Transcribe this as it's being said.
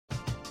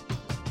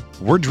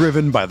We're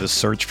driven by the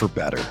search for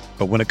better.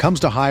 But when it comes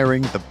to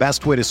hiring, the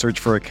best way to search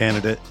for a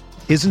candidate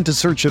isn't to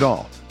search at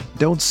all.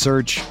 Don't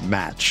search,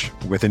 match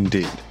with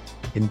Indeed.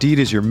 Indeed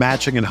is your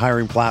matching and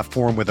hiring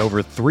platform with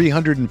over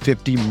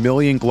 350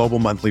 million global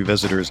monthly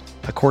visitors,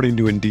 according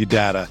to Indeed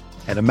data,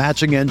 and a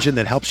matching engine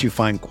that helps you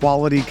find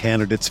quality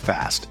candidates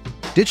fast.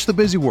 Ditch the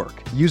busy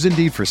work. Use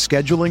Indeed for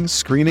scheduling,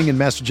 screening, and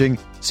messaging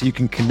so you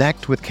can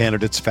connect with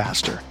candidates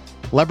faster.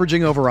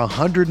 Leveraging over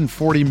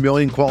 140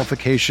 million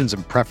qualifications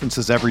and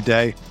preferences every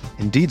day,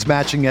 Indeed's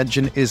matching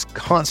engine is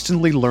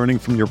constantly learning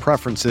from your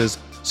preferences,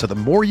 so the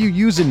more you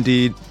use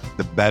Indeed,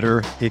 the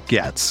better it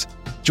gets.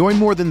 Join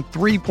more than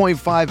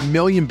 3.5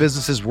 million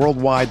businesses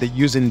worldwide that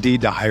use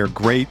Indeed to hire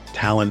great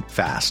talent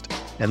fast.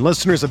 And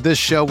listeners of this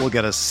show will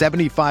get a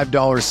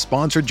 $75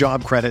 sponsored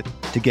job credit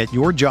to get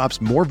your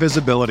jobs more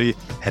visibility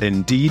at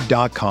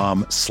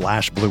Indeed.com/Blue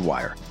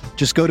Wire.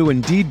 Just go to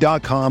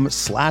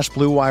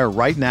Indeed.com/Blue Wire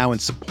right now and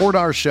support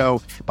our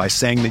show by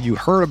saying that you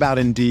heard about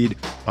Indeed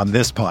on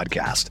this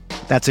podcast.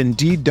 That's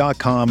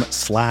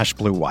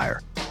Indeed.com/Blue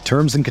Wire.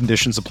 Terms and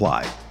conditions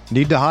apply.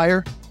 Need to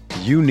hire?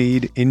 You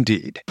need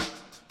Indeed.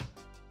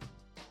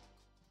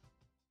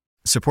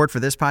 Support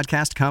for this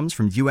podcast comes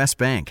from U.S.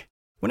 Bank.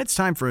 When it's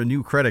time for a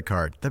new credit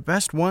card, the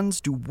best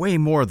ones do way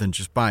more than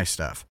just buy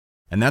stuff.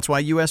 And that's why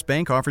U.S.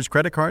 Bank offers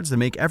credit cards that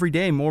make every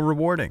day more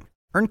rewarding.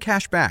 Earn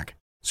cash back,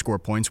 score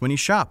points when you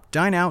shop,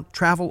 dine out,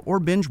 travel, or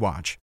binge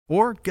watch,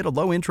 or get a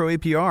low intro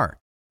APR.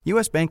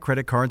 U.S. Bank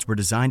credit cards were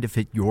designed to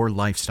fit your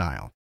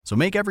lifestyle. So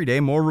make every day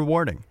more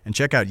rewarding and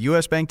check out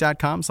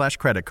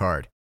usbank.com/credit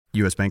card.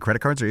 U.S. Bank credit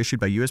cards are issued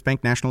by U.S.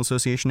 Bank National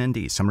Association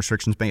ND. Some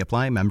restrictions may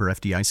apply. Member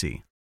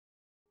FDIC.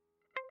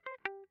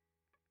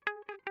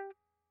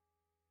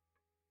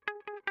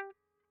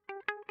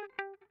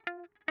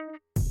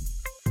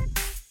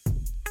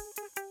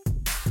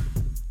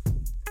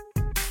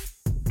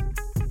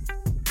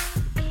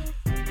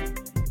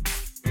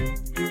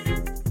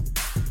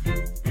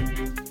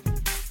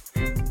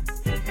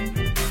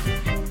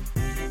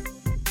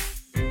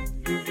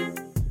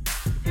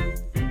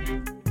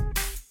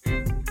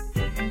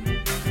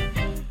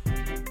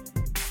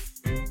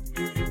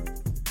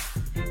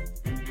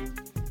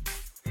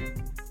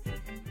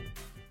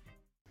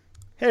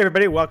 Hey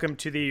everybody, welcome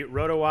to the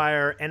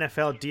RotoWire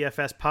NFL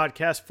DFS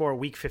podcast for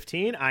Week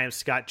 15. I am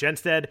Scott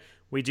Jenstead.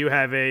 We do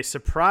have a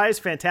surprise,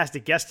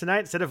 fantastic guest tonight.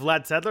 Instead of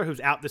Vlad Sedler, who's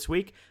out this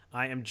week,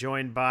 I am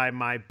joined by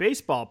my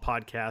baseball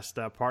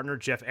podcast partner,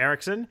 Jeff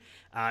Erickson.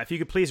 If you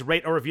could please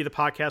rate or review the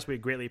podcast,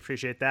 we'd greatly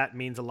appreciate that. It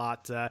means a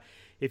lot.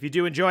 If you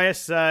do enjoy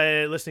us,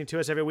 listening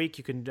to us every week,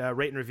 you can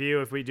rate and review.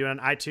 If we do it on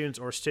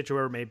iTunes or Stitcher,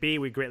 wherever it may be,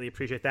 we greatly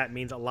appreciate that. It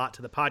means a lot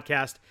to the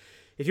podcast.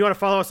 If you want to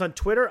follow us on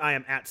Twitter, I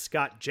am at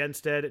Scott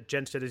Jenstead.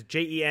 Jenstead is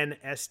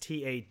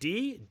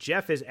Jenstad.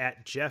 Jeff is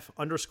at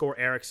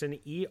Jeff_Erickson,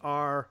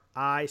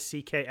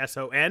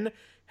 ERICKSON.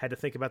 Had to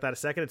think about that a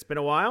second. It's been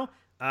a while.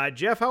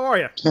 Jeff, how are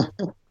you?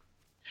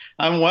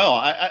 I'm well.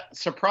 I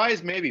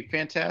surprised, maybe.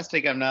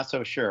 Fantastic. I'm not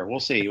so sure. We'll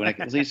see when it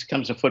at least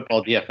comes to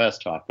football DFS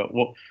talk. But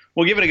we'll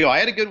give it a go. I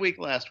had a good week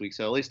last week,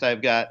 so at least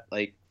I've got,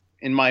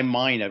 in my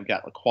mind, I've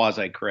got a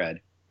quasi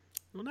cred.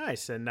 Well,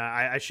 nice. And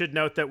I should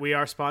note that we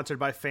are sponsored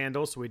by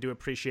FanDuel, so we do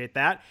appreciate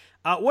that.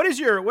 What is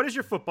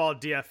your football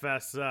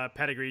DFS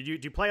pedigree? Do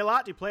you play a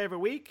lot? Do you play every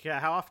week?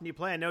 How often do you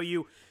play? I know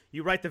you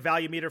write the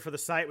value meter for the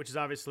site, which is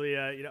obviously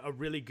a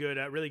really good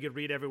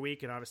read every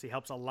week, and obviously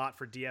helps a lot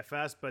for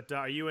DFS. But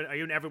are you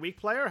an every week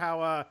player?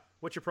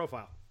 What's your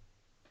profile?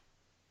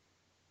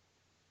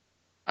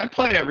 I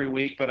play every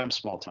week, but I'm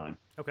small time.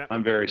 Okay.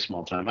 I'm very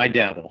small time. I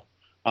dabble.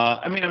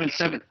 I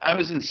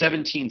was in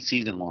 17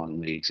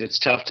 season-long leagues. It's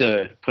tough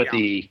to put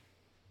the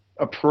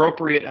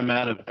appropriate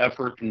amount of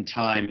effort and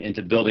time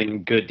into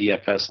building good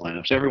DFS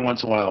lineups. Every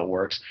once in a while it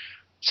works.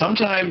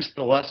 Sometimes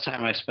the less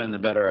time I spend, the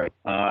better.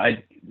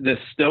 The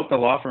Stoke, the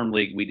law firm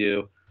league we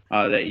do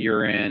that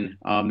you're in,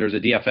 there's a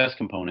DFS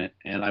component,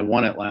 and I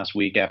won it last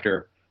week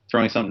after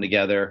throwing something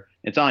together.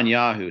 It's on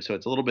Yahoo, so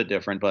it's a little bit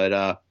different, but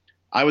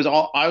I was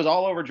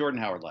all over Jordan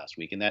Howard last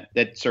week, and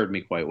that served me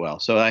quite well.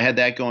 So I had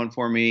that going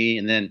for me,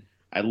 and then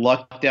I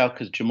lucked out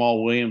because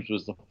Jamal Williams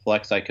was the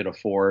flex I could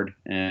afford,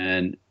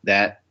 and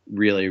that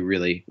really,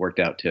 really worked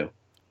out too.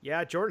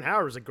 Yeah, Jordan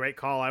Howard was a great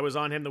call. I was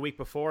on him the week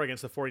before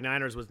against the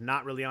 49ers, was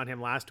not really on him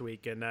last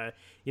week. And,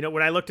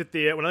 when I looked at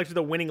the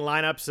winning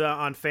lineups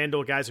on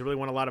FanDuel, guys who really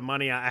won a lot of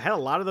money, I had a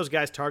lot of those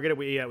guys targeted.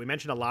 We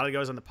mentioned a lot of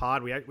guys on the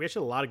pod. We actually had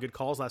a lot of good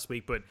calls last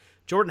week, but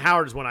Jordan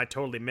Howard is one I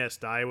totally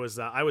missed. I was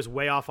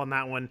way off on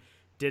that one.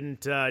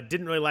 Didn't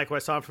really like what I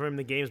saw from him in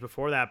the games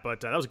before that,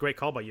 but that was a great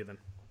call by you then.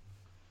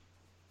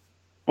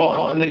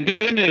 Well, and the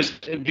good news,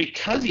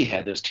 because he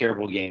had those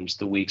terrible games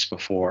the weeks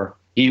before,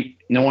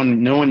 no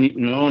one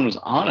was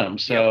on him,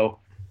 so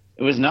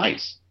it was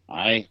nice.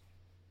 I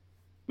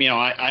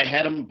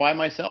had him by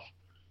myself,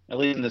 at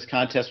least in this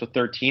contest with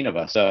 13 of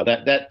us, so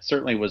that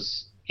certainly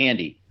was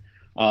handy.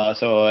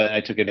 So I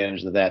took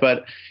advantage of that.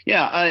 But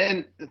yeah,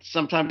 and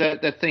sometimes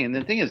that thing. And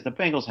the thing is, the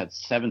Bengals had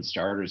 7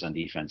 starters on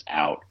defense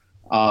out,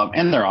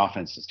 and their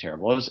offense is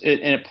terrible.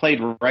 It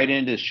played right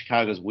into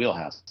Chicago's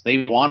wheelhouse.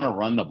 They want to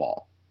run the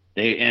ball.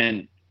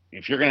 And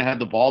if you're going to have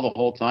the ball the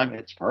whole time,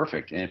 it's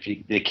perfect. And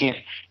if they can't,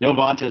 no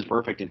Vonta is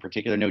perfect in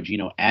particular. No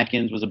Geno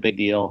Atkins was a big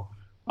deal.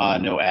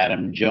 No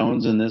Adam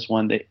Jones in this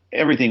one.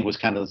 Everything was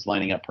kind of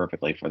lining up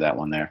perfectly for that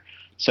one there.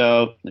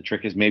 So the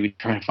trick is maybe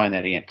trying to find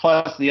that again.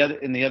 Plus the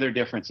other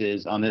difference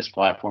is on this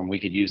platform we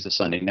could use the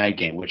Sunday night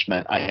game, which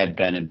meant I had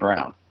Ben and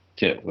Brown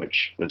too,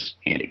 which was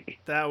handy.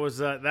 That was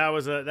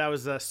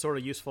sort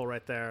of useful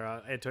right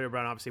there. Antonio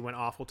Brown obviously went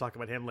off. We'll talk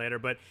about him later.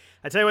 But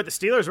I tell you what, the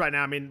Steelers right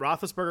now, I mean,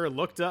 Roethlisberger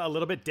looked a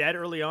little bit dead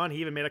early on. He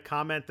even made a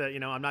comment that,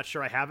 I'm not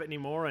sure I have it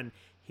anymore. And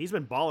he's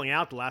been balling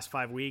out the last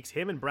 5 weeks.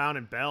 Him and Brown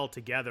and Bell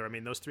together, I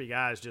mean, those three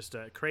guys just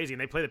crazy.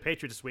 And they play the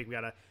Patriots this week. We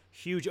got a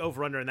huge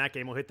over-under in that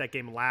game. We'll hit that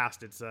game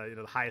last. It's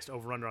the highest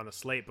over-under on the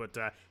slate. But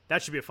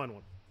that should be a fun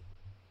one.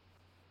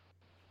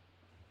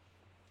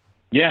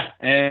 Yeah,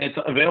 and it's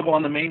available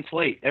on the main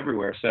slate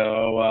everywhere.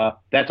 So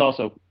that's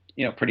also,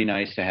 pretty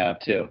nice to have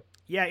too.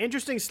 Yeah,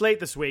 interesting slate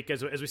this week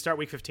as we start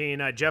Week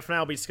 15. Jeff and I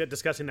will be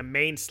discussing the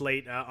main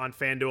slate on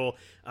FanDuel.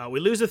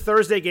 We lose a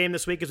Thursday game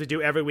this week as we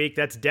do every week.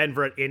 That's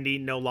Denver at Indy.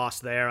 No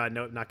loss there.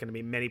 No, not going to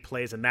be many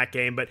plays in that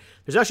game. But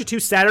there's actually 2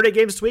 Saturday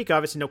games this week.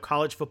 Obviously, no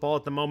college football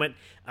at the moment.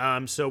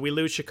 So we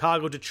lose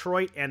Chicago,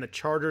 Detroit, and the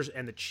Chargers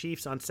and the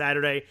Chiefs on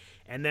Saturday.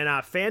 And then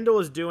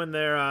FanDuel is doing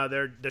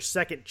their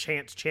second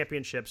chance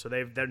championship. So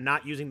they're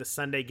not using the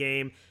Sunday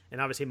game. And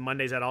obviously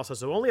Monday's that also.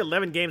 So only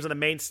 11 games on the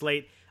main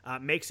slate.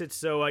 Makes it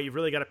so you've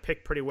really got to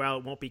pick pretty well.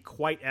 It won't be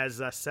quite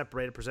as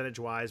separated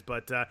percentage-wise,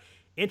 but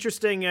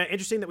interesting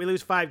that we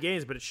lose 5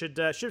 games, but it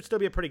should still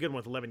be a pretty good one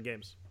with 11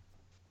 games.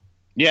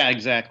 Yeah,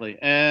 exactly.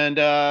 And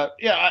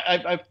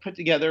I've put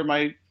together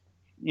my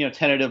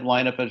tentative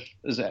lineup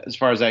as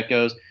far as that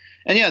goes.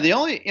 And yeah, the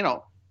only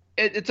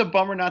it's a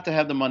bummer not to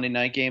have the Monday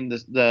night game.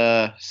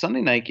 The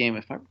Sunday night game,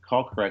 if I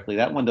recall correctly,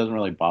 that one doesn't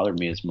really bother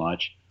me as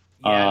much.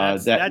 Yeah,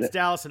 that's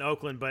Dallas and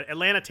Oakland, but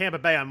Atlanta, Tampa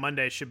Bay on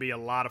Monday should be a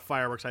lot of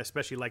fireworks. I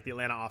especially like the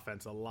Atlanta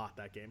offense a lot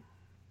that game.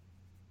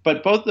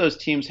 But both those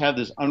teams have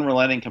this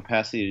unrelenting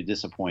capacity to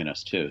disappoint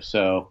us too.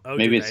 So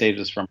maybe it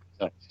saves us from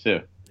ourselves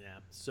too. Yeah.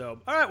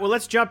 So all right, well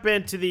let's jump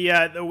into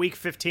the Week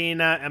 15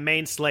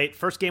 main slate.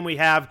 First game we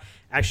have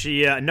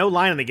actually no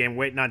line in the game.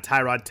 Waiting on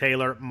Tyrod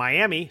Taylor.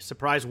 Miami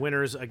surprise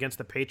winners against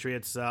the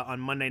Patriots on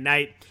Monday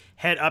night.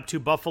 Head up to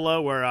Buffalo,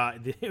 where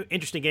the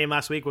interesting game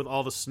last week with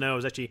all the snow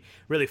is actually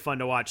really fun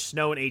to watch.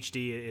 Snow in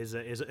HD is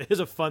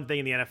a fun thing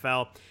in the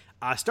NFL.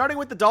 Starting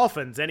with the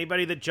Dolphins,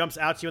 anybody that jumps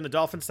out to you on the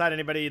Dolphins side?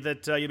 Anybody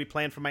that you'll be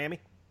playing for Miami?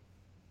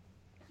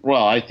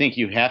 Well, I think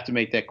you have to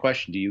make that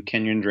question. Do you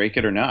Kenyon Drake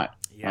it or not?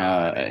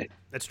 Yeah,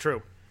 that's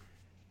true.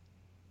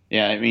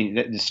 Yeah, I mean,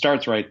 it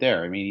starts right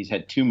there. I mean, he's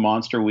had 2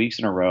 monster weeks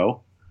in a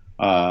row.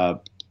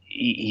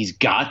 He's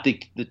got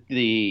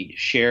the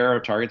share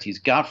of targets. He's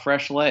got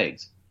fresh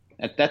legs.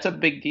 That's a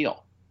big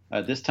deal.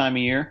 This time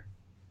of year,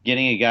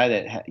 getting a guy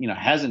that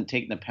hasn't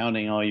taken the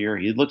pounding all year.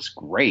 He looks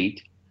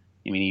great.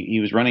 I mean,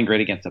 he was running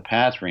great against the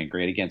Pats, running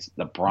great against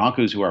the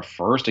Broncos, who are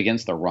first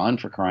against the run,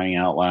 for crying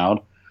out loud.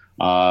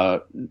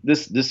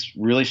 This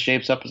really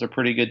shapes up as a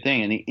pretty good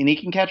thing, and he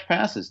can catch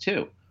passes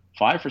too.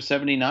 5 for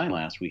 79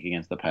 last week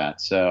against the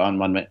Pats on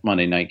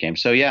Monday night game.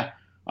 So yeah,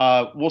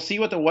 we'll see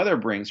what the weather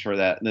brings for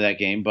that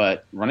game.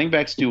 But running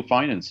backs do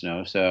fine in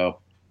snow. So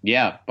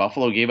yeah,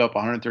 Buffalo gave up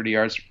 130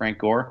 yards to Frank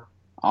Gore.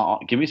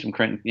 Give me some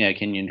credit. Yeah,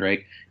 Kenyon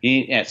Drake.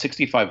 He at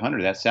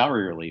 6,500. That's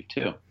salary relief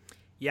too.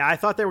 Yeah, I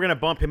thought they were going to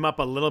bump him up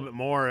a little bit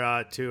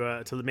more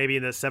to maybe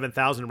in the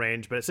 7,000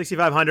 range, but at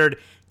 6,500,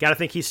 got to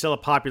think he's still a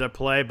popular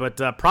play. But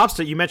props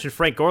to you mentioned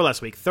Frank Gore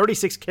last week,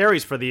 36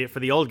 carries for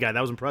the old guy.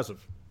 That was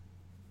impressive.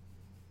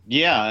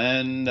 Yeah,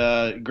 and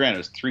granted, it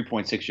was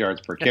 3.6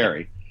 yards per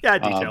carry. Yeah,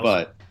 details.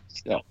 But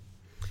still.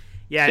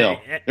 Yeah,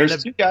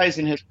 there's 2 guys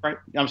in his.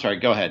 I'm sorry.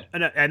 Go ahead.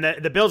 And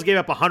the Bills gave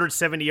up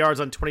 170 yards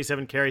on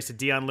 27 carries to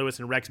Deion Lewis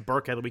and Rex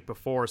Burkhead the week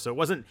before, so it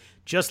wasn't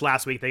just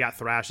last week they got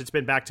thrashed. It's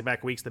been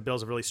back-to-back weeks. The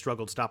Bills have really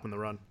struggled stopping the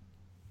run.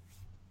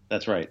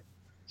 That's right.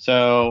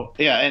 So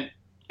yeah,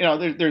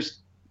 and there's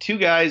 2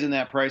 guys in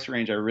that price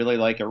range I really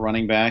like at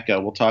running back.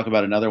 We'll talk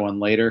about another one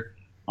later.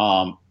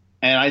 And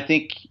I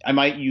think I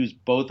might use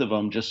both of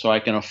them just so I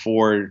can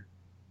afford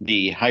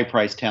the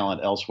high-priced talent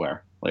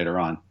elsewhere later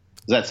on.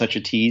 Is that such a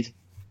tease?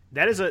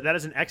 That is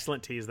an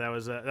excellent tease. That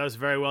was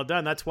very well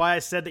done. That's why I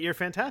said that you're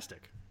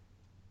fantastic.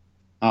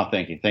 Oh,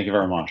 thank you. Thank you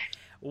very much.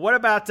 What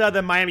about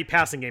the Miami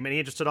passing game? Any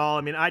interest at all?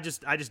 I mean, I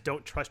just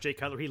don't trust Jay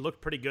Cutler. He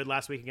looked pretty good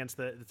last week against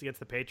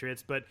the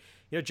Patriots, but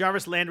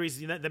Jarvis Landry's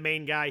the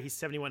main guy. He's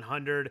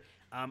 7,100.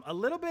 A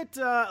little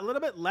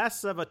bit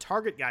less of a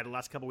target guy the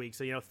last couple weeks.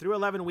 So through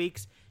 11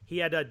 weeks, he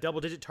had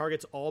double-digit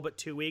targets all but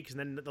 2 weeks, and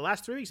then the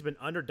last 3 weeks have been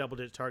under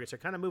double-digit targets. They're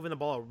kind of moving the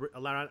ball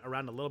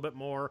around a little bit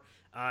more.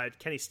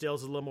 Kenny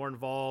Stills is a little more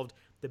involved.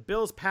 The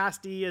Bills' pass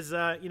D is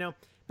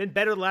been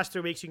better the last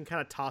 3 weeks. You can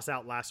kind of toss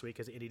out last week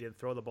because Indy didn't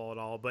throw the ball at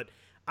all, but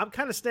I'm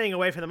kind of staying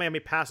away from the Miami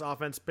pass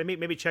offense.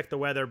 Maybe check the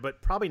weather,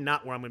 but probably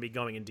not where I'm going to be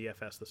going in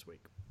DFS this week.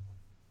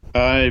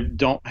 I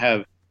don't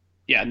have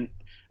 – yeah,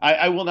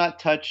 I will not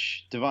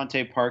touch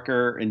Devontae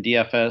Parker in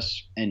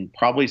DFS and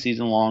probably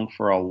season long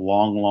for a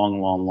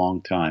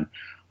long time.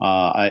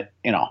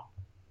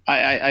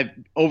 I've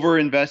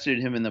overinvested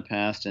him in the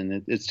past,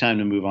 and it's time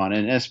to move on,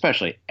 and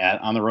especially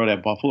on the road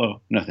at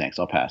Buffalo. No thanks,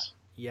 I'll pass.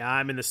 Yeah,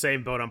 I'm in the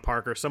same boat on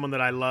Parker. Someone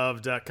that I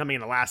loved coming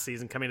into last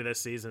season, coming into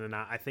this season, and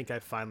I think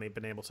I've finally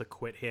been able to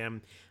quit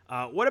him.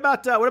 What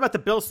about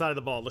the Bills side of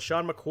the ball?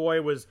 LaShawn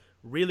McCoy was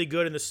really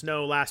good in the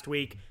snow last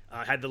week.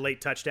 Had the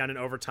late touchdown in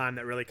overtime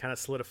that really kind of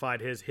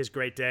solidified his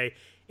great day.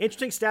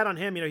 Interesting stat on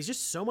him. He's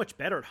just so much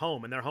better at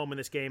home, and they're home in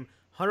this game.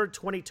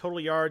 120 total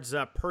yards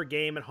per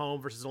game at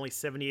home versus only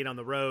 78 on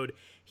the road.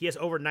 He has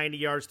over 90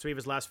 yards 3 of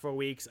his last 4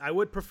 weeks. I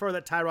would prefer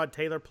that Tyrod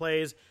Taylor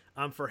plays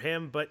for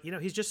him, but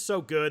he's just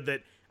so good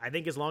that I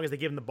think as long as they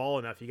give him the ball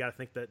enough, you got to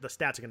think that the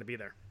stats are going to be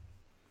there.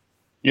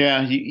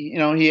 Yeah,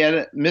 he had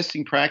a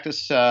missing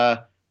practice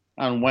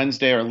on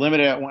Wednesday, or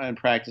limited at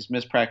practice,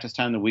 missed practice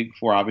time the week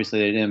before.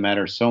 Obviously, it didn't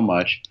matter so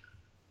much.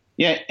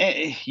 Yeah,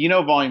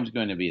 volume's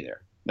going to be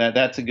there.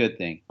 That's a good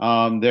thing.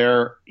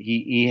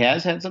 He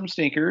has had some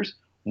stinkers.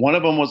 One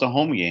of them was a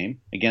home game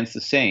against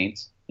the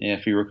Saints.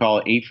 If you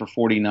recall, 8 for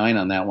 49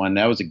 on that one.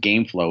 That was a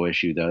game flow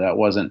issue, though. That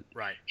wasn't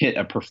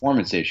a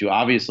performance issue.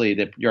 Obviously,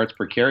 the yards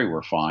per carry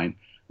were fine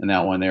in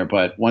that one there,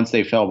 but once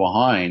they fell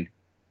behind,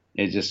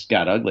 it just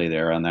got ugly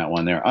there on that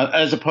one there,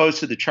 as opposed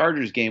to the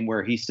Chargers game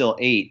where he still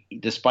ate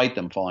despite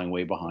them falling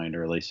way behind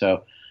early.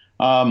 So,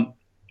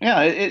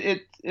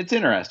 it's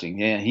interesting.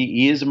 Yeah,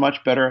 he is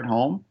much better at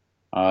home.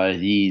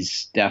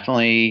 He's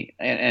definitely,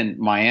 and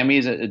Miami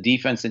is a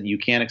defense that you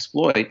can't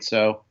exploit.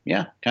 So,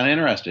 yeah, kind of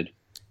interested.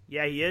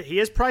 Yeah, he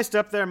is priced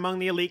up there among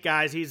the elite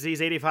guys. He's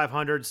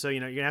 8,500, so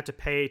you're gonna have to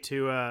pay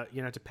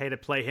to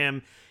play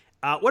him.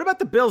 What about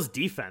the Bills'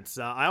 defense?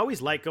 I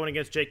always like going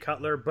against Jay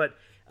Cutler, but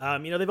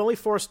they've only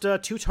forced 2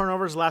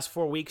 turnovers the last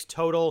 4 weeks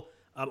total.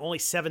 Only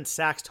 7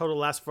 sacks total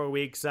the last 4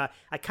 weeks. I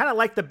kind of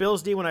liked the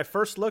Bills' D when I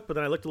first looked, but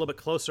then I looked a little bit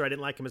closer. I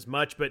didn't like him as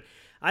much, but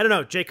I don't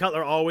know. Jay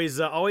Cutler always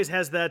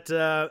has that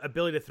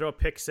ability to throw a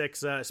pick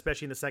six,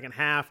 especially in the second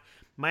half.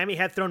 Miami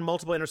had thrown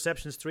multiple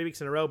interceptions 3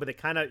 weeks in a row, but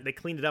they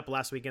cleaned it up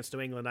last week against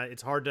New England.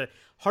 It's hard to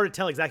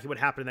tell exactly what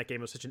happened in that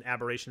game. It was such an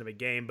aberration of a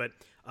game. But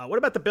what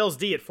about the Bills'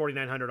 D at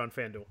 4,900 on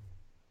FanDuel?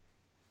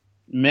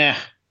 Meh.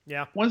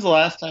 Yeah. When's the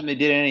last time they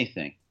did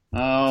anything?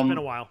 It's been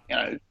a while.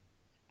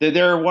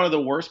 They're one of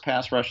the worst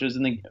pass rushes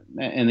in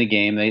the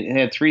game. They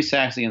had 3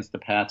 sacks against the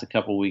Pats a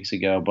couple weeks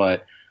ago,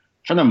 but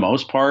for the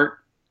most part,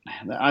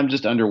 I'm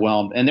just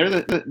underwhelmed. And they're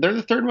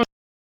the third most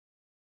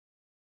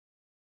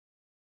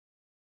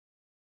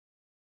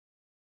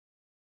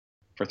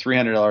for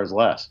 $300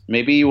 less.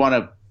 Maybe you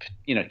want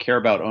to care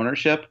about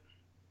ownership.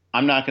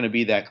 I'm not going to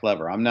be that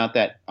clever. I'm not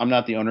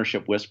the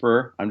ownership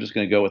whisperer. I'm just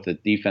going to go with the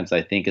defense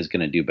I think is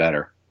going to do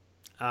better.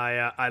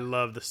 I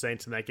love the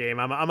Saints in that game.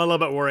 I'm a little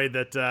bit worried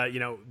that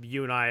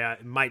you and I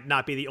might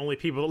not be the only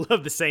people that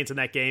love the Saints in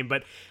that game.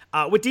 But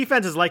with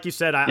defenses, like you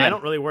said, I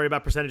don't really worry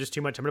about percentages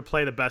too much. I'm going to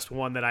play the best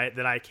one that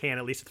I can,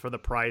 at least for the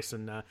price.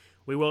 And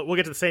we'll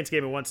get to the Saints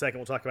game in 1 second.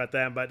 We'll talk about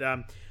them. But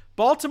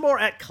Baltimore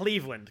at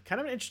Cleveland, kind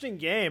of an interesting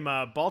game.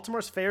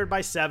 Baltimore's favored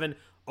by 7.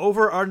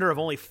 Over under of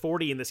only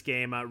 40 in this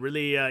game.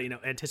 Really,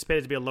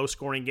 anticipated to be a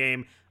low-scoring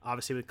game.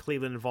 Obviously, with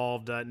Cleveland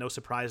involved, no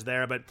surprise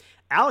there. But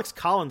Alex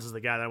Collins is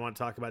the guy that I want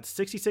to talk about.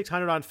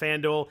 6,600 on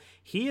FanDuel.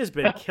 He has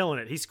been killing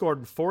it. He scored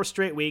in 4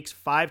 straight weeks,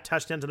 5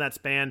 touchdowns in that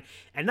span.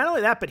 And not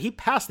only that, but he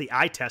passed the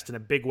eye test in a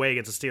big way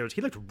against the Steelers.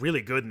 He looked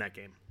really good in that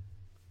game.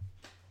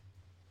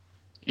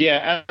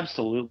 Yeah,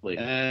 absolutely.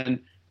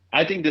 And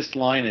I think this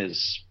line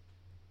is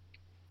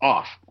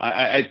off.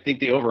 I think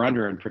the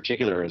over-under in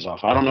particular is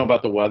off. I don't know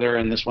about the weather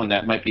in this one.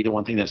 That might be the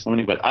one thing that's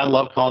limiting, but I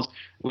love Collins.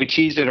 We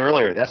teased it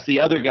earlier. That's the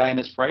other guy in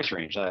this price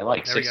range that I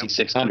like,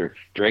 6,600.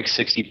 Drake,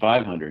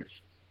 6,500.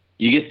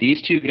 You get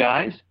these 2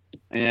 guys,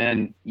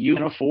 and you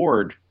can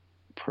afford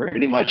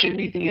pretty much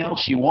anything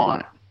else you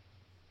want.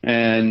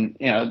 And,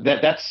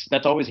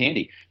 that's always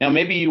handy. Now,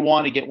 maybe you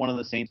want to get one of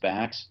the Saints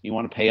backs. You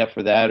want to pay up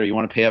for that, or you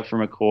want to pay up for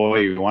McCoy,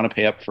 or you want to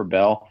pay up for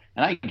Bell.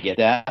 And I get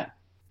that.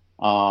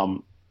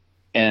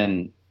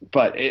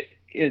 But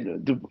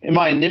in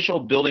my initial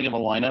building of a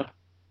lineup,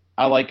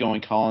 I like going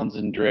Collins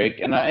and Drake,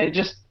 and I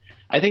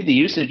think the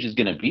usage is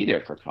going to be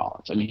there for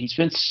Collins. I mean, he's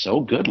been so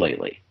good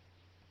lately.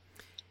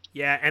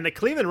 Yeah, and the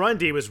Cleveland run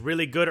D was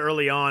really good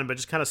early on, but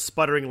just kind of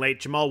sputtering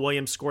late. Jamal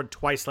Williams scored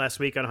twice last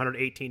week on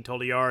 118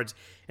 total yards,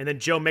 and then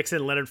Joe Mixon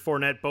and Leonard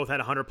Fournette both had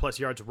 100-plus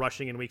yards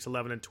rushing in weeks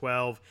 11 and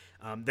 12.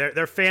 Their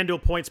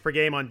FanDuel points per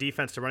game on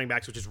defense to running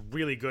backs, which is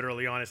really good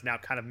early on, is now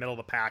kind of middle of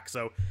the pack.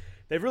 So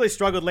they've really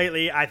struggled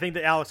lately. I think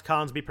that Alex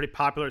Collins will be pretty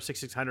popular at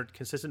 6,600,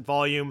 consistent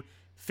volume,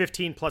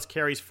 15-plus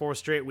carries 4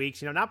 straight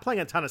weeks. Not playing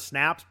a ton of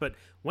snaps, but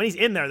when he's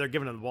in there, they're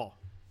giving him the ball.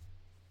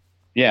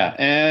 Yeah,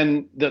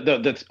 and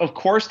the of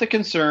course the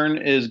concern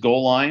is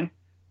goal line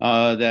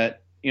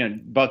that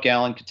Buck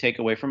Allen could take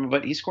away from him,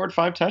 but he scored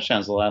 5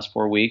 touchdowns the last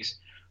 4 weeks.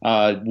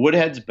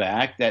 Woodhead's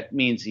back. That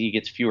means he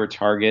gets fewer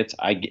targets.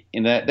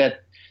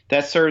 That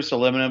serves to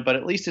limit him, but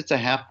at least it's a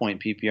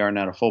half-point PPR,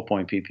 not a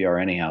full-point PPR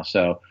anyhow.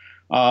 So,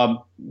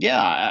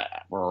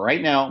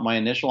 right now my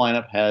initial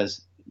lineup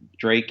has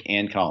Drake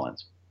and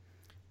Collins.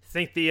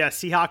 Think the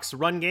Seahawks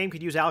run game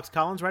could use Alex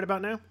Collins right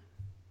about now?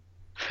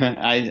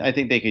 I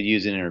think they could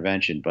use an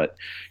intervention. But,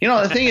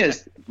 the thing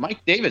is,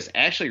 Mike Davis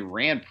actually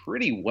ran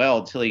pretty well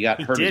until he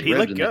got hurt. He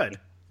looked good.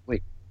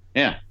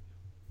 Yeah.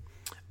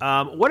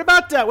 What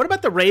about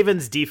the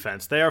Ravens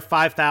defense? They are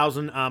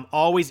 5,000.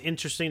 Always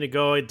interesting to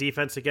go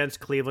defense against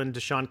Cleveland.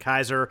 DeShone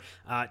Kizer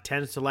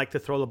tends to like to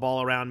throw the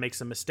ball around, make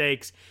some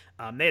mistakes.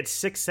 They had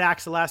 6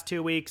 sacks the last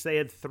 2 weeks. They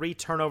had 3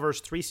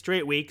 turnovers 3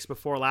 straight weeks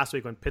before last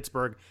week when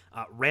Pittsburgh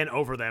ran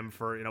over them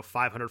for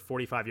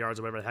 545 yards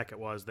or whatever the heck it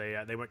was.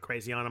 They went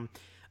crazy on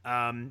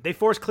them. They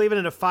forced Cleveland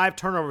into 5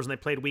 turnovers when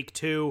they played week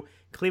 2.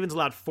 Cleveland's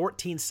allowed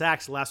 14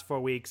 sacks the last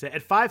 4 weeks.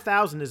 At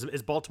 5,000,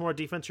 is Baltimore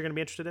defense you're going to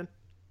be interested in?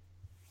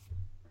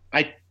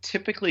 I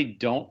typically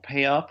don't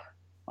pay up,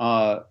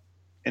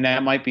 and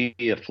that might be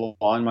a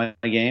flaw in my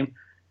game.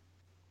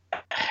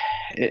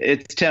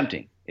 It's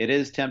tempting. It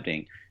is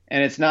tempting.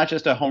 And it's not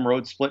just a home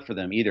road split for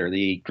them either.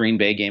 The Green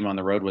Bay game on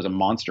the road was a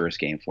monstrous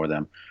game for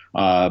them.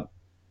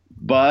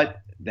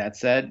 But that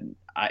said,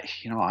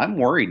 I'm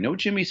worried. No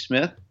Jimmy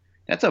Smith.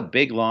 That's a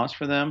big loss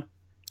for them.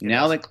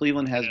 Now that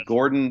Cleveland has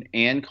Gordon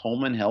and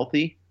Coleman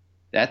healthy,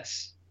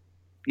 that's,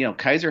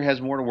 Kizer has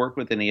more to work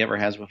with than he ever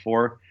has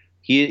before.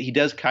 He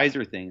does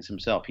Kizer things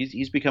himself.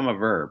 He's become a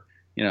verb,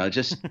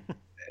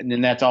 and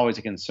then that's always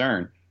a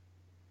concern.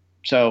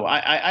 So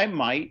I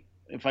might,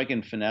 if I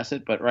can finesse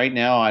it, but right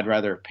now I'd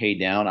rather pay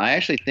down. I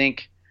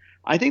think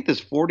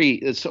this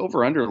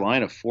over under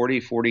line of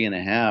 40 and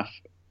a half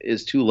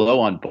is too low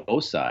on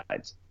both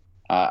sides.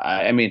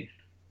 I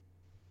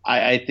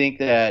think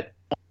that,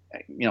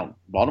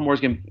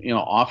 Baltimore's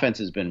offense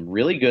has been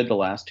really good the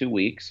last 2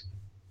 weeks,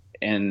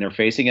 and they're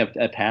facing a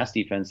pass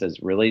defense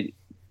that's really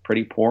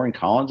pretty poor, and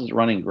Collins is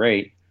running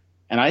great.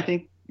 And I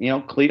think,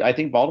 I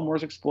think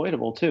Baltimore's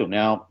exploitable too.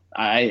 Now,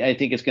 I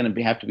think it's going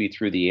to have to be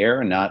through the air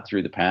and not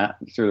through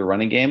the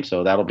running game.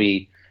 So that'll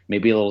be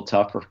maybe a little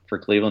tough for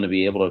Cleveland to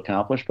be able to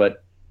accomplish.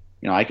 But,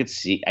 I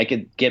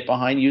could get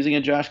behind using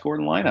a Josh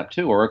Gordon lineup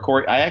too, or a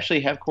Corey. I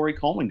actually have Corey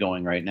Coleman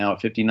going right now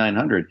at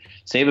 5,900.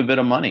 Save a bit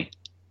of money.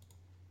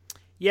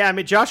 Yeah,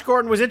 Josh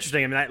Gordon was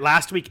interesting.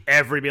 Last week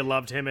everybody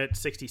loved him at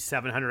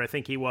 6,700. I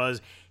think he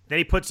was. Then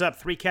he puts up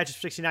 3 catches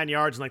for 69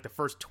 yards in the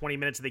first 20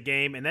 minutes of the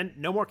game, and then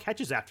no more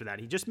catches after that.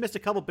 He just missed a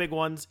couple big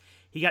ones.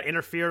 He got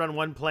interfered on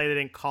one play. They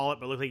didn't call it,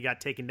 but it looked like he got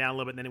taken down a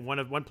little bit. And then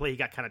in one play, he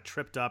got kind of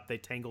tripped up. They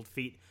tangled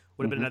feet.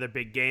 Would have been another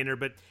big gainer.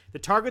 But the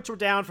targets were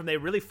down from they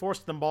really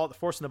forcing the ball the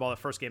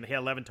first game. They had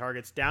 11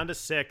 targets, down to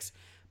 6.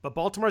 But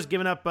Baltimore's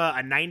given up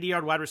a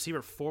 90-yard wide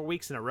receiver 4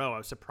 weeks in a row. I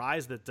was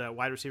surprised that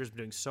wide receivers have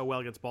been doing so well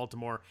against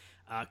Baltimore.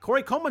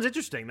 Corey Coleman's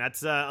interesting.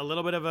 That's a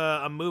little bit of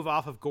a move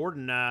off of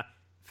Gordon.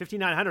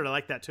 5,900, I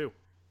like that too.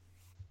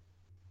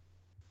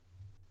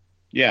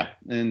 Yeah,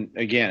 and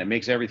again, it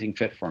makes everything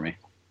fit for me.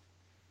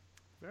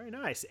 Very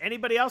nice.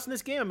 Anybody else in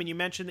this game? You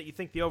mentioned that you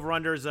think the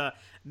over-under is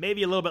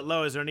maybe a little bit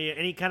low. Is there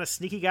any kind of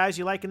sneaky guys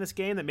you like in this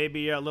game that may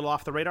be a little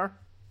off the radar?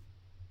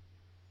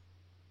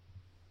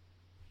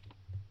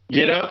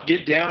 Get up,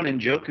 get down,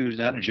 and Njoku's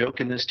not a joke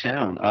in this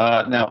town.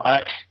 Now,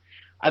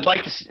 I'd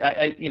like to see,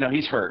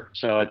 he's hurt,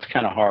 so it's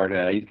kind of hard.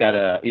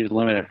 He's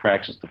limited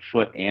practice to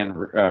foot and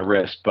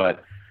wrist,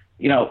 but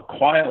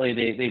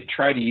quietly they've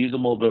tried to use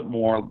him a little bit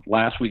more.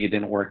 Last week it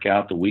didn't work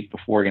out. The week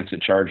before against the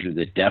Chargers,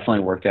 it definitely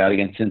worked out.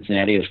 Against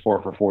Cincinnati, it was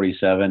 4 for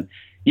 47.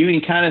 You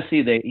can kind of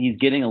see that he's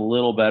getting a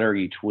little better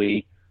each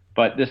week,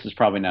 but this is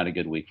probably not a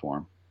good week for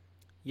him.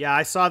 Yeah,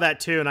 I saw that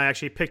too, and I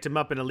actually picked him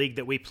up in a league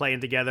that we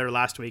played together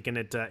last week, and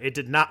it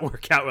did not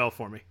work out well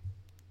for me.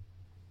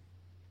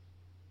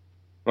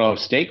 Oh,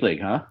 Stake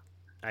League, huh?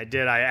 I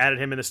did. I added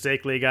him in the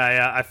Stake League.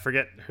 I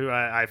forget who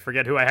I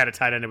had a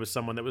tight end. It was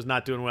someone that was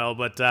not doing well,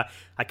 but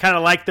I kind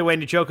of liked the way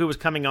Njoku was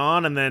coming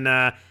on, and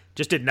then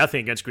just did nothing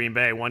against Green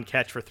Bay. 1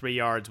 catch for 3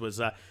 yards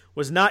was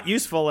not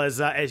useful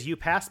as you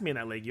passed me in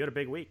that league. You had a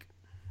big week.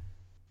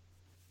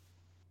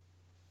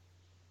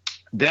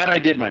 That I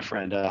did, my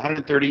friend.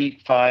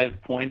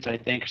 135 points, I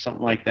think, or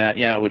something like that.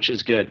 Yeah, which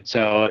is good.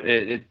 So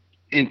it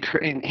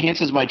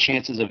enhances my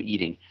chances of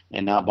eating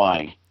and not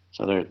buying.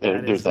 So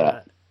there's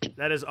that.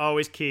 That is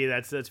always key.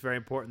 That's very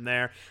important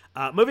there.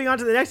 Moving on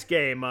to the next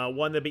game,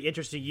 one that'll be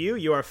interesting to you.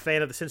 You are a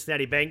fan of the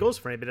Cincinnati Bengals.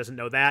 For anybody who doesn't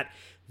know that,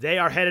 they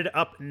are headed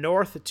up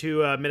north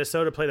to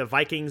Minnesota to play the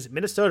Vikings.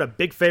 Minnesota,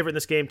 big favorite in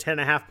this game,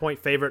 10.5-point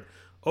favorite,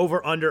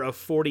 over under of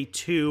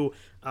 42.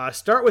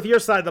 Start with your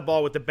side of the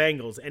ball with the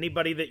Bengals.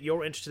 Anybody that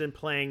you're interested in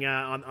playing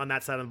on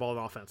that side of the ball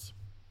in offense?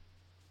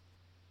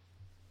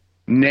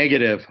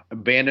 Negative.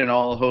 Abandon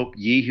all hope,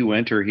 ye who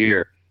enter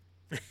here.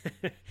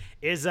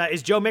 Is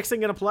Joe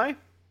Mixon going to play?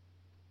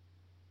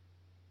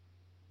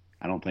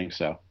 I don't think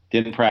so.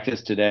 Didn't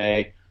practice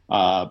today.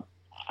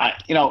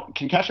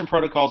 Concussion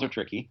protocols are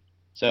tricky,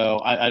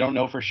 so I don't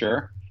know for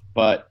sure.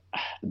 But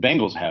the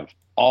Bengals have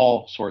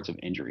all sorts of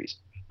injuries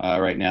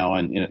right now,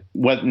 and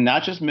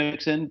not just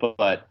Mixon,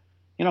 but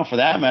for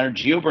that matter,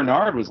 Gio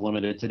Bernard was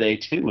limited today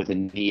too with a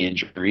knee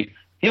injury.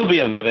 He'll be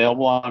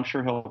available. I'm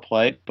sure he'll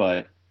play,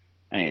 but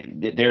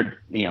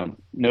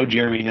no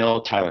Jeremy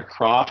Hill. Tyler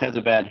Kroft has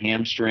a bad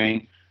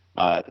hamstring.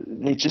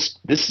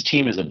 This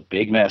team is a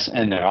big mess,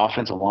 and their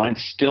offensive line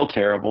is still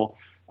terrible.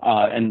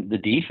 And the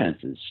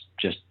defense is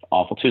just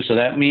awful too. So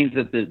that means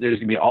that there's going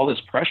to be all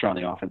this pressure on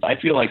the offense. I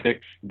feel like the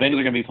Bengals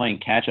are going to be playing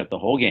catch up the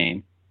whole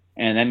game,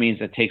 and that means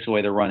that takes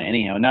away the run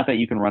anyhow. Not that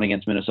you can run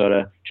against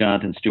Minnesota,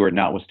 Jonathan Stewart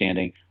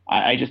notwithstanding.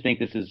 I just think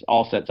this is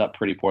all sets up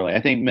pretty poorly.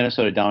 I think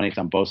Minnesota dominates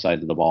on both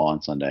sides of the ball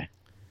on Sunday.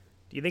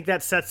 Do you think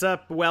that sets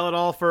up well at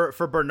all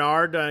for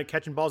Bernard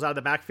catching balls out of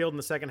the backfield in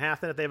the second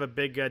half then if they have a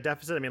big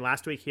deficit? I mean,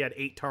 last week he had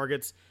 8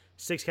 targets,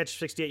 6 catches,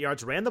 68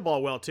 yards, ran the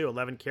ball well too,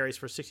 11 carries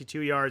for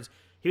 62 yards.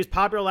 He was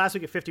popular last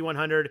week at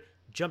 5,100,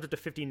 jumped up to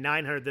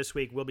 5,900 this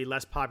week, will be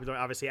less popular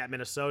obviously at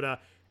Minnesota.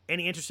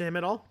 Any interest in him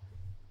at all?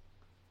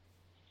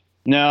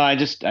 No, I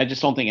just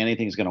don't think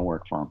anything's going to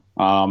work for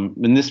him.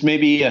 And this may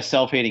be a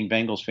self-hating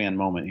Bengals fan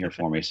moment here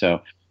for me.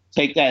 So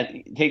take that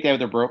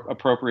with an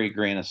appropriate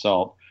grain of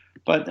salt.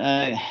 But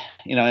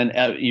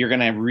you're going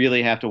to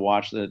really have to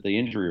watch the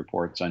injury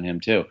reports on him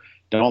too.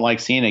 Don't like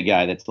seeing a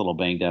guy that's a little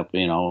banged up.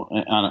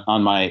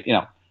 On my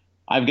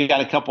I've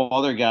got a couple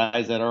other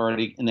guys that are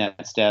already in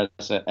that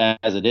status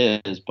as it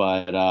is.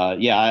 But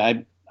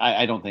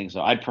I don't think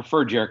so. I'd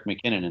prefer Jerick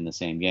McKinnon in the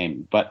same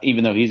game. But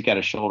even though he's got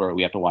a shoulder,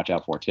 we have to watch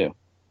out for too.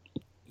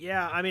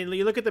 Yeah, I mean,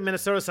 you look at the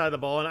Minnesota side of the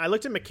ball, and I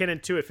looked at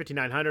McKinnon too at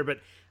 5,900, but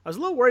I was a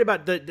little worried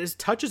about his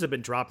touches have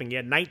been dropping. He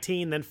had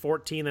 19, then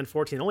 14, then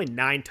 14, only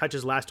 9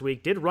 touches last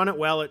week. Did run it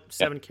well at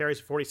 7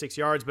 carries for 46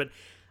 yards, but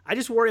I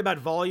just worry about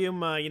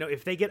volume.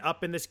 If they get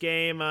up in this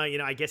game,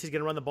 I guess he's going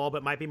to run the ball, but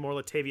it might be more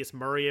Latavius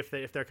Murray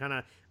if they're kind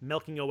of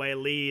milking away a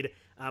lead.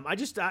 I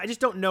just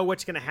don't know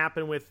what's going to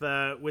happen with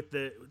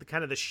the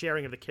kind of the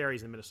sharing of the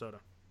carries in Minnesota.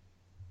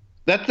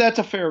 That's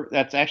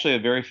actually a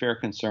very fair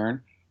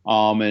concern.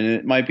 And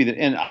it might be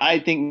and I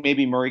think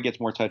maybe Murray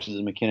gets more touches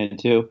than McKinnon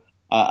too.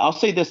 I'll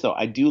say this though,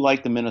 I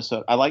like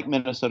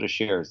Minnesota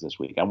shares this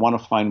week. I want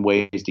to find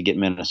ways to get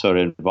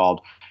Minnesota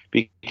involved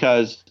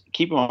because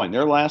keep in mind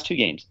their last 2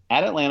 games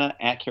at Atlanta,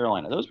 at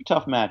Carolina, those were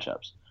tough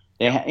matchups.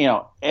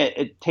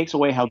 It takes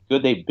away how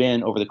good they've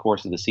been over the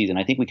course of the season.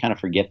 I think we kind of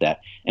forget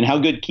that, and how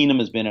good Keenum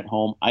has been at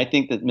home. I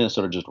think that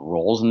Minnesota just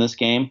rolls in this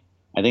game.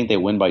 I think they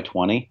win by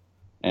 20.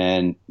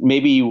 And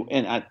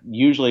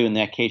usually in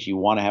that case, you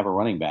want to have a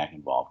running back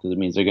involved because it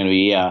means they're going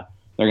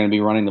to be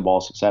running the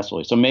ball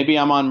successfully. So maybe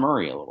I'm on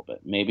Murray a little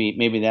bit.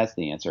 Maybe that's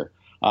the answer.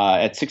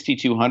 At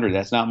 6,200,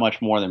 that's not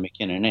much more than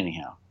McKinnon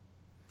anyhow.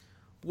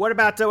 What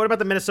about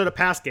the Minnesota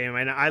pass game?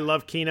 I mean, I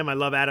love Keenum. I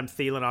love Adam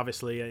Thielen.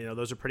 Obviously,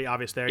 those are pretty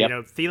obvious there.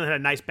 Yep. Thielen had a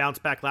nice bounce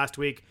back last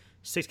week.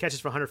 6 catches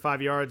for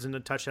 105 yards and a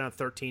touchdown on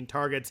 13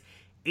 targets.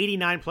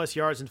 89 plus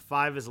yards in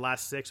 5 of his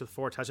last 6 with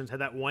 4 touchdowns. Had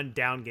that one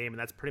down game, and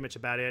that's pretty much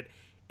about it.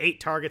 8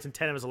 targets in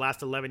 10 of his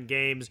last 11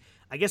 games.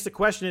 I guess the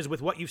question is,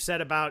 with what you've said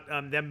about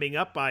them being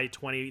up by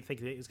 20, you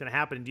think it's going to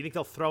happen? Do you think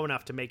they'll throw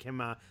enough to make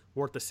him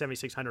worth the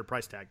 7,600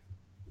 price tag?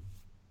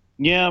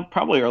 Yeah,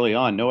 probably early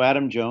on. No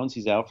Adam Jones,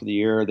 he's out for the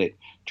year.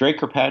 Drake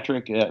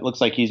Kirkpatrick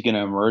looks like he's going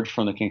to emerge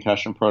from the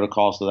concussion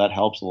protocol, so that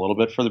helps a little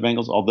bit for the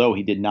Bengals, although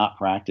he did not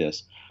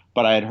practice.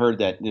 But I had heard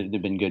that there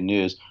had been good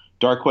news.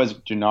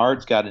 Darqueze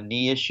Dennard's got a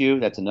knee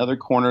issue. That's another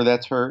corner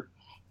that's hurt.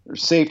 Their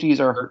safeties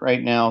are hurt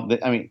right now.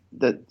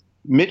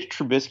 Mitch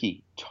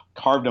Trubisky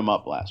carved him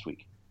up last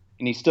week,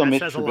 and he's still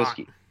Mitch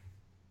Trubisky.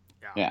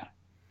 Yeah.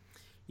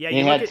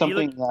 You had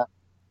something.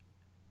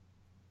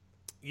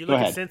 You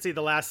look at Cincy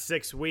the last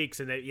 6 weeks,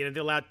 and they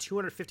allowed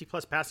 250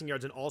 plus passing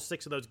yards in all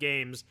 6 of those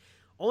games.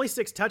 Only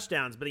 6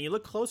 touchdowns, but then you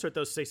look closer at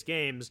those 6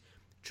 games.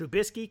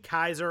 Trubisky,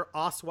 Kaiser,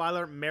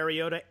 Osweiler,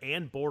 Mariota,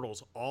 and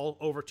Bortles all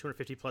over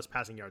 250 plus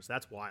passing yards.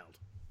 That's wild.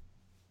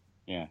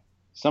 Yeah.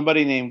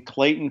 Somebody named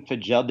Clayton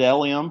Fitzgerald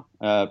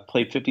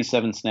played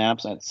 57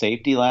 snaps at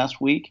safety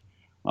last week.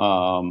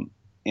 Sean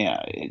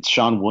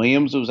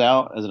Williams was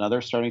out as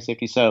another starting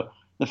safety. So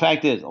the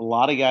fact is, a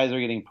lot of guys are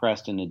getting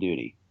pressed into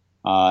duty.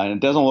 And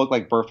it doesn't look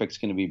like Burfict's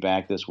going to be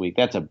back this week.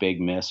 That's a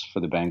big miss for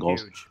the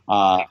Bengals.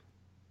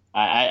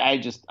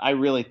 I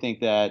really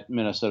think that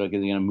Minnesota is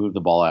going to move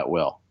the ball at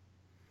will.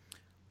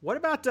 What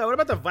about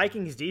the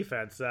Vikings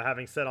defense?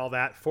 Having said all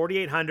that,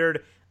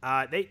 4,800.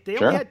 They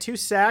only had 2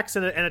 sacks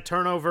and a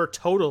turnover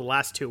total the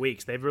last 2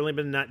 weeks. They've really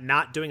been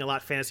not doing a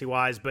lot fantasy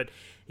wise, but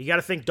you got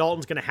to think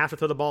Dalton's going to have to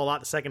throw the ball a lot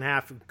in the second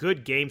half.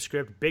 Good game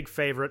script, big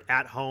favorite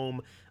at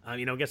home.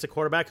 Against a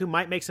quarterback who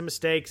might make some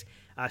mistakes.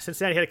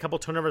 Cincinnati had a couple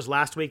turnovers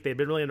last week. They've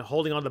been really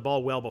holding on to the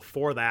ball well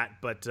before that,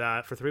 but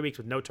for 3 weeks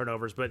with no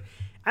turnovers. But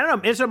I don't know.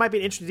 Minnesota might be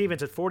an interesting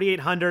defense at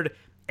 4,800.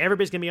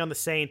 Everybody's going to be on the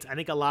Saints. I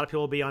think a lot of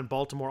people will be on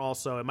Baltimore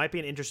also. It might be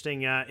an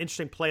interesting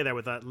play there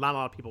with not a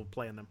lot of people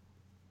playing them.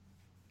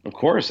 Of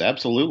course,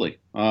 absolutely.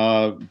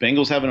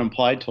 Bengals have an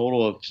implied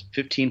total of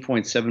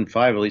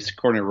 15.75, at least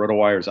according to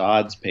RotoWire's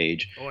odds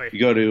page. You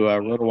go to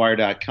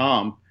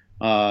rotowire.com,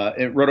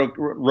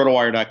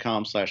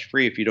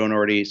 rotowire.com/free if you don't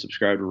already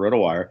subscribe to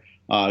RotoWire.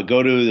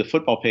 Go to the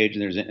football page,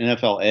 and there's an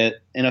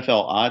NFL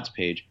odds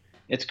page.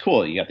 It's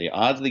cool. You got the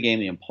odds of the game,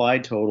 the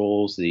implied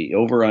totals, the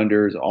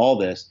over-unders, all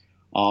this.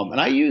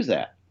 And I use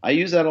that. I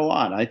use that a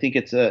lot. I think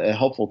it's a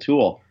helpful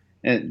tool.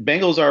 And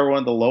Bengals are one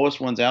of the lowest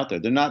ones out there.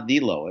 They're not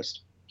the lowest.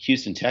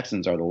 Houston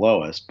Texans are the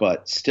lowest,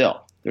 but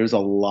still, there's a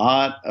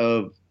lot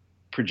of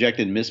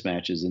projected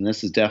mismatches, and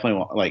this is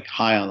definitely like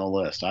high on the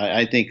list.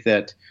 I think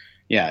that,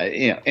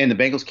 and the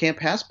Bengals can't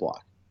pass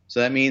block, so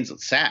that means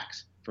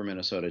sacks for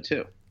Minnesota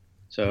too.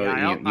 So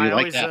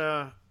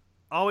I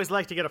always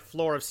like to get a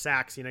floor of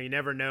sacks. You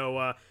never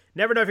know.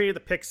 Never know if you get the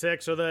pick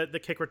six or the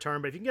kick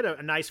return, but if you can get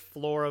a nice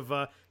floor of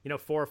 4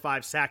 or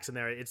 5 sacks in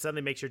there, it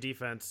suddenly makes your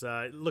defense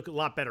look a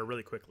lot better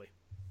really quickly.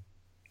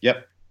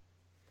 Yep.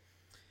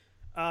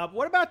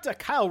 What about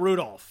Kyle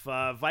Rudolph,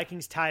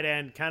 Vikings tight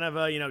end, kind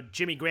of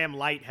Jimmy Graham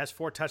light, has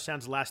 4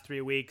 touchdowns the last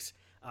 3 weeks.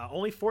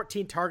 Only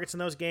 14 targets in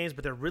those games,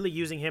 but they're really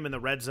using him in the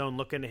red zone,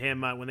 looking to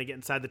him when they get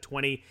inside the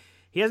 20.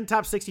 He hasn't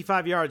topped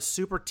 65 yards,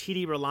 super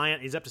TD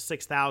reliant. He's up to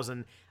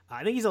 6,000.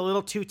 I think he's a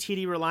little too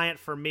TD reliant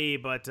for me,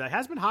 but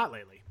has been hot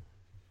lately.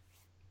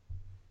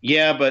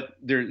 Yeah, but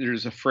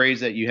there's a phrase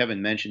that you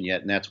haven't mentioned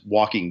yet, and that's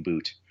walking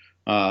boot.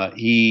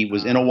 He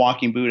was in a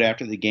walking boot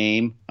after the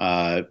game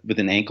with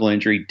an ankle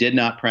injury, did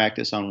not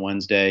practice on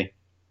Wednesday.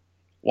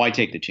 Why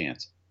take the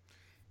chance?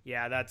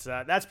 Yeah,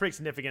 that's pretty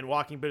significant.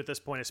 Walking boot at this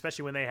point,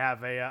 especially when they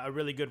have a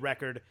really good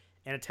record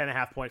and a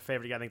 10.5-point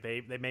favorite. I think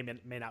they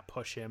may not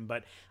push him.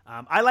 But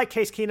I like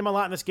Case Keenum a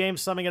lot in this game.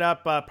 Summing it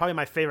up, probably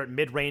my favorite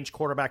mid-range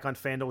quarterback on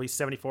FanDuel. He's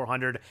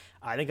 7,400.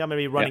 I think I'm going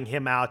to be running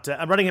him out.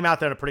 I'm running him out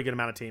there in a pretty good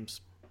amount of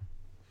teams.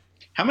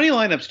 How many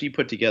lineups do you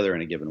put together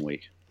in a given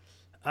week?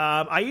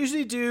 I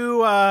usually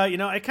do,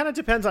 it kind of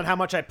depends on how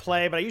much I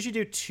play, but I usually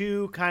do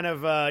 2 kind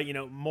of,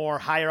 more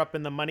higher up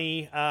in the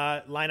money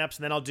lineups,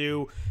 and then I'll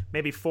do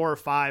maybe 4 or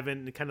 5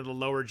 in kind of the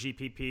lower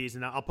GPPs,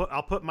 and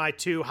I'll put my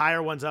 2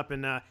 higher ones up,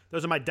 and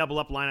those are my double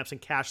up lineups and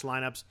cash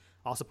lineups.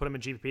 I'll also put them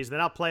in GPPs. Then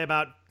I'll play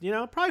about,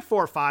 probably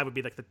 4 or 5 would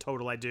be like the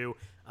total I do.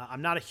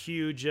 I'm not a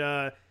huge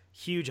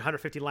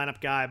 150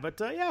 lineup guy, but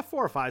 4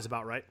 or 5 is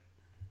about right.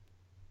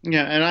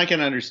 Yeah, and I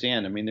can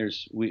understand. I mean,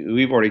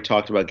 we've already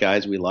talked about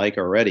guys we like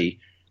already.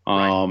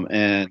 Right.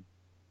 And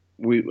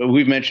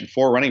we've mentioned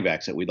 4 running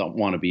backs that we don't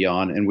want to be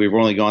on, and we've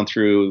only gone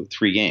through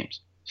 3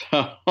 games,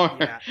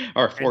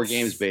 or 4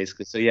 games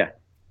basically. So yeah.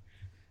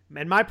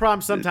 And my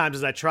problem sometimes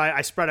is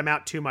I spread them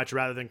out too much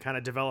rather than kind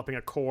of developing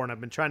a core, and I've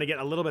been trying to get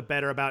a little bit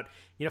better about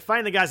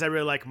finding the guys I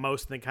really like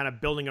most, and then kind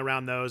of building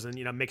around those, and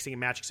mixing and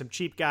matching some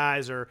cheap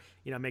guys, or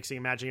mixing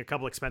and matching a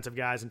couple expensive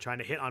guys, and trying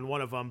to hit on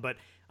one of them. But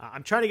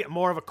I'm trying to get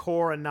more of a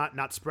core and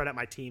not spread out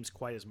my teams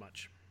quite as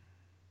much.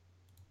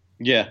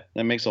 Yeah,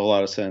 that makes a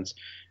lot of sense.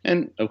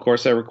 And of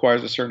course that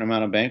requires a certain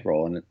amount of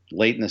bankroll. And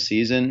late in the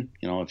season,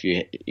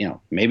 if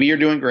maybe you're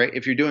doing great.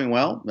 If you're doing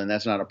well, then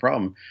that's not a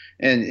problem.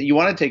 And you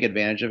want to take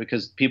advantage of it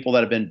because people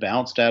that have been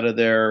bounced out of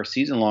their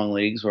season-long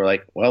leagues were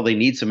like, well, they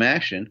need some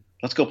action.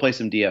 Let's go play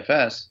some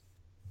DFS.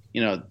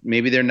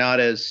 Maybe they're not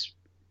as,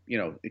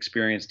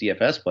 experienced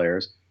DFS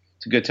players.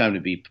 It's a good time to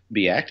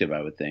be active,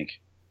 I would think.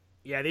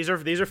 Yeah, these are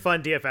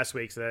fun DFS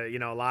weeks. A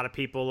lot of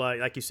people,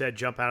 like you said,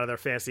 jump out of their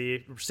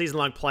fantasy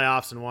season-long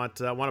playoffs and want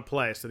to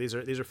play. So these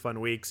are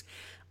fun weeks.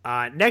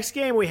 Next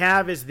game we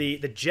have is the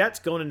Jets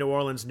going to New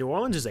Orleans. New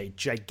Orleans is a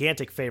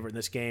gigantic favorite in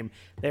this game.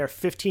 They are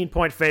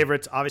 15-point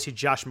favorites. Obviously,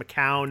 Josh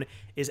McCown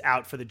is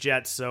out for the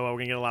Jets, so we're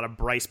going to get a lot of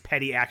Bryce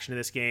Petty action in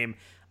this game.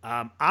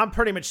 I'm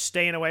pretty much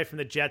staying away from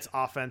the Jets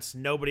offense.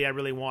 Nobody I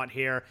really want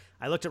here.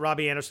 I looked at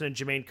Robbie Anderson and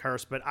Jermaine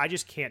Kearse, but I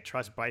just can't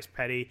trust Bryce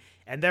Petty.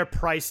 And they're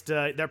priced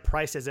as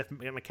if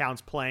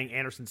McCown's playing.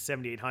 Anderson's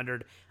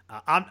 7,800.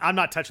 I'm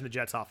not touching the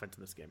Jets offense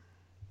in this game.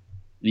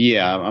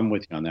 Yeah, I'm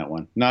with you on that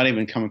one. Not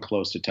even coming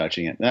close to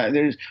touching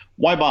it.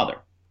 Why bother?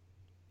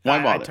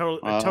 Why bother?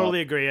 I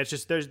totally agree. It's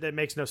just that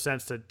makes no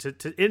sense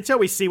to until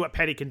we see what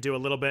Petty can do a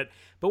little bit.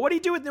 But what do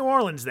you do with New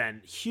Orleans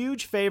then?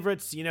 Huge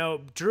favorites.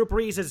 Drew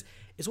Brees is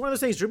one of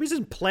those things. Drew Brees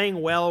isn't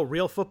playing well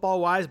real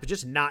football-wise, but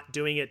just not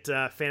doing it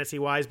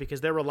fantasy-wise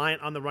because they're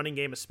reliant on the running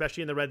game,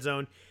 especially in the red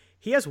zone.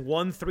 He has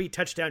 1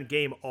 3-touchdown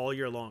game all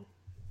year long.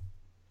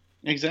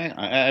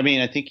 Exactly. I mean,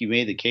 I think you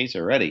made the case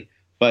already.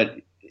 But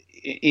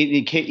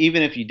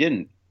even if you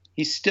didn't,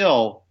 he's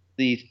still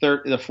the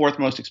 4th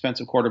most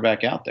expensive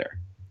quarterback out there.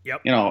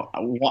 Yep.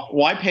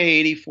 Why pay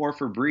 84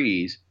 for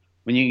Brees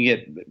when you can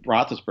get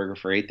Roethlisberger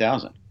for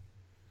 8,000?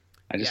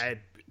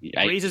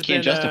 Brees has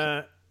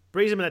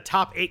been a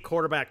top 8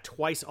 quarterback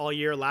twice all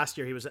year. Last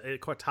year he was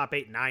top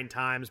 8 9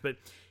 times. But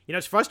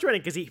it's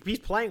frustrating because he's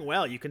playing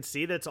well. You can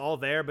see that it's all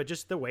there, but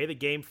just the way the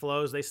game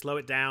flows, they slow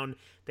it down.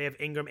 They have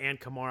Ingram and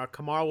Kamara.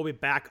 Kamara will be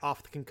back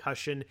off the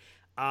concussion.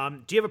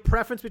 Do you have a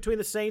preference between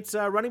the Saints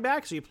running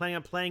backs? Are you planning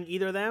on playing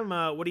either of them?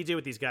 What do you do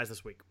with these guys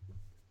this week?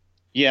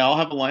 Yeah, I'll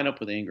have a lineup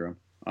with Ingram.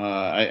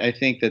 I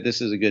think that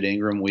this is a good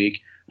Ingram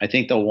week. I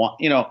think they'll want,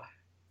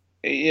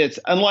 it's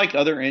unlike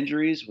other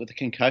injuries with a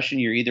concussion,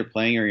 you're either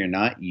playing or you're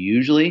not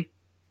usually.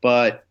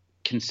 But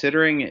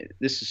considering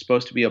this is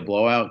supposed to be a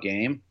blowout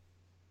game,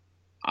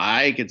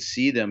 I could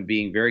see them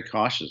being very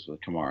cautious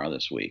with Kamara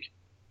this week.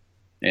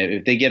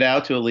 If they get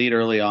out to a lead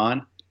early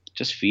on,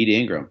 just feed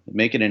Ingram.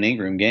 Make it an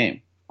Ingram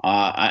game.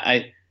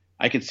 I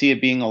could see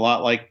it being a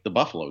lot like the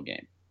Buffalo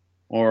game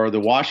or the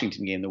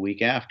Washington game the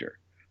week after,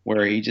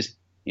 where he just,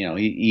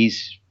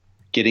 he's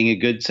getting a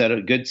good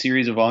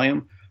series of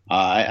volume.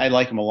 I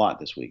like him a lot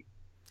this week.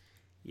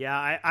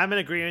 Yeah, I'm in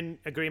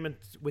agreement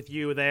with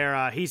you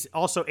there. He's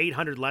also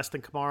 800 less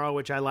than Kamara,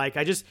 which I like.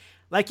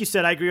 Like you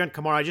said, I agree on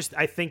Kamara.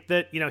 I think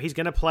that he's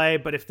going to play,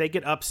 but if they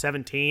get up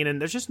 17,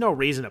 and there's just no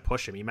reason to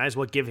push him, you might as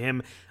well give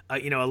him a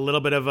little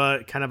bit of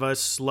a kind of a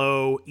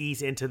slow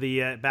ease into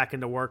the back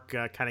into work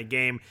kind of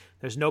game.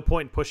 There's no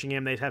point in pushing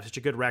him. They have such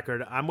a good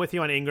record. I'm with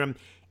you on Ingram.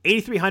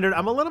 8,300.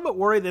 I'm a little bit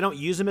worried they don't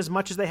use him as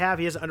much as they have.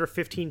 He has under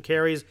 15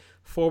 carries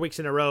 4 weeks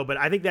in a row, but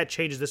I think that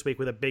changes this week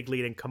with a big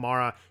lead and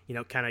Kamara,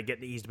 kind of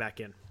getting eased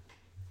back in.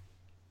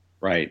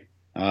 Right.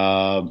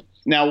 Now,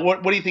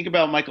 what do you think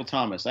about Michael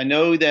Thomas? I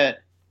know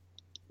that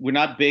we're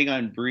not big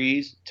on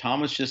Breeze.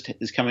 Thomas just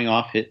is coming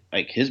off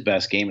his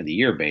best game of the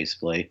year,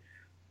 basically.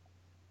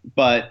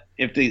 But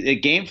if the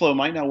game flow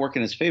might not work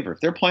in his favor, if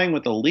they're playing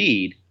with a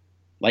lead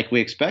like we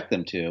expect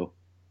them to,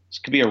 this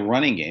could be a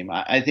running game.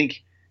 I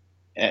think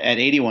at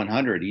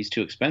 8,100, he's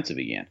too expensive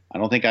again. I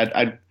don't think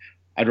I'd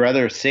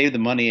rather save the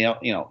money,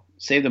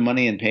 save the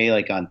money and pay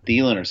like on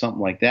Thielen or something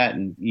like that,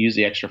 and use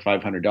the extra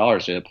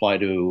 $500 to apply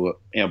to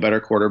a better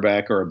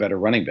quarterback or a better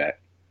running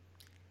back.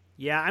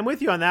 Yeah, I'm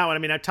with you on that one. I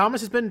mean,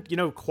 Thomas has been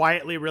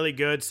quietly really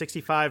good,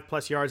 65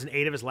 plus yards in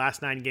 8 of his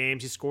last 9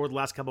 games. He scored the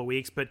last couple of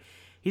weeks, but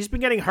he's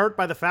been getting hurt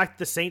by the fact that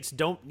the Saints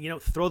don't,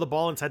 throw the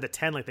ball inside the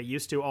 10 like they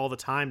used to all the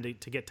time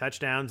to get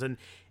touchdowns. And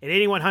at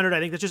 8,100, I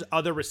think there's just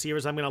other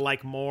receivers I'm going to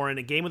like more. In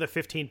a game with a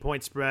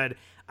 15-point spread,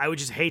 I would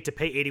just hate to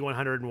pay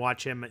 8,100 and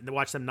watch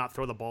them not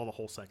throw the ball the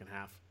whole second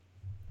half.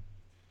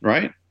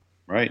 Right.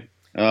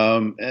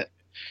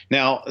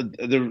 Now,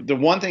 the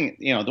one thing,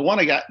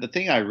 the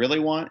thing I really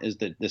want is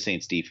the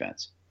Saints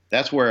defense.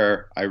 That's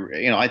where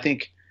I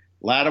think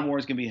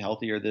Lattimore's going to be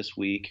healthier this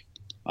week.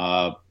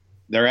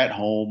 They're at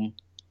home.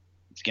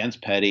 It's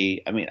against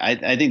Petty. I mean,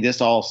 I think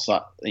this all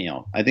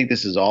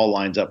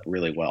lines up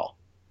really well.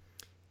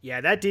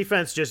 Yeah, that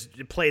defense just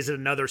plays at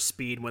another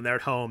speed when they're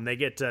at home. They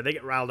get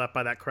riled up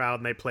by that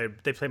crowd, and they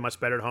play much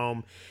better at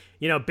home.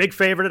 Big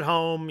favorite at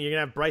home. You're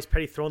gonna have Bryce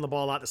Petty throwing the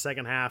ball out the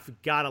second half.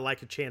 Gotta like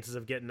the chances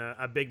of getting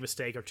a big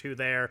mistake or two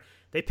there.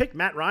 They picked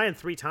Matt Ryan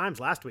 3 times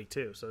last week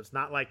too, so it's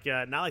not like they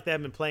haven't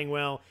been playing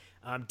well.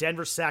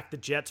 Denver sacked the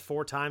Jets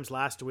 4 times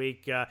last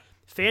week.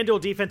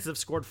 FanDuel defenses have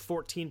scored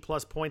 14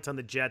 plus points on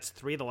the Jets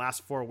 3 of the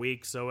last 4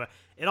 weeks, so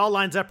it all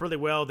lines up really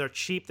well. They're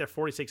cheap. They're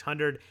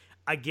 4,600.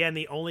 Again,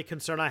 the only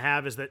concern I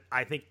have is that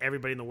I think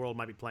everybody in the world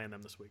might be playing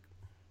them this week.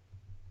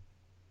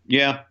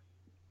 Yeah.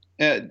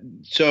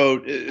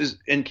 So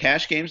in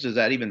cash games, does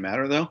that even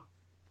matter though?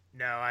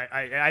 No,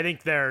 I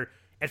think they're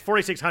at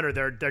 4,600.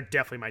 They're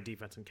definitely my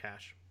defense in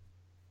cash.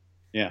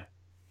 Yeah.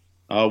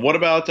 What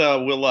about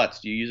Will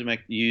Lutz? Do you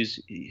use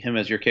him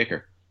as your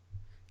kicker?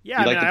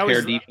 Yeah, do you like to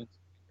pair defense?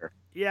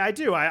 Yeah, I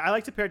do. I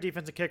like to pair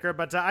defense and kicker,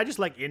 but I just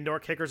like indoor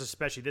kickers,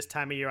 especially this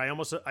time of year. I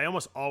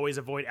almost always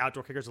avoid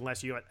outdoor kickers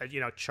unless you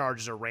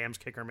Chargers or Rams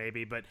kicker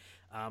maybe. But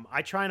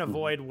I try and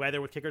avoid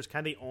weather with kickers.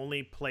 Kind of the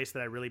only place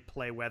that I really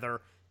play weather,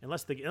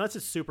 unless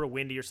it's super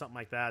windy or something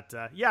like that.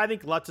 I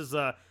think Lutz is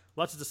a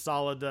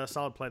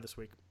solid play this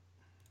week.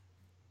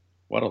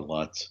 What a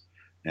Lutz!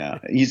 Yeah,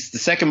 he's the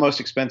second most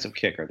expensive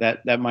kicker.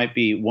 That might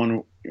be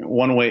one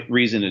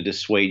reason to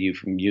dissuade you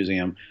from using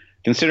him.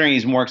 Considering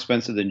he's more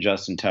expensive than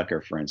Justin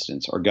Tucker, for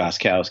instance, or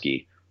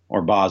Gostkowski,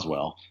 or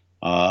Boswell.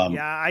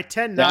 I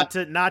tend not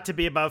to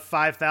be above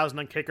 5,000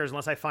 on kickers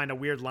unless I find a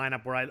weird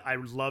lineup where I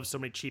love so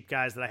many cheap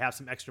guys that I have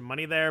some extra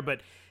money there. But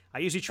I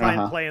usually try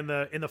and play in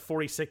the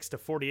 46 to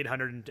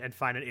 4,800 and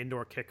find an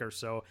indoor kicker.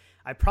 So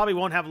I probably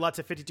won't have Lutz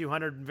at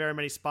 5,200 in very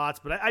many spots,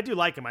 but I do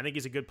like him. I think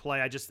he's a good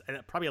play.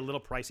 Probably a little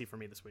pricey for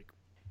me this week.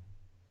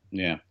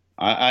 Yeah,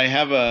 I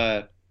have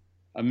a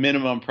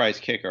minimum price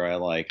kicker I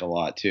like a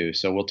lot too,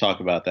 so we'll talk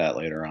about that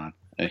later on.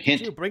 A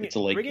hint. Bring in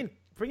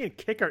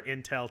kicker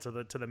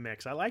intel to the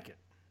mix. I like it.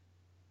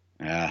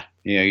 Yeah,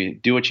 you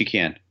do what you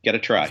can. Get a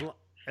try.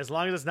 As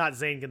long as it's not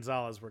Zane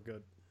Gonzalez, we're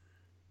good.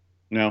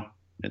 No,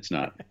 it's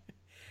not.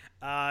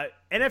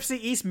 NFC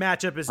East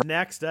matchup is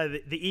next.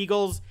 The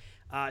Eagles,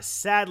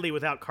 sadly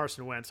without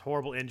Carson Wentz,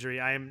 horrible injury.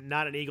 I am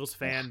not an Eagles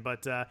fan,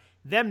 but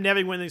them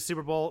never winning the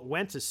Super Bowl.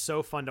 Wentz is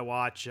so fun to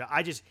watch.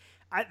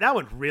 That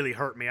one really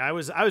hurt me. I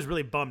was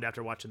really bummed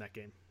after watching that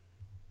game.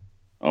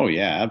 Oh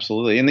yeah,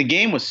 absolutely. And the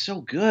game was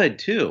so good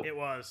too. It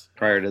was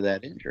prior to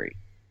that injury,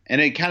 and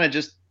it kind of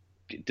just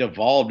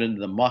devolved into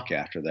the muck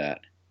after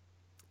that.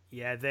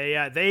 Yeah,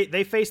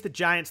 they face the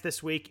Giants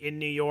this week in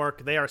New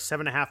York. They are a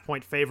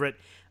 7.5-point favorite.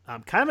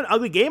 Kind of an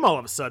ugly game all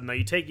of a sudden though.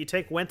 You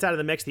take Wentz out of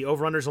the mix. The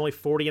over/under is only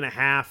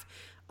 40.5.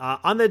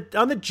 On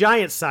the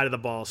Giants side of the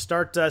ball,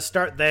 start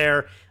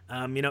there.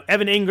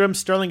 Evan Ingram,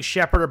 Sterling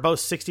Shepard are both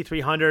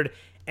 6,300.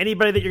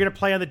 Anybody that you're going to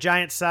play on the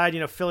Giants side,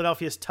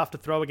 Philadelphia is tough to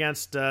throw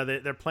against.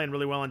 They're playing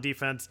really well on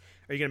defense.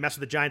 Are you going to mess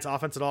with the Giants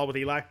offense at all with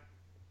Eli?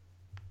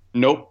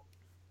 Nope.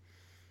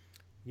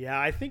 Yeah,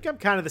 I think I'm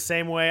kind of the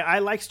same way. I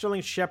like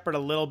Sterling Shepard a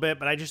little bit,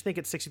 but I just think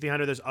at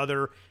 6,300, there's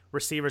other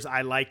receivers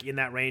I like in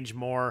that range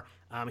more.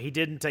 He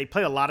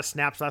played a lot of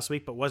snaps last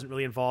week, but wasn't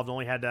really involved.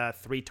 Only had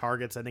 3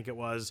 targets, I think it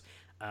was.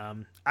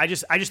 I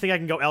just think I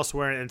can go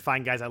elsewhere and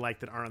find guys I like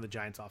that aren't on the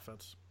Giants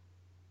offense.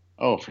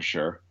 Oh, for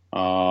sure.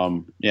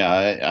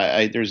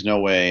 There's no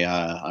way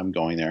I'm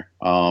going there.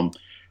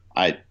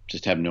 I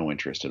just have no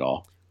interest at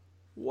all.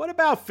 What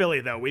about Philly,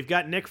 though? We've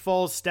got Nick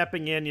Foles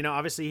stepping in. You know,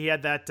 obviously he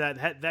had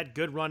that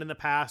good run in the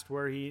past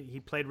where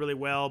he played really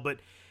well, but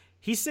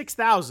he's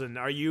 6,000.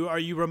 Are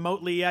you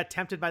remotely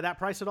tempted by that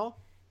price at all?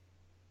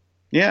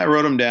 Yeah, I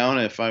wrote him down.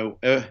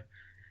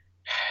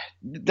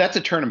 That's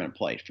a tournament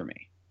play for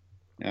me.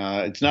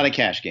 It's not a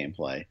cash game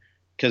play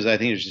because I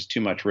think there's just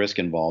too much risk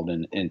involved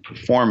in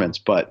performance.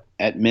 But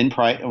at min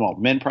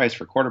price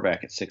for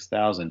quarterback at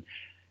 6,000,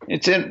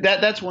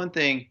 that's one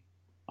thing.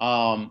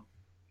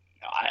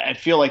 I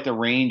feel like the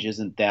range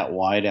isn't that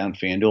wide on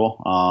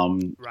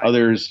FanDuel. Right.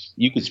 Others,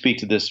 you could speak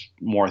to this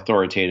more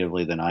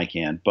authoritatively than I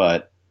can,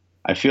 but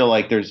I feel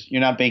like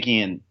you're not banking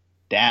in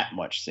that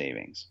much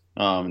savings.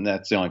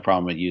 That's the only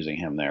problem with using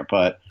him there.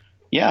 But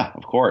yeah,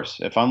 of course,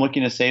 if I'm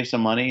looking to save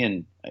some money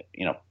and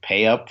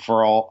pay up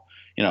for all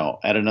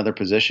at another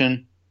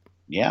position,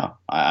 yeah,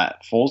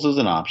 Foles is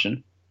an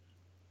option.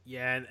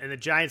 Yeah, and the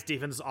Giants'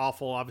 defense is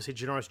awful. Obviously,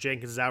 Janoris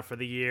Jenkins is out for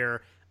the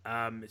year.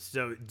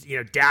 So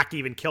Dak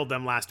even killed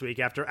them last week.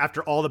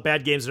 After all the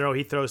bad games in a row,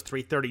 he throws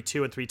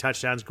 332 and 3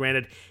 touchdowns.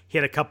 Granted, he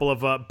had a couple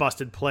of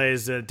busted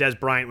plays. Des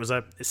Bryant was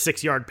a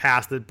 6-yard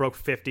pass that broke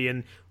 50,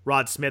 and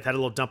Rod Smith had a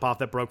little dump off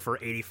that broke for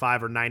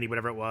 85 or 90,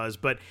 whatever it was.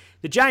 But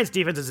the Giants'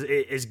 defense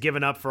is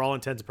given up for all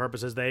intents and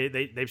purposes.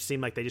 They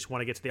seem like they just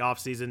want to get to the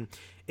offseason.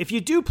 If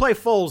you do play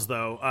Foles,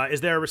 though,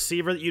 is there a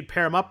receiver that you'd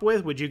pair him up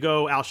with? Would you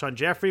go Alshon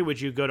Jeffrey?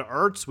 Would you go to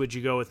Ertz? Would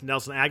you go with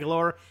Nelson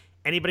Aguilar?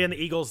 Anybody on the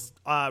Eagles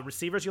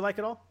receivers you like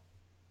at all?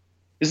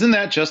 Isn't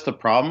that just the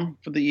problem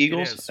for the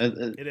Eagles?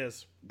 It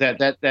is.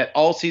 That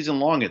all season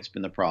long it's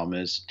been the problem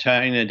is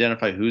trying to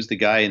identify who's the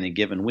guy in a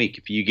given week.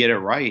 If you get it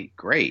right,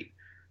 great.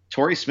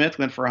 Torrey Smith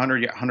went for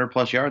 100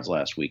 plus yards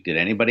last week. Did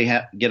anybody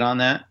get on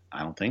that?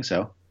 I don't think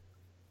so.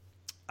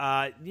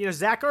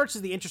 Zach Ertz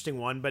is the interesting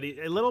one, but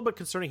a little bit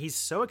concerning. He's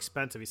so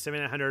expensive. He's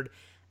 $7,900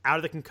 out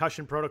of the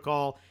concussion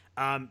protocol.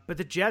 But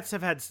the Giants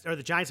have had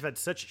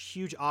such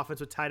huge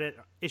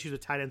issues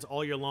with tight ends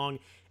all year long.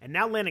 And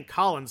now Landon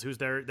Collins, who's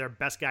their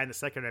best guy in the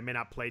secondary, may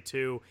not play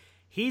too.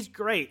 He's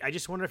great. I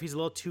just wonder if he's a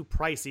little too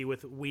pricey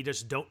we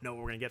just don't know what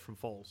we're going to get from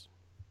Foles.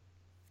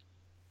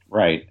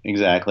 Right,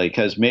 exactly.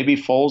 Because maybe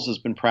Foles has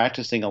been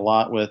practicing a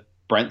lot with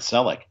Brent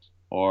Selleck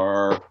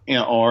or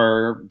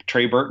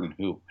Trey Burton,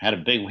 who had a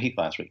big week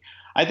last week.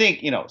 I think,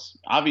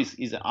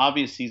 he's an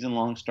obvious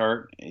season-long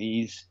start.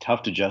 He's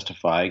tough to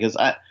justify because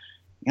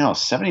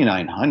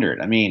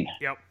 7,900. I mean,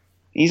 yep.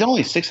 He's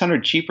only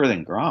 600 cheaper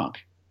than Gronk.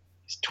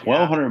 He's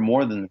 1,200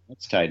 more than the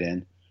next tight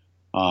end.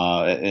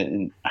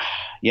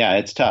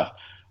 It's tough.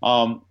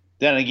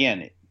 Then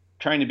again,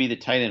 trying to be the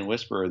tight end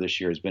whisperer this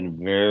year has been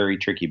very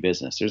tricky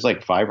business. There's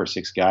like 5 or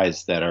 6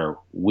 guys that are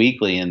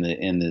weekly in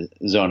the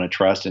zone of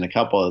trust, and a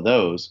couple of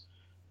those,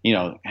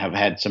 have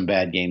had some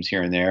bad games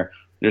here and there.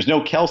 There's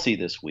no Kelsey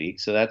this week,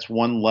 so that's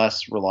one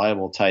less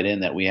reliable tight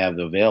end that we have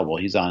available.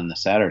 He's on the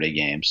Saturday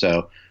game,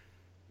 so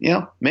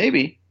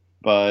maybe,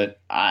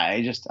 but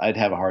I'd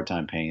have a hard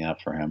time paying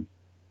up for him.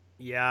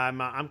 Yeah,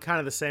 I'm kind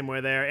of the same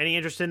way there. Any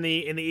interest in the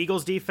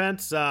Eagles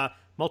defense?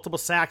 Multiple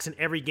sacks in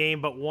every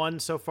game but one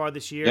so far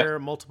this year.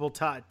 Yep. Multiple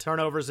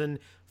turnovers in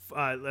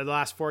the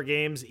last 4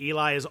 games.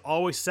 Eli is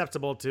always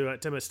susceptible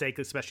to mistake,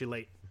 especially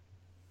late.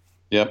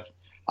 Yep.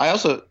 I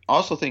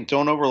also think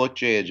don't overlook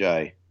Jay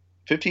Ajayi.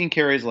 15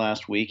 carries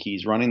last week.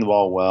 He's running the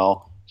ball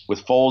well.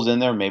 With Foles in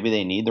there, maybe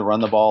they need to run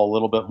the ball a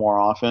little bit more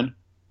often.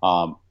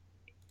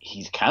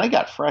 He's kind of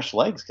got fresh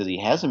legs because he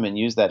hasn't been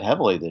used that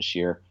heavily this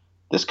year.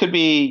 This could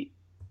be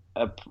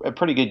a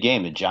pretty good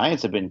game. The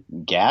Giants have been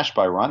gashed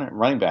by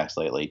running backs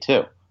lately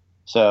too.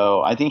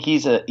 So I think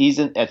he's at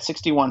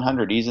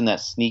 6,100. He's in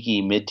that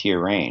sneaky mid-tier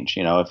range.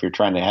 If you're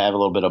trying to have a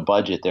little bit of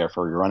budget there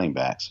for your running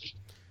backs.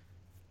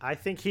 I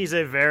think he's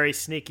a very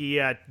sneaky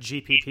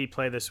GPP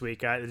play this week.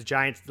 The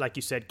Giants, like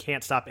you said,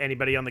 can't stop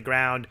anybody on the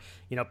ground.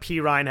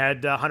 P. Ryan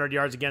had 100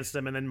 yards against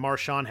them, and then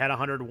Marshawn had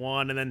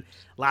 101. And then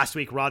last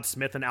week, Rod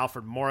Smith and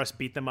Alfred Morris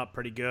beat them up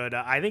pretty good.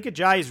 I think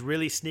Ajayi is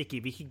really sneaky.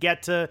 If he could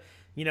get to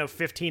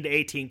 15 to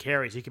 18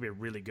 carries, he could be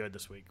really good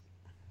this week.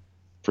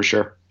 For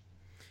sure.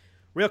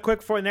 Real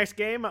quick for the next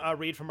game, a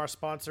read from our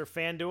sponsor,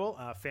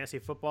 FanDuel. Fantasy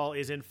football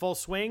is in full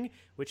swing,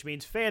 which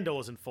means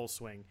FanDuel is in full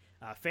swing.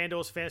 FanDuel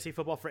is fantasy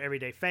football for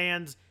everyday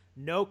fans.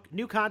 No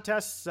new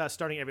contests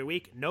starting every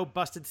week. No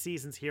busted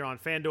seasons here on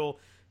FanDuel.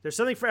 There's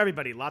something for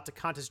everybody. Lots of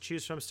contests to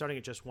choose from starting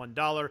at just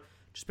 $1.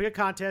 Just pick a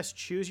contest,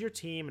 choose your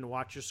team, and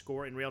watch your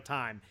score in real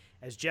time.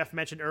 As Jeff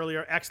mentioned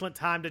earlier, excellent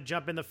time to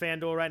jump into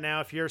FanDuel right now.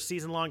 If your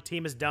season-long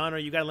team is done or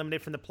you got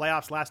eliminated from the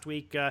playoffs last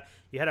week,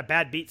 you had a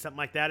bad beat, something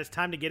like that, it's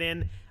time to get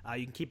in.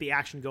 You can keep the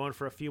action going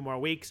for a few more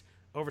weeks.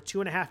 Over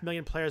 2.5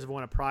 million players have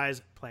won a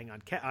prize playing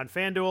on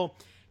FanDuel.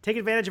 Take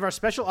advantage of our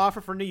special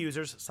offer for new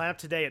users. Sign up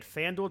today at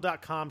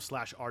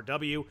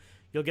FanDuel.com/RW.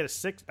 You'll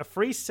get a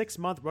free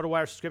 6-month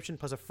RotoWire subscription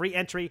plus a free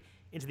entry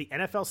into the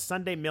NFL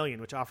Sunday Million,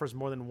 which offers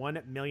more than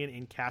 $1 million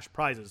in cash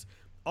prizes,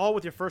 all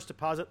with your first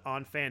deposit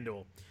on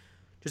FanDuel.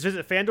 Just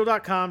visit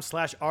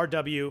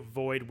FanDuel.com/RW,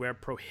 void where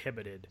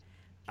prohibited.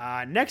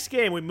 Next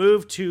game, we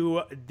move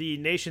to the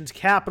nation's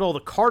capital. The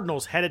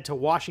Cardinals headed to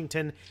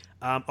Washington.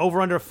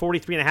 Over under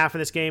 43.5 in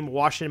this game.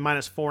 Washington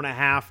minus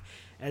 4.5.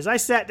 As I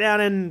sat down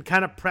and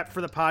kind of prepped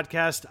for the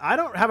podcast, I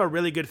don't have a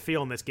really good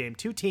feel in this game.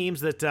 Two teams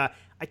that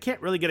I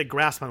can't really get a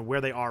grasp on where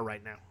they are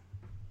right now.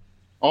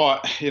 Oh,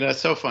 it's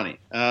so funny.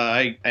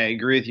 I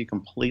agree with you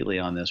completely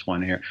on this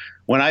one here.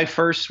 When I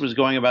first was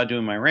going about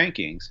doing my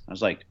rankings, I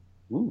was like,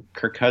 ooh,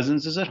 Kirk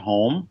Cousins is at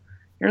home.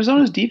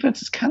 Arizona's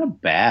defense is kind of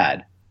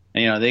bad.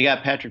 And, they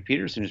got Patrick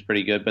Peterson, who's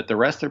pretty good, but the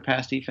rest of their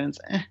pass defense,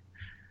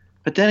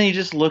 But then you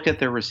just look at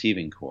their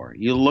receiving core.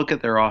 You look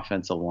at their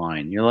offensive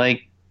line. You're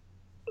like,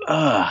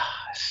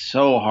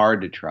 so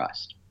hard to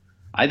trust.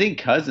 I think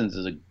Cousins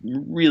is a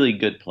really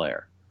good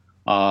player.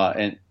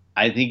 And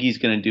I think he's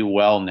going to do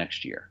well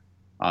next year,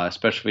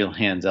 especially if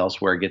he lands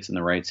elsewhere, gets in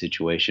the right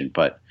situation.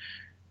 But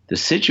the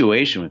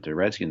situation with the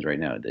Redskins right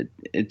now,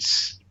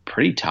 it's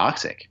pretty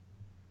toxic.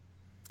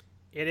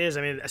 It is.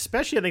 I mean,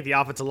 especially I think the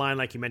offensive line,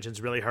 like you mentioned,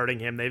 is really hurting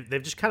him.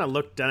 They've just kind of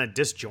looked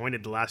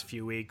disjointed the last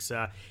few weeks.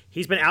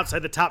 He's been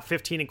outside the top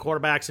 15 in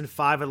quarterbacks in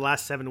 5 of the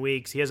last 7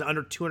 weeks. He has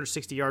under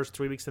 260 yards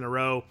 3 weeks in a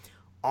row.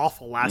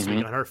 Awful last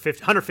week,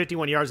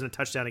 151 yards and a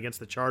touchdown against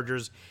the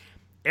Chargers.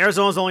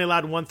 Arizona's only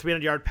allowed one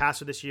 300-yard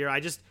passer this year.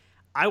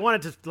 I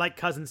wanted to like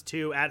Cousins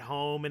too at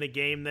home in a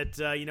game that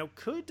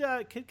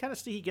could kind of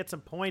see he get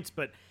some points,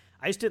 but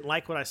I just didn't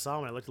like what I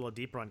saw when I looked a little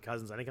deeper on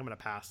Cousins. I think I'm going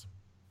to pass.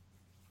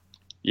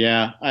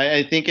 Yeah,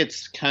 I think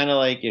it's kind of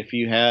like if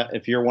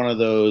you're one of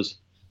those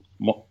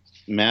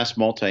mass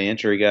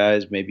multi-entry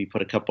guys, maybe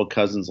put a couple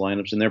Cousins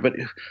lineups in there. But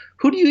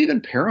who do you even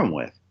pair him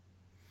with?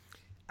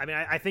 I mean,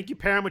 I think you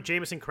pair him with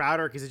Jamison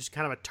Crowder because it's just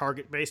kind of a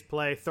target-based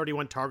play.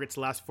 31 targets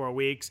the last 4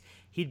 weeks.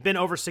 He'd been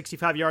over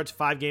 65 yards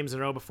 5 games in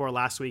a row before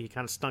last week. He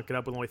kind of stunk it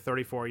up with only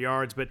 34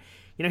 yards. But,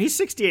 he's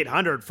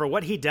 6,800. For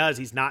what he does,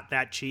 he's not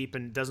that cheap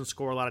and doesn't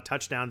score a lot of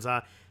touchdowns.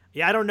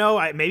 Yeah, I don't know.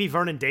 Maybe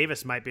Vernon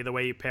Davis might be the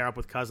way you pair up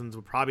with Cousins.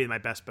 Would probably be my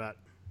best bet.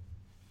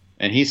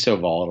 And he's so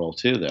volatile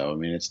too, though. I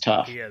mean, it's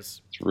tough. He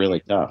is. It's really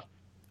tough.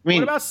 I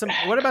mean,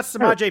 what about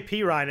Samaje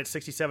Perine at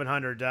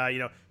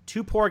 6,700?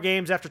 2 poor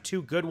games after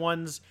 2 good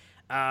ones.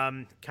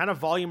 Kind of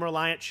volume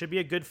reliant. Should be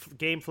a good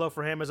game flow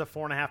for him as a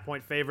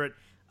 4.5-point favorite.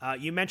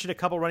 You mentioned a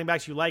couple running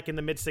backs you like in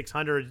the mid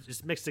 600s,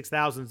 just mid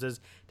 6,000s. Does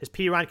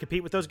Perine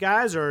compete with those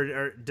guys,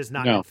 or does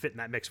not fit in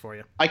that mix for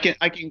you? I can.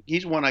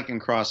 He's one I can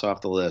cross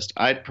off the list.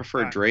 I'd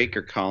prefer Drake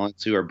or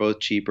Collins, who are both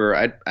cheaper.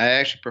 I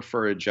actually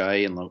prefer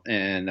Ajayi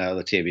and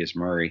Latavius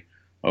Murray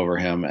over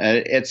him.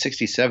 At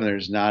 67,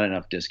 there's not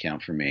enough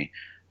discount for me.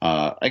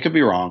 I could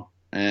be wrong,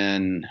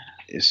 and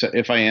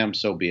if I am,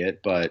 so be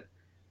it. But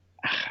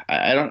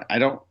I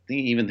don't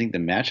even think the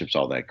matchup's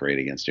all that great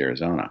against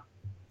Arizona.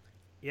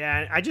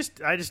 Yeah, I just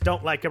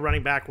don't like a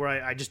running back where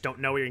I just don't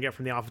know what you're going to get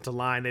from the offensive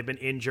line. They've been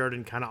injured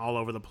and kind of all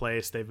over the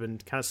place. They've been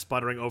kind of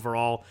sputtering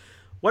overall.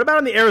 What about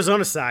on the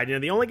Arizona side?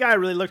 The only guy I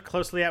really looked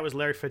closely at was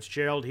Larry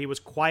Fitzgerald. He was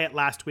quiet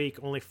last week,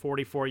 only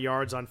 44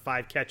 yards on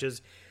 5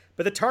 catches.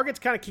 But the targets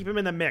kind of keep him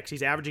in the mix.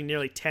 He's averaging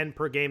nearly 10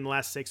 per game the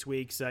last 6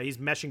 weeks. He's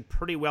meshing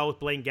pretty well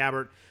with Blaine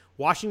Gabbert.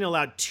 Washington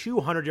allowed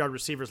 200-yard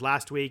receivers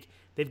last week.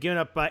 They've given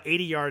up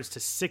 80 yards to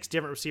 6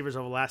 different receivers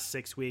over the last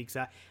 6 weeks.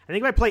 I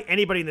think if I play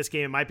anybody in this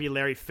game, it might be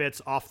Larry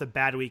Fitz off the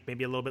bad week,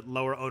 maybe a little bit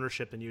lower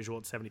ownership than usual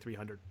at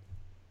 7,300.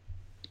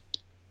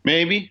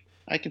 Maybe.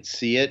 I could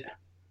see it.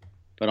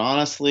 But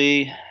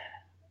honestly,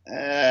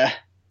 I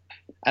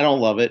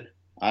don't love it.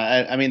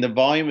 I mean, the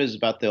volume is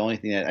about the only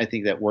thing that I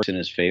think that works in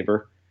his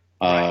favor.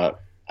 Right.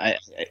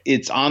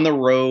 It's on the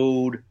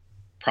road.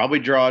 Probably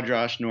draw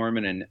Josh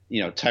Norman,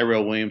 and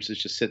Tyrell Williams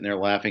is just sitting there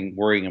laughing,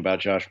 worrying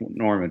about Josh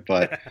Norman.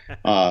 But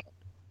I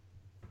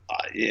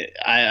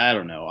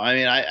don't know. I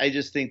mean, I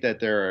just think that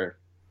there are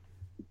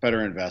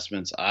better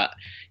investments.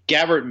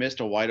 Gabbert missed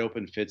a wide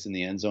open Fitz in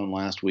the end zone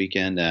last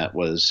weekend that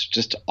was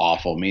just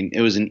awful. I mean, it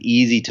was an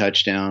easy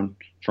touchdown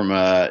from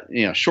a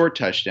short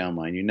touchdown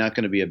line. You're not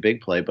going to be a big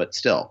play, but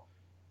still,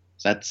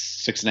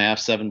 that's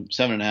 6.5,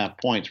 7.5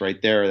 points right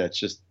there. That's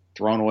just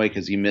thrown away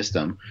because he missed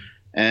them.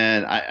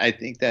 And I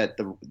think that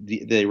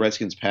the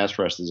Redskins pass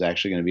rush is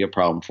actually going to be a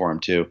problem for him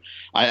too.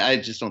 I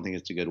just don't think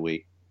it's a good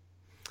week.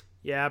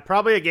 Yeah,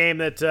 probably a game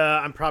that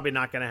I'm probably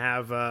not going to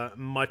have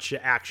much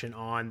action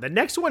on. The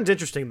next one's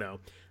interesting though.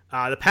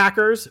 The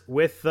Packers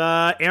with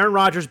Aaron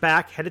Rodgers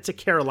back, headed to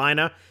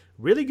Carolina.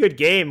 Really good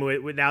game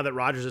with now that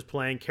Rodgers is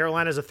playing.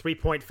 Carolina's a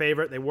 3-point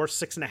favorite. They were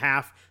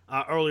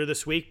 6.5 earlier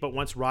this week, but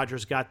once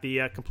Rodgers got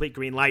the complete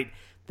green light,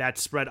 that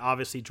spread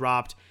obviously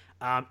dropped.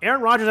 Aaron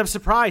Rodgers, I'm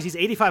surprised. He's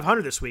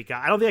 8,500 this week.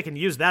 I don't think I can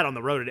use that on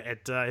the road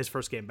at his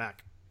first game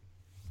back.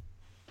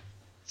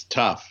 It's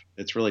tough.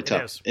 It's really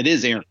tough. It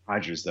is Aaron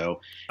Rodgers,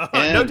 though.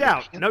 No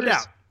doubt. No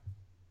doubt.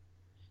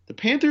 The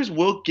Panthers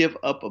will give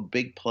up a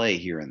big play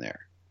here and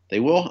there.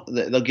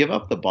 They'll give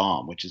up the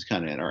bomb, which is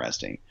kind of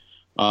interesting.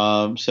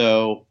 And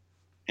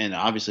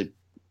obviously,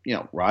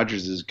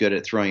 Rodgers is good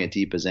at throwing it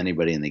deep as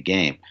anybody in the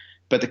game.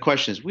 But the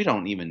question is, we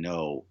don't even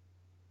know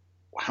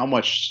how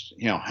much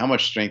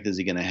strength is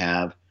he going to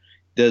have?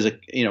 Does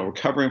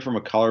recovering from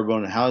a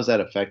collarbone, how does that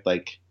affect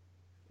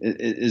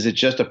Is it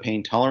just a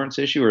pain tolerance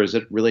issue, or does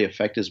it really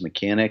affect his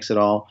mechanics at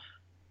all?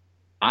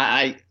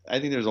 I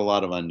think there's a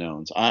lot of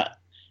unknowns.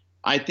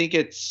 I think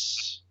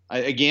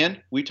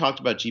again, we talked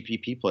about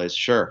GPP plays.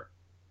 Sure,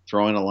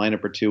 throwing a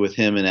lineup or two with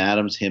him and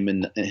Adams, him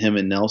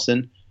and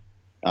Nelson,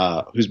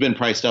 who's been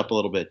priced up a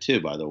little bit too,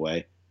 by the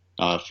way,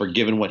 for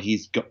given what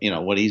he's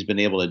been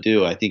able to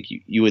do. I think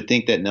you would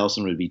think that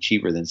Nelson would be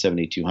cheaper than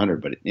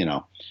 7,200, but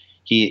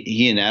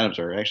he and Adams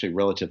are actually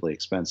relatively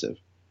expensive.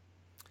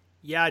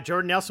 Yeah,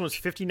 Jordan Nelson was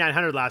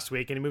 5,900 last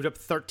week, and he moved up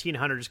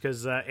 1,300 just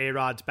because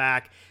A-Rod's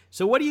back.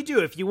 So what do you do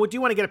if you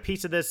do want to get a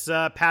piece of this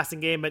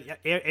passing game, but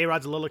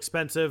A-Rod's a little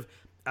expensive?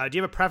 Do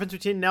you have a preference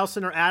between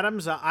Nelson or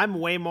Adams? I'm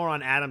way more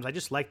on Adams. I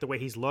just like the way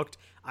he's looked.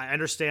 I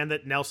understand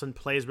that Nelson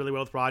plays really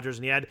well with Rodgers,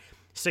 and he had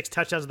 6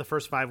 touchdowns in the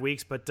first 5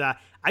 weeks. But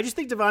I just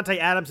think Devontae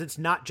Adams, it's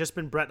not just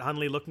been Brett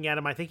Hundley looking at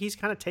him. I think he's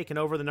kind of taken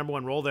over the number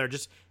one role there,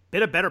 just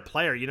been a better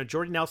player.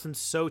 Jordan Nelson's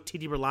so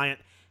TD reliant,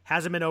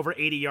 hasn't been over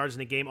 80 yards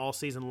in a game all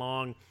season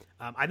long.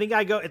 I think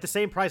I go at the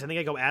same price. I think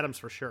I go Adams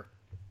for sure.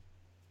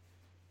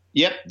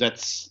 Yep,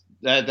 that's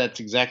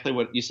exactly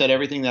what you said.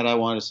 Everything that I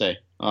wanted to say.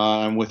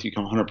 I'm with you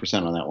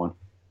 100% on that one.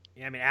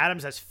 Yeah, I mean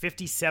Adams has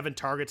 57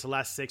 targets the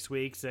last 6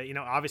 weeks.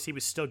 Obviously he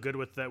was still good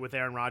with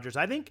Aaron Rodgers.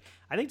 I think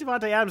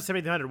Devontae Adams is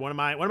 7,300. One of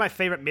my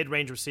favorite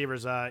mid-range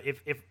receivers.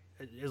 If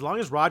as long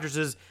as Rodgers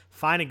is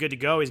fine and good to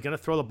go, he's going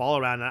to throw the ball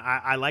around. And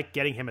I like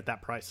getting him at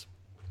that price.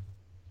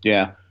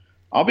 Yeah,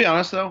 I'll be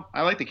honest though.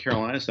 I like the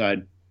Carolina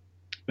side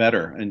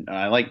better, and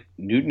I like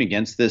Newton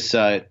against this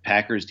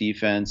Packers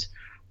defense.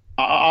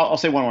 I'll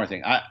say one more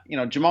thing.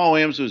 Jamal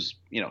Williams was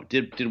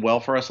did well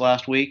for us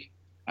last week.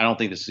 I don't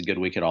think this is a good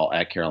week at all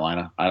at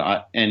Carolina,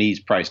 and he's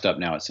priced up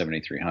now at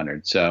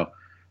 7,300. So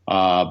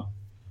I'm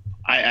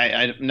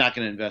not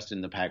going to invest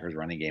in the Packers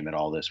running game at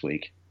all this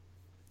week.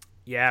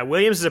 Yeah,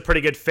 Williams is a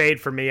pretty good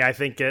fade for me. I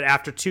think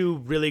after 2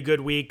 really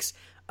good weeks,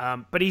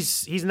 but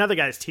he's another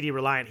guy that's TD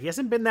reliant. He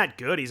hasn't been that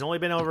good. He's only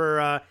been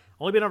over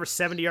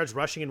 70 yards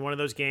rushing in one of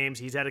those games.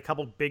 He's had a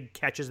couple big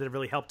catches that have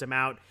really helped him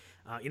out.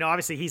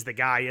 Obviously he's the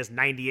guy. He has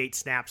 98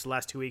 snaps the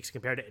last 2 weeks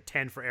compared to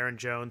 10 for Aaron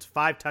Jones,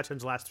 5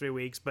 touchdowns the last 3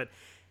 weeks. But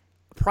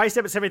priced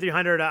up at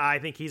 7,300, I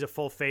think he's a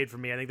full fade for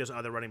me. I think there's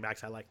other running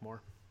backs I like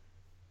more.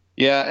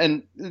 Yeah,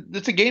 and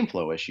it's a game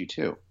flow issue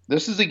too.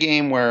 This is a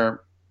game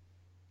where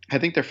I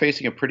think they're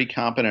facing a pretty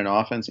competent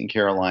offense in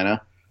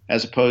Carolina,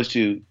 as opposed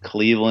to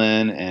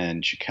Cleveland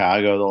and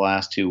Chicago the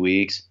last 2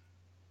 weeks.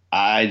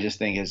 I just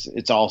think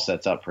it's all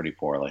sets up pretty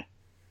poorly.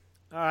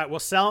 All right, well,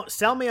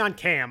 sell me on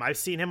Cam. I've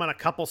seen him on a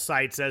couple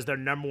sites as their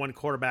number one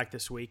quarterback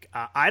this week.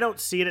 I don't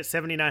see it at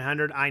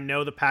 7,900. I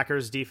know the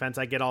Packers defense.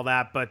 I get all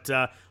that, but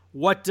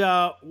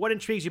what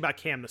intrigues you about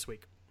Cam this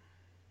week?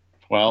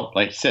 Well,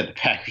 like I said, the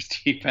Packers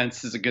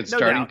defense is a good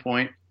starting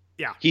point.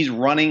 Yeah, he's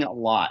running a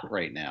lot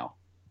right now,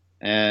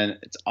 and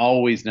it's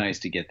always nice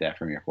to get that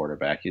from your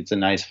quarterback. It's a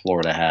nice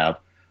floor to have.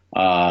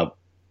 The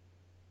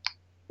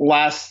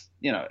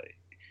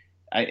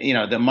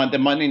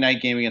Monday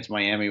night game against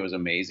Miami was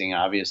amazing.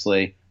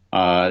 Obviously,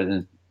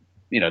 the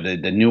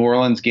New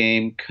Orleans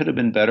game could have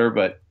been better,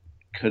 but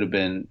could have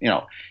been.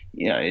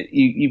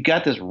 You've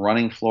got this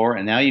running floor,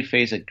 and now you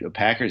face a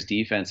Packers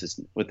defense that's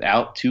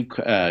without 2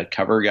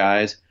 cover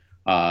guys.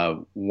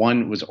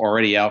 One was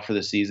already out for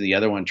the season. The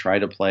other one tried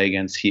to play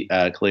against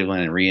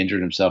Cleveland and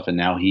re-injured himself, and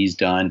now he's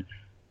done.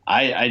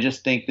 I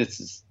just think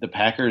the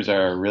Packers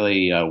are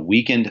really a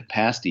weakened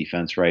pass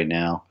defense right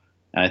now,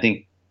 and I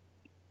think.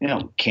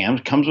 Cam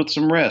comes with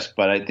some risk,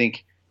 but I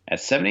think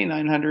at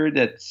 7,900,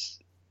 that's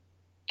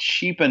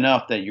cheap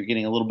enough that you're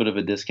getting a little bit of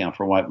a discount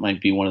for what might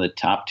be one of the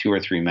top 2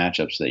 or 3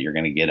 matchups that you're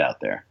going to get out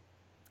there.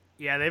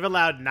 Yeah, they've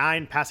allowed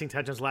 9 passing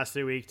touchdowns last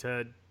 3 weeks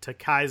to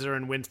Kaiser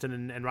and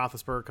Winston and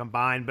Roethlisberger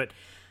combined, but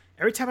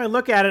every time I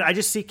look at it, I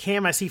just see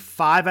Cam. I see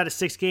 5 out of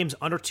 6 games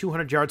under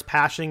 200 yards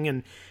passing,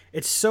 and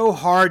it's so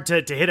hard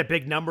to hit a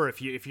big number if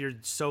you're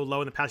so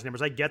low in the passing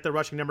numbers. I get the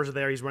rushing numbers are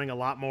there. He's running a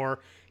lot more.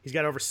 He's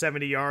got over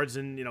 70 yards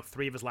in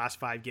 3 of his last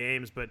 5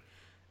 games, but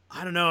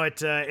I don't know.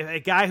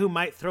 A guy who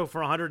might throw for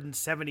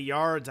 170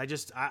 yards,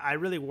 I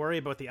really worry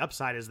about the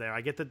upside is there.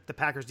 I get that the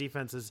Packers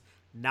defense is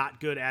not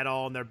good at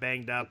all and they're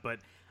banged up, but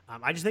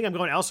I just think I'm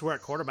going elsewhere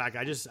at quarterback.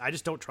 I just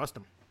don't trust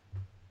him.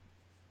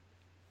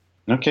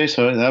 Okay,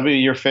 so that'll be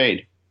your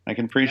fade. I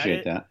can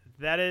appreciate that.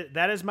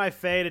 That is my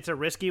fade. It's a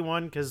risky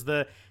one because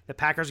the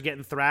Packers are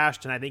getting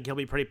thrashed, and I think he'll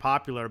be pretty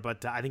popular,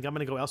 but I think I'm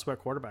going to go elsewhere at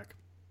quarterback.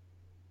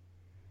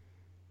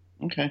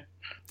 Okay.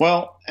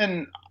 Well,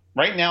 and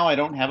right now I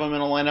don't have him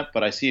in a lineup,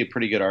 but I see a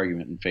pretty good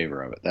argument in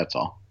favor of it. That's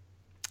all.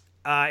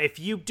 If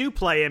you do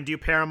play him, do you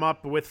pair him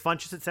up with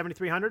Funchess at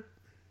 7,300?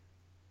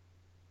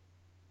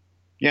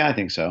 Yeah, I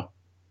think so.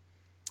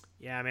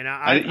 Yeah, I mean,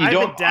 I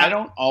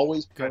don't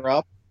always pair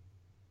up,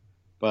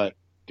 but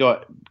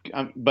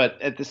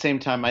but at the same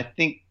time, I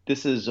think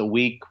this is a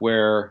week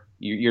where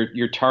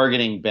you're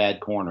targeting bad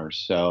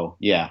corners. So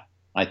yeah,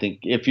 I think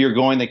if you're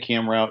going the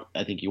Cam route,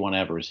 I think you want to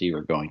have a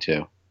receiver going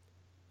too.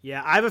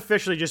 Yeah, I've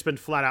officially just been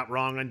flat out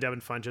wrong on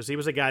Devin Funchess. He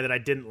was a guy that I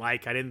didn't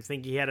like. I didn't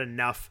think he had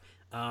enough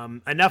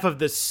Enough of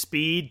the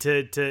speed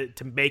to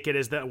make it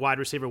as the wide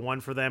receiver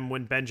one for them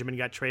when Benjamin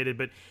got traded,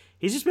 but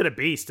he's just been a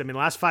beast. I mean,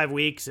 last 5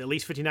 weeks, at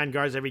least 59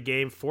 yards every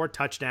game, 4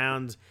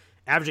 touchdowns,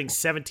 averaging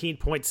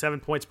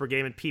 17.7 points per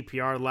game in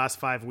PPR the last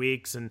 5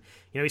 weeks. And,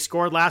 he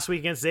scored last week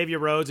against Xavier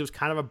Rhodes. It was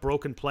kind of a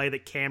broken play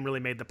that Cam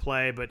really made the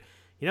play. But,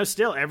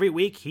 still, every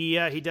week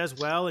he does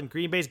well. And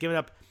Green Bay's given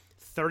up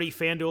 30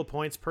 FanDuel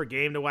points per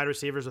game to wide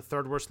receivers, the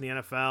third worst in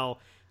the NFL.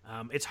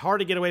 It's hard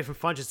to get away from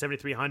Funch at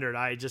 7,300.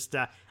 I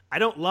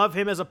don't love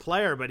him as a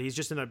player, but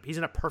he's in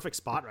a perfect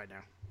spot right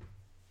now.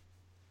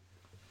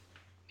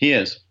 He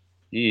is.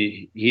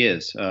 He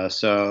is.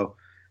 So,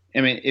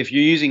 I mean, if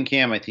you're using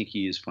Cam, I think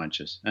you use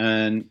Funches.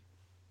 And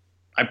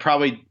I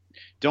probably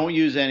don't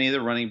use any of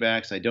the running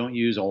backs. I don't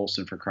use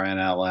Olsen, for crying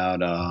out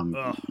loud.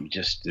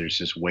 There's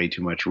just way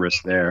too much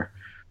risk there.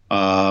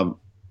 That's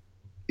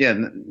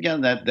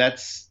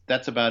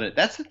about it.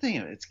 That's the thing.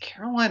 It's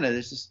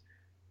Carolina.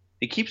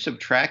 They keep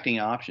subtracting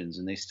options,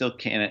 and they still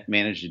can't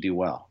manage to do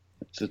well.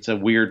 It's a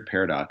weird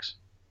paradox.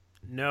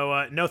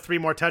 No 3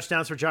 more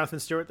touchdowns for Jonathan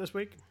Stewart this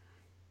week.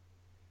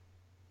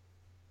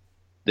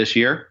 This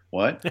year?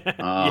 What?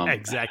 Yeah,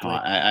 exactly.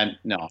 I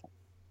no.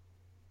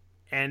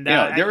 And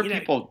there are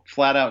people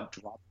flat out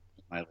dropping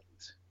my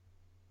leagues.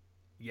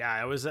 Yeah,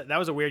 that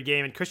was a weird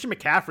game. And Christian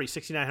McCaffrey,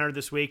 6,900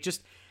 this week.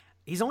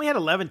 He's only had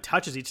 11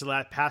 touches each of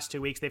the past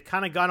 2 weeks. They've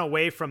kind of gone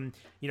away from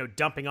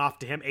dumping off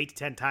to him 8 to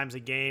 10 times a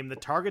game. The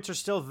targets are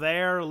still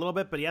there a little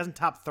bit, but he hasn't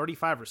topped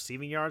 35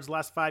 receiving yards the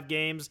last 5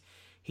 games.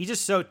 He's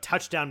just so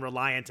touchdown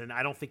reliant, and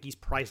I don't think he's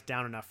priced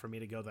down enough for me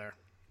to go there.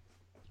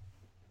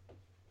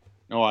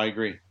 Oh, I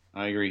agree.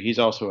 He's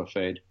also a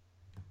fade.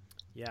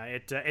 Yeah,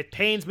 it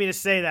pains me to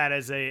say that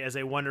as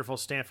a wonderful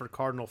Stanford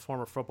Cardinal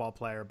former football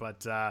player,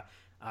 but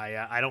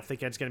I don't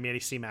think it's going to be any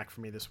CMAC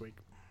for me this week.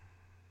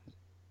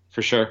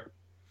 For sure.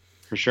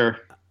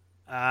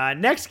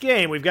 Next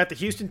game, we've got the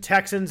Houston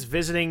Texans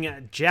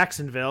visiting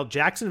Jacksonville.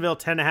 Jacksonville,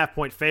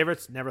 10.5-point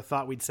favorites. Never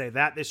thought we'd say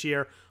that this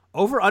year.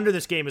 Over under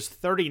this game is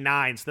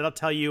 39, so that'll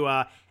tell you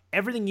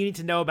everything you need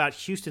to know about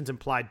Houston's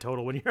implied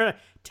total. When you're a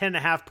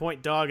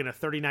 10.5-point dog in a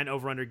 39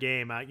 over-under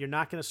game, you're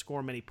not going to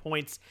score many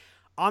points.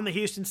 On the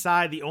Houston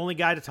side, the only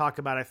guy to talk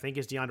about, I think,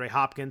 is DeAndre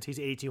Hopkins. He's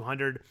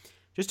 8,200.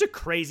 Just a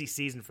crazy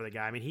season for the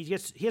guy. I mean, he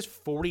has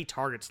 40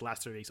 targets the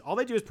last 3 weeks. All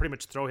they do is pretty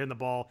much throw him the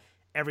ball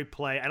every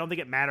play. I don't think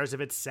it matters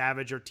if it's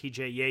Savage or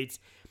TJ Yates.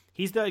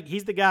 He's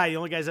the guy, the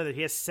only guy that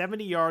he has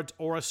 70 yards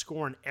or a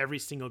score in every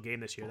single game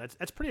this year.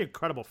 That's pretty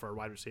incredible for a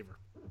wide receiver.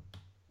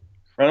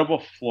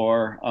 Incredible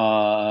floor.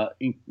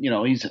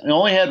 He's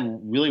only had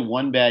really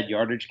one bad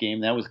yardage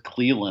game. That was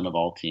Cleveland of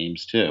all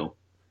teams too.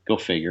 Go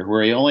figure.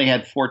 Where he only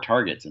had 4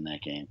 targets in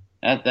that game.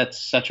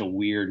 That's such a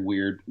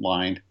weird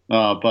line.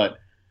 But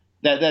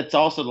that's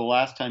also the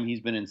last time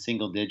he's been in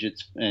single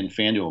digits in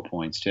FanDuel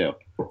points too.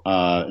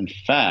 In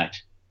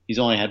fact, he's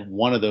only had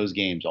one of those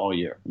games all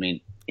year. I mean,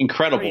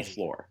 incredible crazy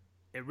floor.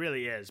 It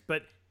really is.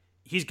 But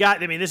he's got,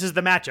 this is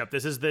the matchup.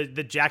 This is the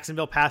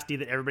Jacksonville pass D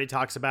that everybody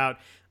talks about.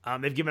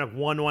 They've given up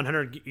one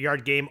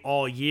 100-yard game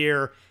all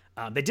year.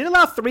 They did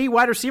allow 3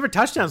 wide receiver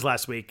touchdowns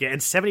last week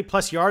and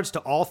 70-plus yards to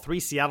all 3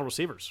 Seattle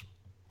receivers.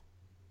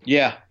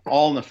 Yeah,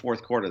 all in the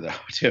fourth quarter, though,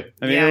 too.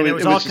 It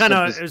was all kind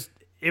of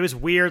 – it was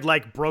weird,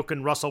 like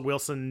broken Russell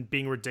Wilson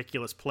being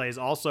ridiculous plays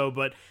also.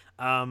 But,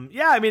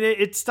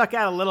 it stuck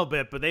out a little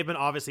bit, but they've been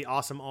obviously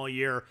awesome all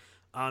year.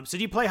 So do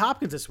you play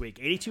Hopkins this week?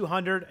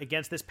 8,200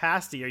 against this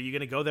pass D. Are you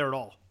going to go there at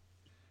all?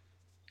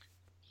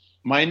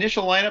 My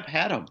initial lineup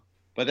had him,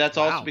 but that's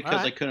also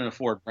because I couldn't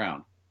afford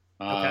Brown.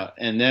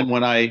 And then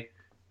when I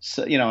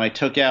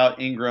took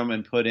out Ingram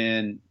and put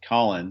in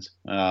Collins,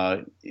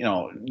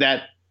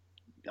 that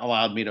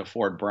allowed me to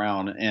afford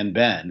Brown and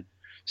Ben.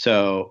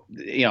 So,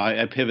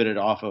 I pivoted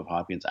off of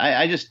Hopkins.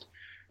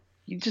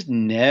 You just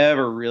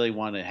never really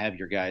want to have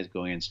your guys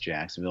go against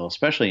Jacksonville,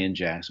 especially in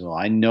Jacksonville.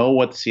 I know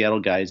what the Seattle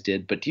guys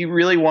did, but do you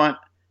really want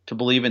to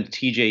believe in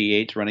TJ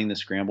Yates running the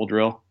scramble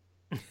drill?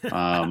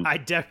 I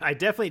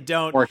definitely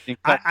don't.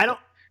 I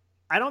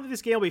don't think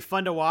this game will be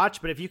fun to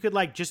watch, but if you could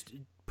just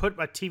put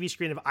a TV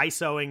screen of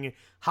ISOing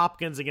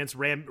Hopkins against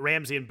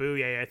Ramsey and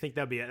Bouye, I think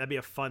that'd be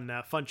a fun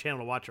channel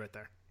to watch right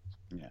there.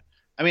 Yeah.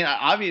 I mean,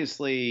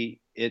 obviously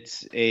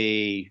it's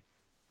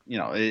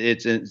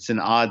it's an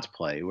odds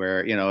play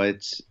where,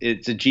 it's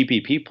a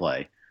GPP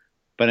play,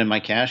 but in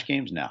my cash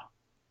games, no.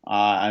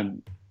 I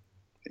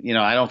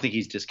don't think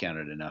he's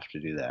discounted enough to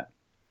do that.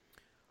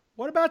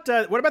 What about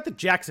the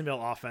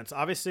Jacksonville offense?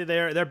 Obviously,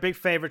 they're big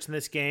favorites in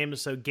this game,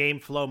 so game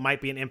flow might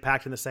be an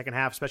impact in the second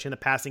half, especially in the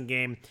passing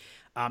game.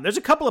 There's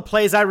a couple of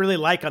plays I really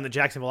like on the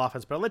Jacksonville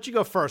offense, but I'll let you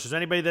go first. Is there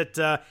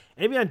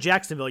anybody on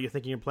Jacksonville you're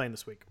thinking you're playing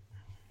this week?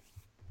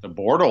 The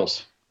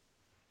Bortles.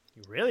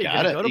 You really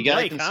got it. You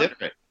got to consider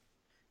it.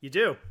 You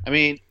do. I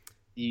mean,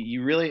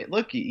 you really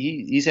look.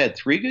 He's had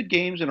 3 good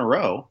games in a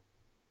row.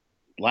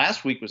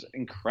 Last week was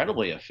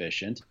incredibly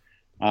efficient.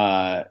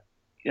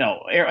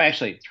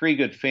 Actually 3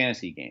 good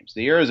fantasy games.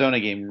 The Arizona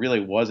game really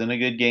wasn't a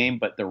good game,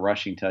 but the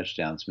rushing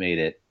touchdowns made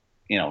it,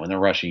 and the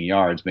rushing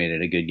yards made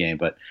it a good game.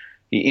 But,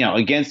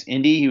 against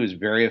Indy, he was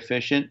very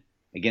efficient.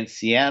 against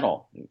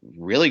Seattle.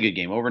 Really good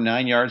game, over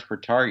 9 yards per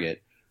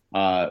target.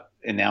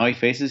 And now he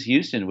faces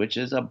Houston, which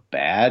is a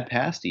bad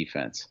pass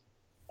defense.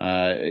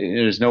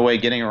 There's no way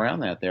getting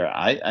around that there.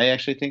 I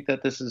actually think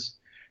that this is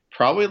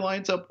probably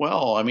lines up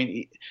well. I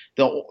mean,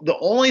 the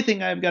only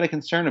thing I've got a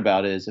concern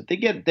about is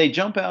if they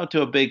jump out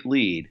to a big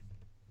lead,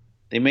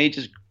 they may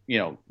just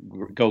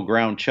go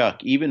ground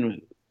chuck,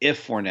 even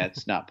if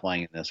Fournette's not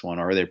playing in this one,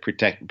 or they're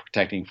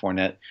protecting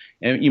Fournette.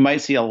 And you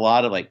might see a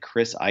lot of like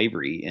Chris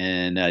Ivory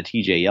and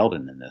T.J.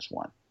 Yeldon in this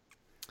one.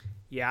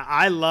 Yeah,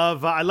 I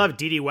love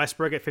D.D.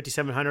 Westbrook at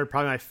 5,700,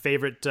 probably my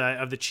favorite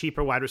of the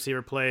cheaper wide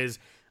receiver plays.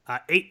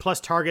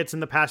 8+ targets in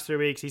the past 3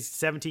 weeks. He's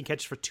 17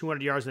 catches for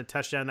 200 yards and a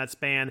touchdown in that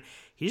span.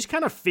 He just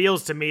kind of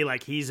feels to me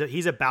like he's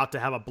about to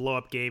have a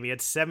blow-up game. He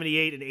had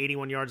 78 and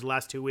 81 yards the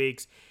last 2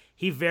 weeks.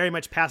 He very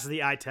much passes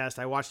the eye test.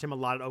 I watched him a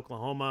lot at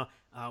Oklahoma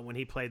when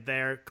he played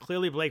there.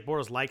 Clearly, Blake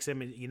Bortles likes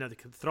him, and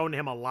throwing to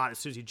him a lot as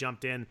soon as he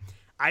jumped in.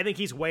 I think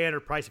he's way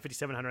underpriced at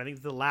 5,700. I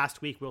think the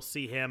last week we'll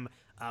see him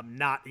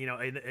not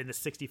in the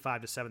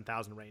 65 to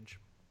 7,000 range.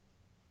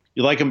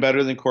 You like him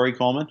better than Corey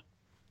Coleman?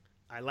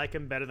 I like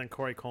him better than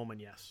Corey Coleman,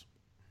 yes.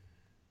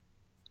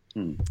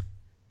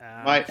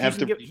 Might have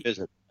to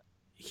revisit.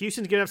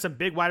 Houston's given up some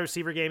big wide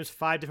receiver games.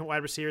 5 different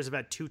wide receivers have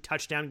had 2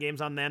 touchdown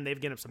games on them.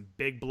 They've given up some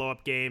big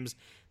blow-up games.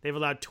 They've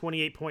allowed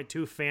 28.2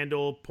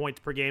 FanDuel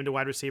points per game to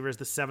wide receivers,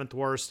 the 7th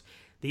worst.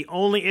 The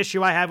only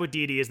issue I have with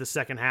D.D. is the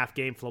second half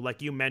game flow.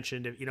 Like you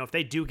mentioned, if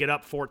they do get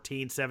up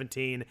 14,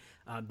 17,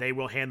 they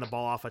will hand the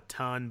ball off a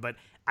ton. But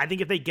I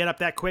think if they get up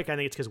that quick, I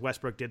think it's because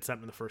Westbrook did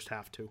something in the first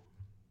half too.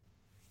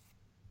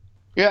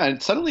 Yeah,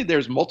 and suddenly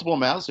there's multiple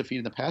mouths to feed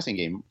in the passing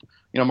game.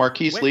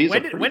 Marquise Lee's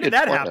when did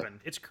that happen?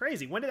 It's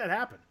crazy. When did that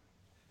happen?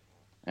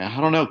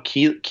 I don't know.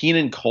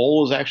 Keelan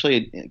Cole is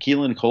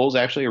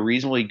actually a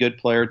reasonably good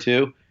player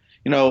too.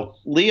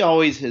 Lee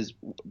always has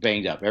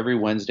banged up. Every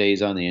Wednesday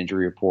he's on the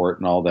injury report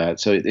and all that.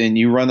 So, and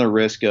you run the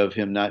risk of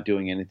him not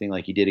doing anything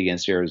like he did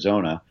against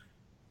Arizona.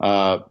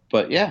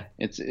 But yeah,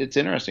 it's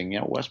interesting.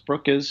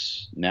 Westbrook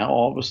is now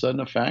all of a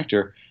sudden a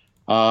factor.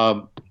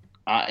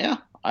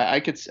 I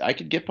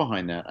could get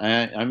behind that.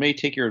 I may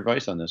take your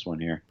advice on this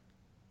one here.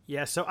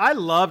 Yeah, so I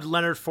loved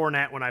Leonard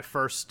Fournette when I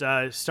first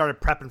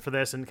started prepping for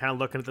this and kind of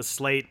looking at the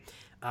slate.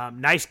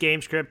 Nice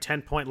game script,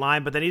 10-point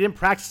line, but then he didn't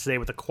practice today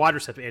with a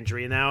quadricep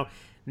injury.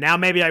 Now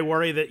maybe I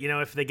worry that,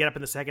 if they get up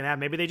in the second half,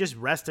 maybe they just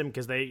rest him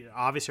because they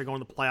obviously are going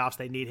to the playoffs.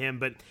 They need him.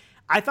 But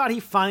I thought he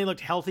finally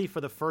looked healthy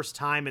for the first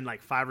time in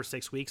like 5 or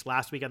 6 weeks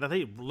last week. I thought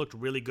he looked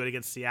really good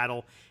against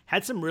Seattle.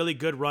 Had some really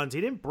good runs.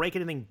 He didn't break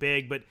anything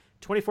big, but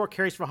 24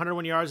 carries for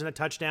 101 yards and a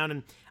touchdown.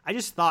 And I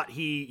just thought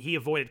he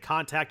avoided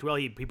contact well.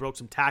 He broke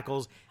some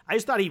tackles. I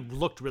just thought he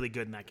looked really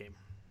good in that game.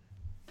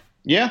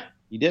 Yeah,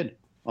 he did.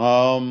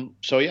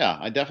 So yeah,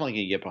 I definitely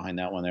can get behind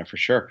that one there for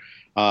sure.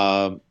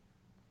 I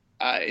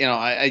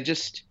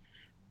just,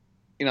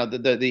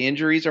 the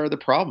injuries are the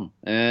problem.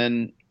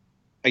 And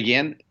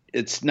again,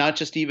 it's not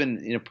just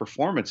even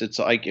performance. It's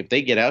like if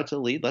they get out to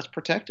the lead, let's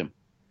protect him.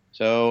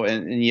 So,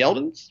 and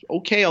Yeldon's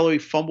okay, although he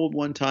fumbled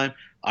one time.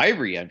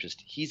 Ivory,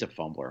 he's a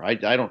fumbler. I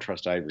don't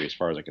trust Ivory as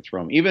far as I could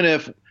throw him. Even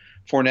if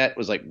Fournette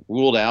was like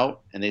ruled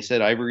out and they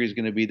said Ivory is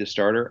going to be the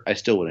starter, I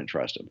still wouldn't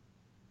trust him.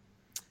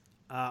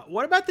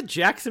 What about the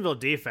Jacksonville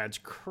defense?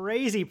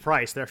 Crazy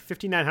price. They're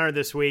 5,900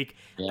 this week.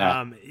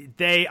 Yeah.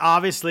 They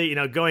obviously,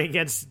 going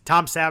against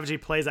Tom Savage, he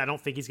plays. I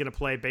don't think he's going to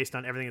play based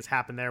on everything that's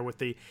happened there with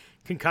the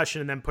concussion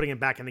and then putting him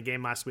back in the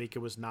game last week. It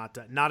was not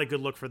a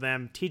good look for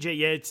them. TJ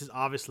Yates is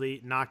obviously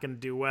not going to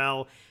do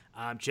well.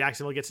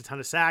 Jacksonville gets a ton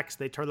of sacks.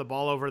 They turn the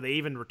ball over. They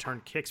even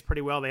return kicks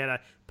pretty well. They had a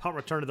punt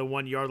return to the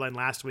 1 yard line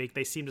last week.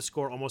 They seem to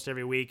score almost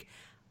every week.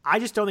 I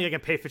just don't think I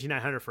can pay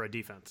 $5,900 for a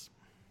defense.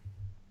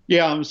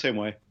 Yeah, I'm the same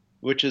way,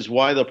 which is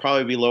why they'll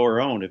probably be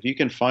lower owned. If you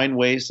can find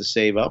ways to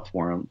save up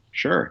for them,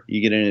 sure,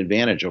 you get an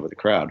advantage over the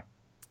crowd.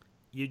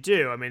 You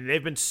do. I mean,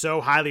 they've been so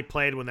highly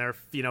played when they're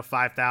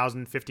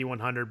 5,000,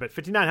 5,100, but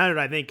 5,900.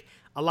 I think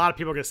a lot of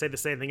people are going to say the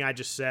same thing I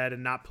just said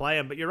and not play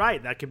them. But you're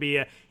right. That could be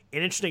an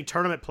interesting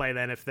tournament play.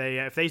 Then if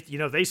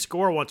they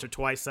score once or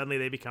twice, suddenly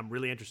they become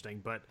really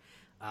interesting. But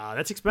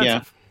that's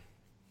expensive.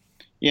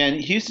 Yeah,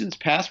 and Houston's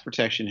pass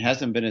protection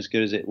hasn't been as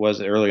good as it was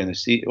earlier in the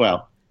season.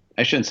 Well,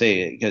 I shouldn't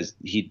say it because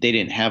they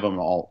didn't have him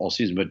all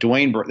season. But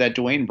that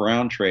Dwayne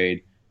Brown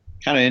trade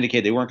kind of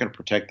indicated they weren't going to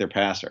protect their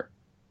passer.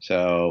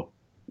 So,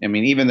 I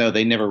mean, even though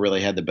they never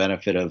really had the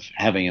benefit of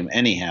having him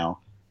anyhow,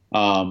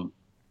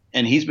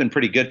 and he's been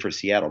pretty good for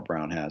Seattle,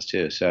 Brown has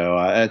too. So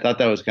I thought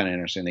that was kind of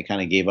interesting. They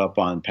kind of gave up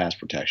on pass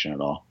protection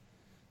at all.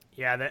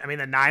 Yeah,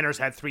 the Niners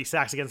had 3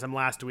 sacks against them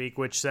last week,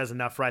 which says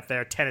enough right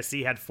there.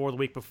 Tennessee had 4 the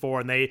week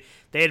before, and they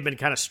had been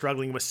kind of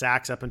struggling with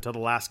sacks up until the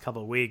last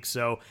couple of weeks.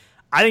 So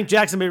I think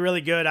Jackson will be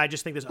really good. I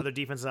just think there's other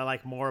defenses I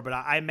like more. But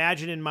I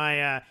imagine in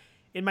my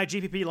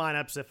GPP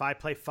lineups, if I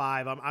play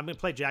 5, I'm going to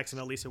play Jackson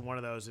at least in one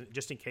of those,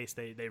 just in case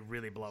they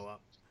really blow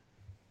up.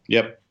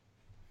 Yep.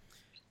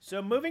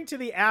 So moving to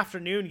the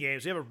afternoon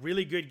games, we have a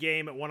really good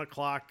game at 1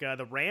 o'clock.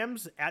 The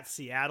Rams at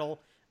Seattle.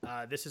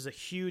 This is a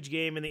huge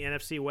game in the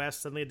NFC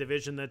West, suddenly a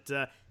division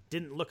that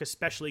didn't look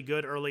especially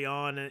good early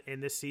on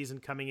in this season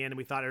coming in, and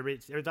we thought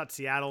everybody thought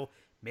Seattle,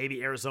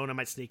 maybe Arizona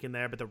might sneak in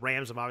there, but the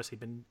Rams have obviously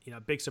been,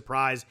 a big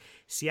surprise.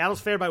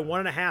 Seattle's favored by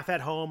 1.5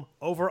 at home,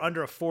 over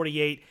under a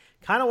 48.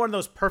 Kind of one of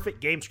those perfect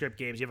game script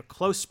games. You have a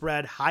close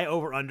spread, high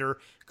over under,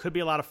 could be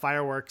a lot of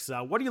fireworks.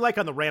 What do you like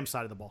on the Rams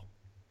side of the ball?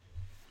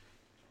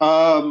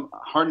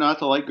 Hard not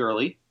to like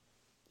Gurley.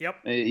 Yep.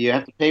 You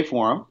have to pay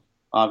for him,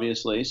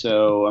 obviously.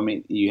 So, I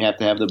mean, you have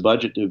to have the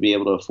budget to be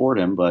able to afford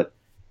him. But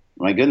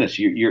my goodness,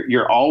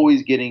 you're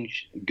always getting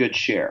good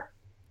share.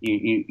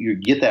 You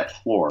get that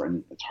floor,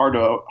 and it's hard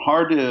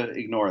to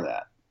ignore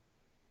that.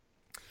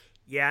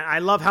 Yeah, I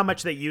love how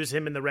much they use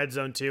him in the red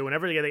zone too.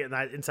 Whenever they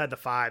get inside the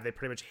 5, they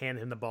pretty much hand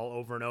him the ball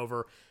over and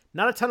over.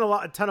 Not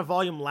a ton of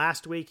volume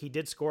last week. He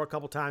did score a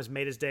couple times,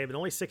 made his day, but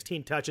only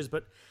 16 touches.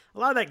 But a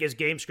lot of that gives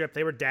game script.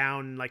 They were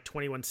down like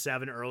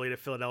 21-7 early to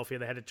Philadelphia.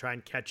 They had to try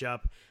and catch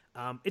up.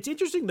 It's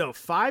interesting, though.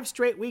 5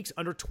 straight weeks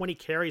under 20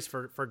 carries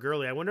for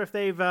Gurley. I wonder if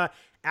they've,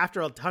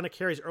 after a ton of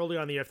carries early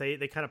on the year, if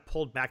they kind of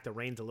pulled back the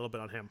reins a little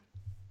bit on him.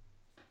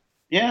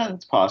 Yeah,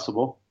 it's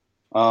possible.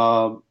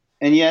 And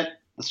yet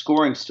the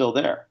scoring's still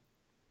there.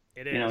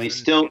 It is.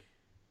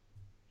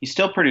 He's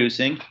still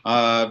producing.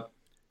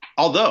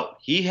 Although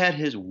he had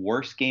his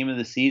worst game of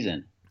the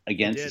season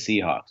against the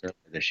Seahawks earlier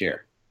this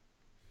year.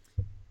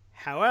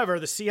 However,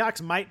 the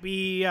Seahawks might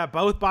be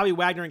both Bobby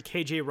Wagner and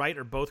KJ Wright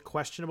are both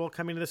questionable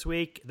coming this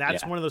week.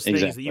 That's one of those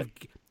things that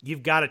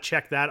you've got to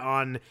check that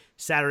on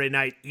Saturday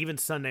night, even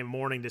Sunday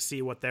morning, to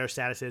see what their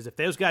status is. If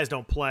those guys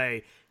don't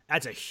play,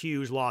 that's a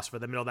huge loss for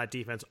the middle of that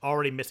defense.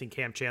 Already missing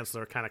Cam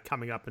Chancellor, kind of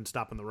coming up and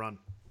stopping the run.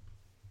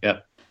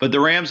 Yep. But the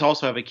Rams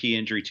also have a key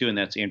injury too, and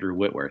that's Andrew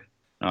Whitworth.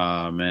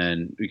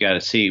 And we got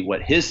to see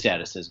what his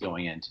status is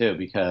going in too,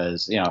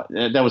 because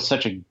that was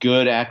such a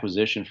good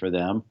acquisition for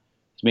them.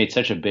 It's made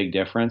such a big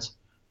difference.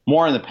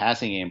 More in the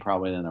passing game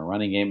probably than the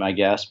running game, I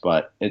guess,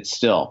 but it's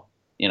still,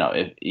 you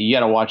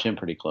got to watch him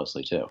pretty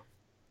closely too.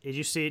 Did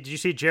you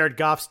see Jared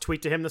Goff's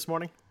tweet to him this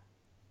morning?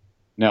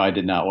 No, I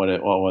did not.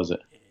 What was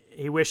it?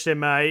 He wished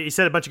him. He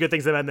said a bunch of good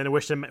things about him, and then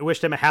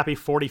wished him a happy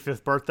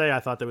 45th birthday. I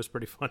thought that was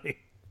pretty funny.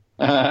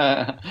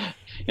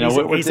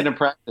 Whitworth didn't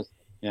practice.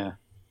 Yeah.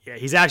 Yeah,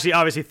 he's actually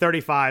obviously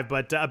 35,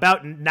 but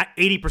about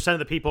 80% of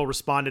the people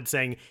responded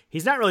saying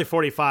he's not really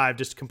 45,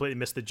 just completely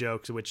missed the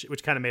jokes, which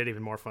kind of made it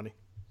even more funny.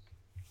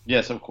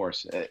 Yes, of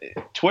course.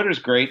 Twitter's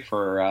great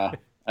for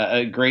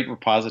a great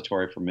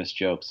repository for missed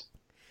jokes.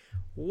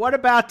 What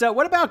about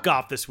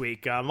Goff this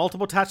week?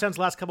 Multiple touchdowns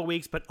the last couple of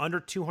weeks, but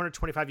under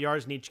 225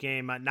 yards in each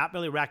game. Not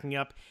really racking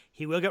up.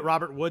 He will get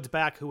Robert Woods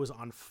back, who was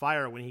on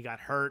fire when he got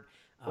hurt.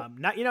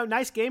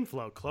 Nice game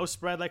flow, close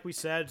spread like we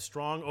said,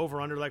 strong over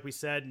under like we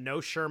said.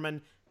 No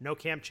Sherman, no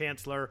Cam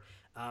Chancellor.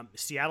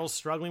 Seattle's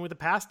struggling with the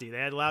pass D. They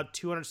had allowed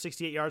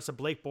 268 yards to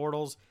Blake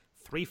Bortles,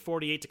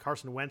 348 to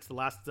Carson Wentz the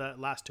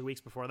last 2 weeks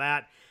before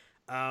that.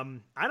 I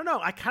don't know.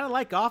 I kind of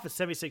like Goff at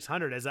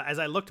 7,600 as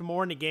I looked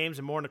more into games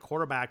and more into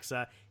quarterbacks.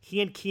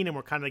 He and Keenum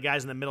were kind of the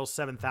guys in the middle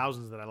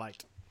 7,000s that I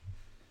liked.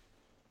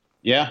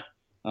 Yeah,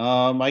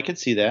 I could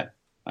see that.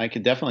 I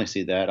could definitely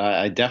see that.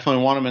 I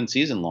definitely want him in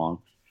season long.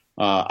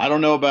 I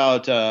don't know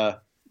about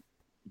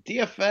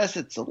DFS.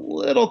 It's a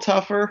little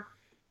tougher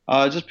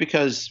just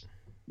because,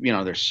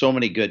 there's so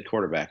many good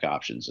quarterback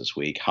options this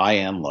week, high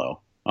and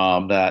low,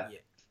 that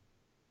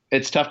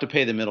it's tough to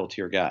pay the middle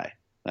tier guy.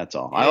 That's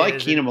all. I like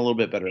Keenum a little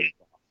bit better.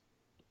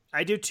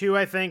 I do too,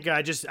 I think.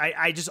 I just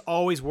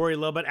always worry a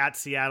little bit at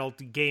Seattle.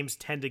 The games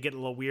tend to get a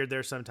little weird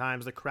there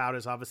sometimes. The crowd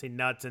is obviously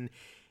nuts. And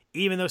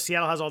even though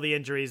Seattle has all the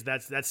injuries,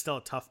 that's still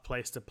a tough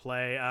place to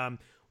play.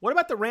 What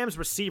about the Rams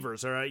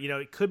receivers? Or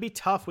it could be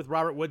tough with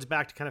Robert Woods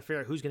back to kind of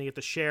figure out who's going to get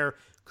the share.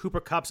 Cooper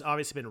Kupp's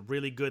obviously been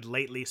really good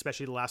lately,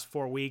 especially the last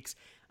 4 weeks.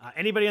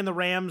 Anybody on the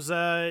Rams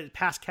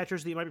pass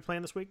catchers that you might be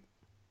playing this week?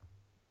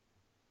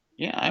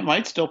 Yeah, I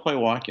might still play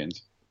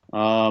Watkins.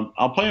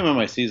 I'll play him in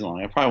my season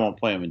long. I probably won't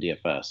play him in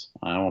DFS.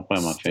 I won't play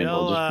him on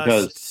FanDuel just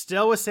because.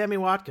 Still with Sammy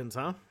Watkins,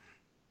 huh?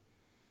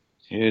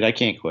 Dude, I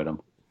can't quit him.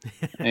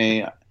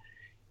 Hey,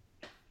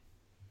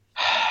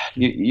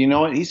 you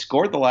know what? He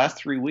scored the last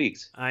 3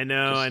 weeks. I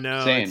know.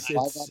 Saying 5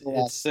 out of the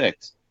last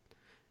 6.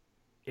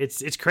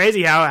 It's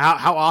crazy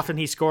how often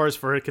he scores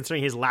for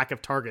considering his lack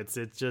of targets.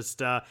 It's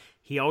just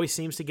he always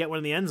seems to get one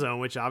in the end zone,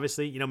 which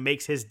obviously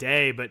makes his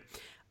day. But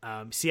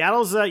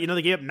Seattle's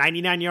they gave up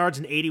 99 yards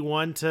and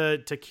 81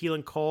 to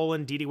Keelan Cole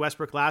and Dede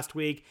Westbrook last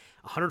week,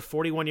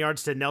 141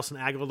 yards to Nelson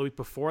Aguilar the week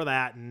before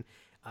that, and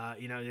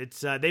it's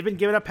they've been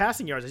giving up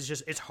passing yards.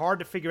 It's hard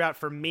to figure out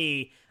for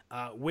me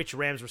which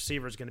Rams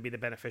receiver is going to be the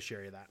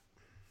beneficiary of that.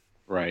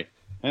 Right,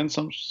 and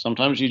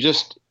sometimes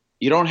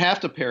you don't have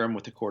to pair him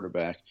with the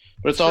quarterback,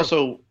 but it's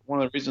also one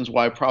of the reasons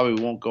why I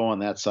probably won't go on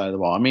that side of the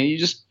ball. I mean,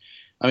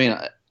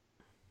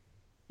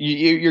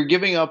 you're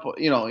giving up,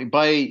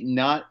 by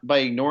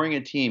ignoring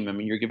a team. I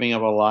mean, you're giving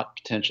up a lot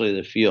potentially of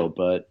the field,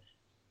 but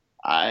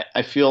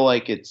I feel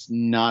like it's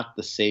not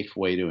the safe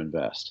way to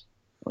invest,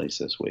 at least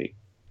this week.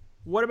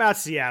 What about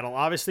Seattle?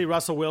 Obviously,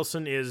 Russell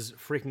Wilson is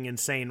freaking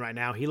insane right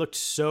now. He looked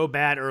so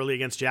bad early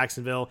against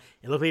Jacksonville.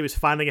 It looked like he was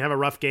finally going to have a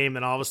rough game,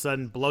 then all of a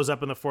sudden blows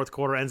up in the fourth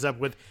quarter, ends up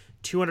with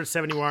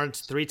 270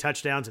 yards, 3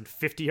 touchdowns, and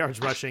 50 yards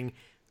rushing.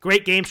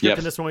 Great game script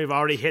in this one. We've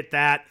already hit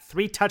that.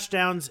 3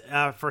 touchdowns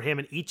for him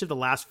in each of the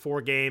last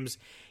 4 games.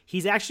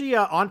 He's actually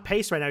on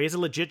pace right now. He has a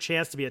legit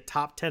chance to be a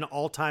top 10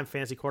 all-time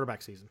fantasy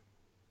quarterback season.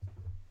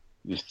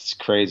 It's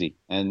crazy.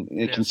 And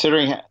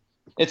considering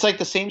it's like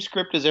the same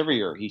script as every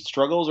year. He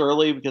struggles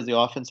early because the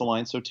offensive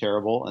line's so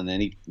terrible, and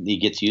then he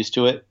gets used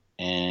to it,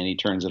 and he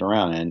turns it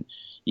around. And,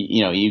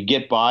 you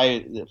get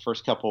by the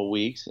first couple of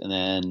weeks, and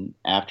then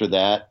after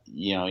that,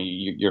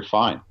 you're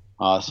fine.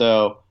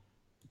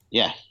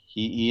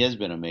 He has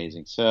been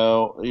amazing.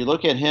 So you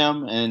look at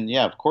him, and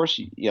of course,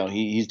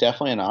 he's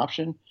definitely an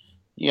option.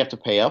 You have to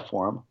pay up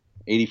for him,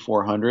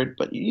 $8,400.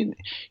 But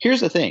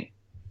here's the thing: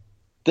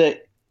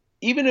 that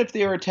even if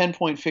they are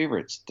 10-point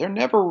favorites, they're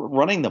never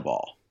running the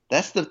ball.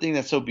 That's the thing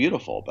that's so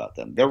beautiful about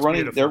them. Their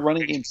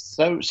running game's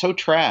so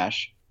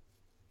trash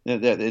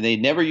that they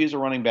never use a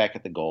running back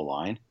at the goal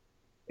line.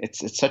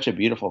 It's such a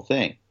beautiful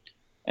thing.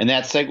 And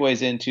that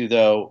segues into,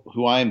 though,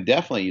 who I am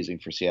definitely using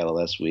for Seattle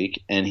this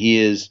week, and he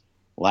is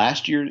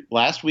last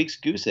week's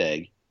goose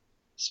egg.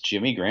 It's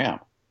Jimmy Graham.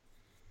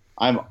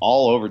 I'm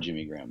all over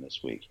Jimmy Graham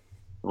this week.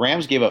 The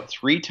Rams gave up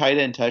 3 tight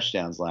end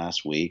touchdowns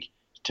last week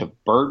to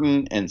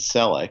Burton and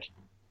Selleck.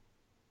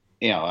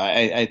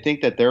 I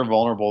think that they're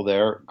vulnerable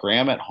there.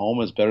 Graham at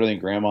home is better than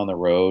Graham on the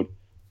road.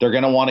 They're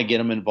going to want to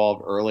get him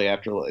involved early.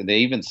 They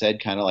even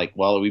said kind of like,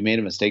 well, we made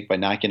a mistake by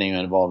not getting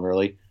him involved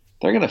early.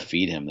 They're going to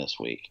feed him this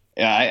week.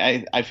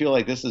 I feel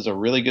like this is a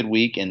really good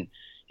week, and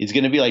he's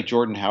going to be like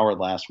Jordan Howard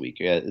last week.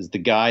 Is the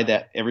guy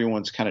that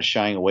everyone's kind of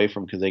shying away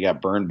from because they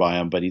got burned by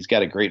him, but he's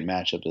got a great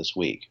matchup this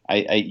week.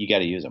 You got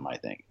to use him, I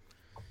think.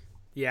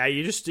 Yeah,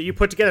 you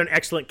put together an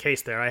excellent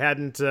case there. I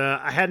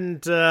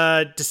hadn't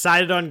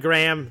decided on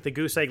Graham. The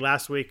goose egg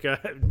last week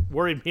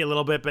worried me a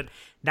little bit, but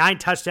 9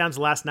 touchdowns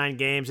the last 9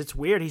 games. It's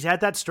weird. He's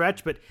had that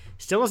stretch, but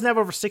still doesn't have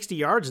over 60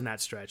 yards in that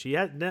stretch. He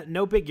had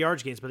no big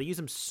yards gains, but they use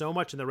him so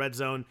much in the red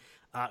zone.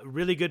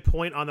 Really good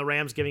point on the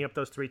Rams giving up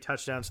those 3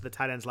 touchdowns to the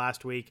tight ends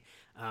last week.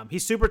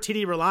 He's super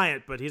TD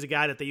reliant, but he's a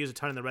guy that they use a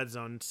ton in the red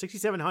zone.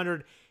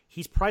 6,700.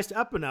 He's priced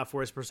up enough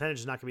where his percentage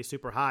is not going to be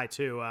super high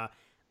too.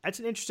 That's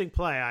an interesting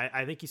play.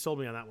 I think he sold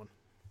me on that one.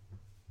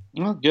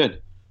 Well,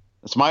 good.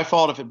 It's my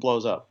fault if it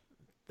blows up.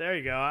 There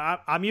you go.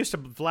 I'm used to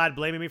Vlad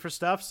blaming me for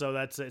stuff, so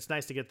it's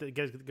nice to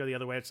go the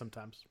other way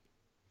sometimes.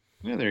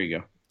 Yeah, there you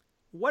go.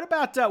 What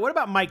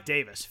about Mike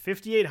Davis?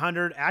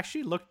 5,800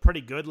 actually looked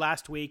pretty good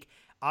last week.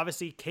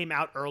 Obviously came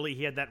out early.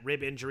 He had that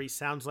rib injury.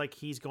 Sounds like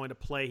he's going to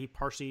play. He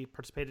partially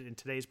participated in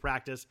today's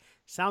practice.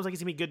 Sounds like he's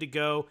going to be good to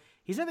go.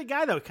 He's another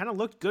guy, though, kind of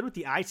looked good with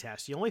the eye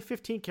test. He only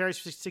 15 carries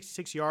for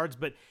 66 yards,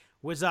 but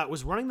was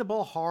running the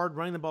ball hard,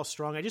 running the ball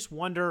strong. I just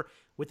wonder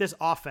with this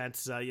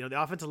offense, the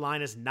offensive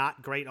line is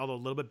not great, although a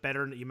little bit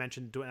better. You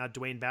mentioned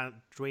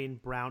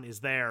Dwayne Brown is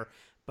there,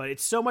 but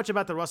it's so much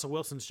about the Russell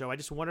Wilson show. I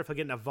just wonder if he'll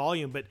get enough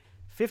volume, but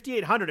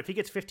 5,800, if he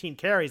gets 15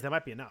 carries, that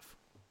might be enough.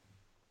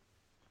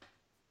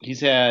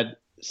 He's had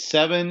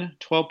 7,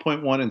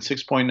 12.1, and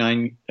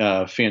 6.9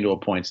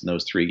 FanDuel points in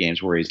those 3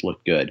 games where he's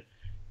looked good.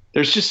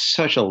 There's just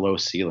such a low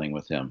ceiling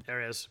with him.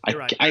 There is. You're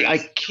right. I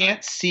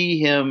can't see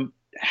him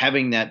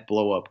having that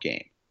blow up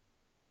game.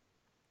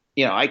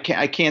 I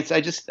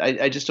just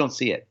don't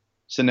see it.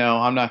 So no,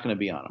 I'm not going to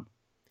be on him.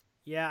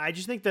 Yeah, I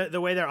just think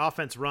the way their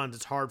offense runs,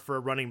 it's hard for a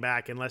running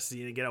back unless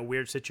you get a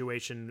weird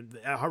situation.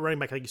 A running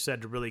back, like you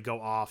said, to really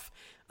go off.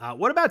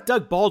 What about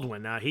Doug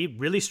Baldwin? He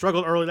really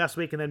struggled early last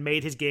week and then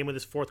made his game with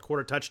his 4th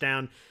quarter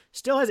touchdown.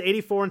 Still has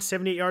 84 and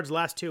 78 yards the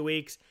last 2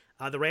 weeks.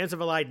 The Rams have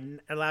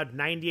allowed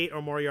 98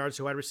 or more yards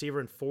to wide receiver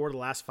in 4 of the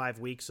last 5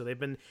 weeks, so they've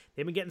been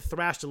getting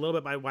thrashed a little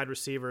bit by wide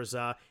receivers.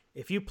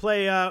 If you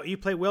play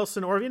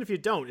Wilson, or even if you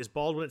don't, is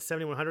Baldwin at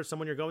 7,100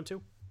 someone you're going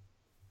to?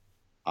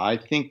 I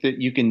think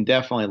that you can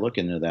definitely look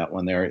into that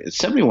one there.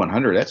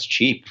 7,100, that's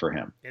cheap for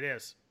him. It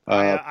is.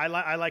 I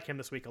like him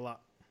this week a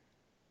lot.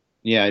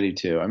 Yeah, I do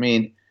too. I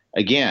mean,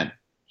 again,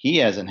 he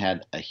hasn't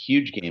had a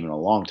huge game in a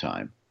long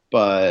time,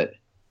 but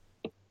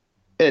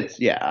I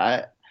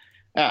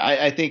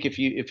think if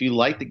you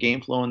like the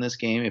game flow in this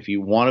game, if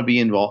you want to be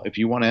involved, if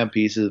you want to have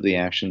pieces of the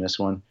action in this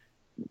one,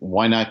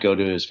 why not go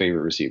to his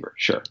favorite receiver?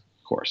 Sure,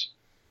 of course.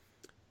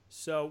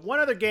 So one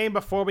other game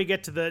before we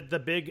get to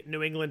the big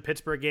New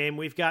England-Pittsburgh game.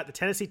 We've got the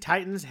Tennessee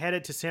Titans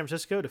headed to San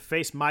Francisco to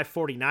face my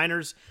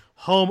 49ers,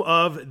 home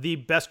of the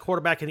best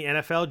quarterback in the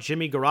NFL,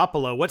 Jimmy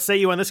Garoppolo. What say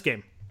you on this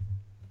game?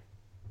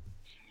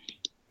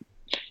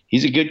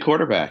 He's a good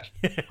quarterback.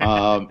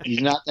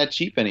 He's not that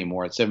cheap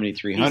anymore at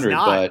 7,300,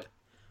 but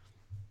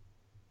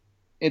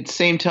at the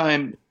same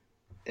time,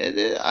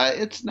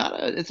 it's not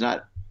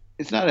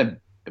a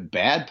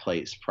bad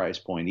price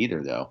point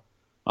either, though.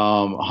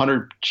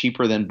 100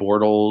 cheaper than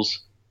Bortles,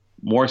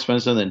 more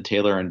expensive than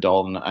Taylor and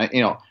Dalton. I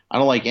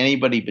don't like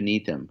anybody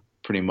beneath him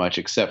pretty much,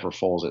 except for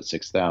Foles at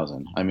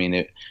 6,000. I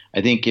mean,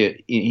 I think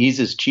he's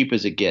as cheap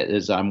as it gets,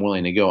 as I'm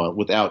willing to go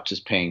without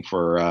just paying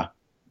for,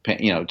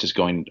 just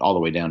going all the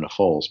way down to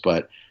Foles.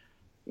 But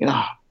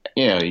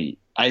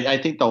I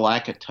think the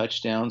lack of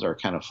touchdowns are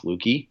kind of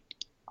fluky.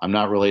 I'm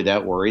not really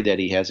that worried that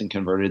he hasn't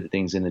converted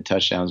things into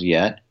touchdowns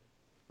yet.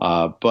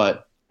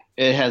 But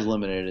It has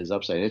limited his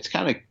upside. It's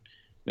kind of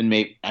been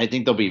made. I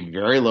think there'll be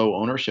very low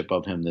ownership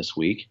of him this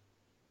week.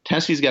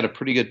 Tennessee's got a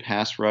pretty good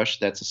pass rush.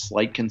 That's a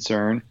slight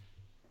concern.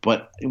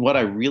 But what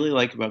I really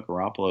like about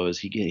Garoppolo is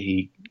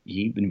he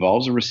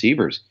involves the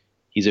receivers.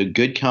 He's a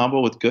good combo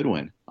with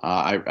Goodwin.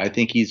 I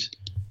think he's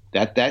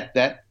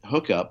that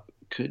hookup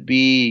could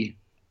be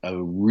a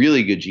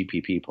really good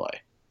GPP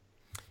play.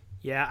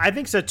 Yeah, I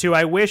think so too.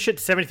 I wish at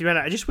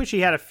 7,300, I just wish he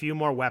had a few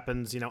more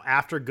weapons.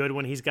 After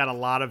Goodwin, he's got a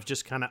lot of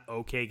just kind of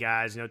okay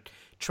guys.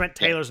 Trent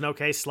Taylor's an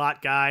okay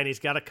slot guy, and he's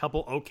got a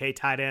couple okay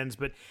tight ends.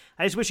 But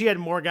I just wish he had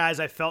more guys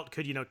I felt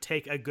could,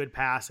 take a good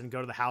pass and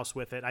go to the house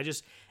with it.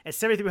 At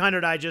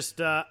 7,300, I just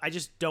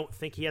don't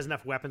think he has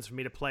enough weapons for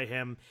me to play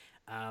him.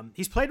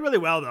 He's played really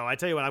well, though. I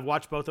tell you what, I've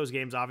watched both those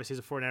games. Obviously, as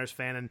a 49ers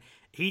fan, and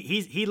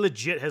he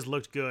legit has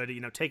looked good.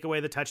 Take away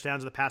the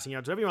touchdowns, the passing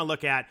yards, whatever you want to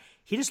look at.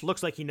 He just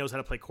looks like he knows how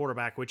to play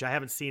quarterback, which I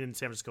haven't seen in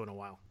San Francisco in a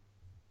while.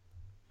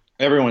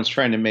 Everyone's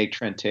trying to make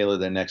Trent Taylor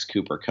the next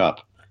Cooper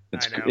Kupp.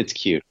 It's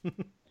cute.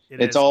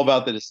 It's is. all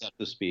about the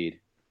deceptive speed.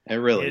 It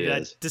really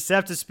is.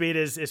 Deceptive speed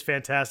is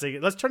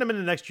fantastic. Let's turn him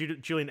into the next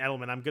Julian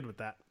Edelman. I'm good with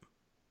that.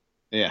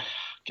 Yeah,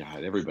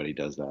 God, everybody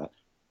does that.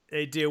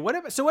 They do. What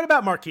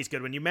about Marquise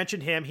Goodwin? You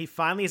mentioned him. He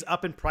finally is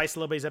up in price a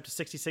little bit. He's up to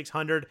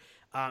 6,600.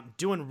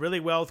 Doing really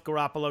well with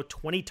Garoppolo.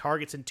 20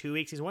 targets in 2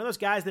 weeks. He's one of those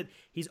guys that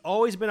he's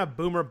always been a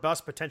boomer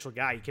bust potential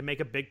guy. He can make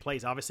a big play.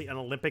 He's obviously an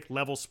Olympic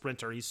level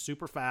sprinter. He's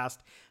super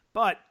fast.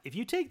 But if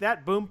you take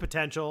that boom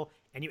potential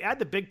and you add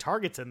the big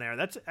targets in there,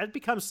 that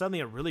becomes suddenly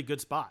a really good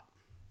spot.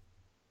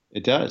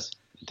 It does.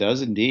 It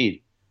does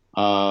indeed.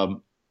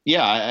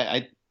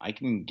 I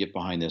can get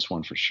behind this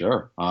one for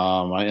sure.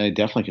 I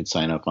definitely could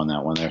sign up on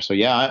that one there. So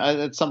yeah,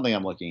 that's something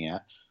I'm looking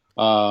at.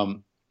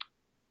 Right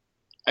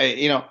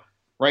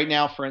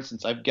now, for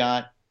instance, I have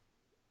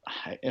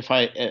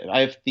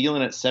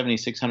Thielen at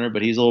 7,600,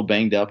 but he's a little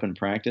banged up in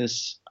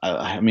practice.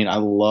 I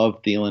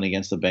love Thielen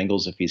against the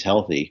Bengals if he's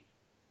healthy,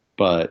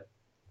 but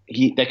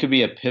that could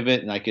be a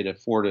pivot, and I could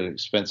afford an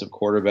expensive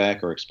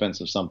quarterback or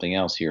expensive something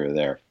else here or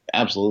there.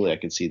 Absolutely, I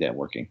could see that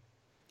working.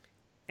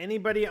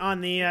 Anybody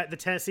on the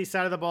Tennessee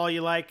side of the ball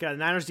you like? The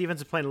Niners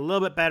defense is playing a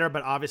little bit better,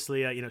 but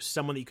obviously,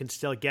 someone that you can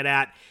still get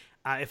at.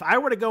 If I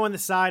were to go on the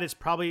side, it's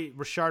probably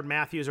Rashard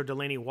Matthews or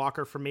Delaney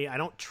Walker for me. I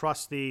don't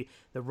trust the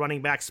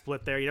running back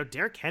split there.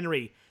 Derrick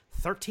Henry,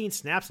 13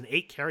 snaps and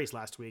 8 carries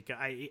last week.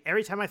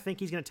 Every time I think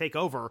he's going to take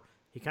over,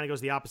 he kind of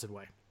goes the opposite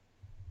way.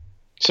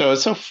 So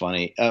it's so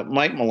funny.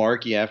 Mike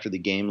Mularkey after the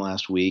game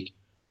last week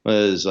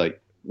was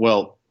like,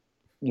 well,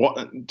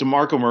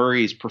 DeMarco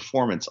Murray's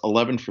performance,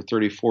 11 for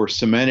 34,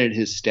 cemented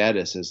his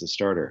status as the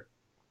starter.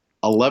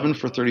 11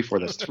 for 34.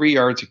 That's 3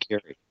 yards a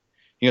carry.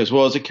 He goes,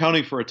 well, it's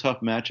accounting for a tough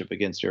matchup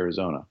against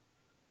Arizona.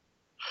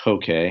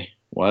 Okay,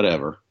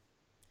 whatever.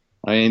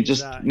 I mean,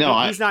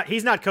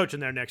 he's not coaching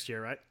there next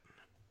year, right?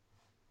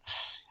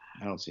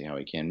 I don't see how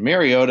he can.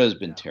 Mariota has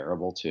been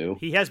terrible too.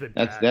 He has been.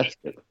 That's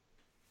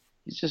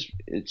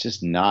it's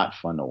just not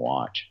fun to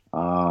watch.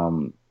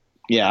 That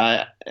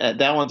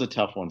one's a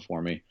tough one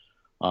for me.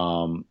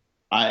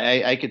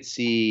 I could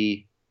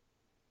see,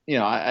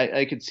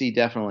 I could see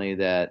definitely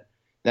that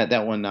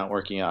one not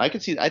working out. I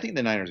think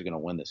the Niners are going to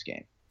win this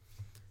game.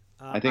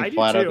 I do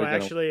too.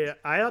 Actually,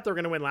 I thought they were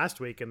going to win last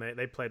week, and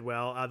they played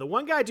well. The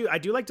one guy I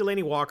do like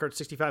Delaney Walker at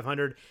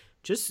 6,500.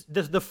 Just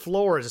the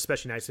floor is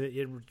especially nice.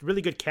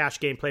 Really good cash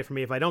game play for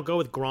me. If I don't go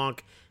with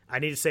Gronk, I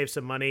need to save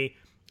some money.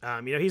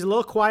 He's a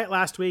little quiet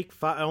last week,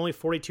 only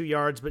 42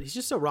 yards, but he's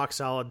just so rock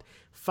solid.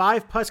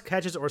 5+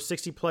 catches or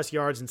 60+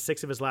 yards in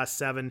 6 of his last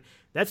 7.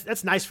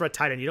 That's nice for a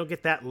tight end. You don't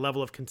get that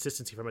level of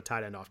consistency from a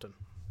tight end often.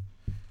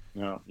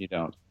 No, you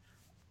don't.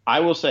 I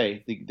will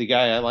say the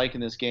guy I like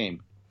in this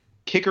game,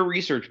 kicker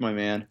research, my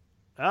man,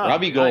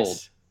 Robbie Gould,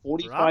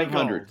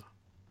 4,500.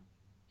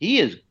 He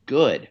is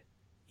good.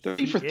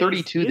 30 for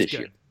 32 this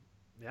year.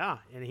 Yeah,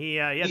 and he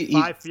had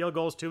 5 field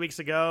goals 2 weeks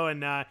ago,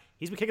 and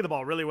he's been kicking the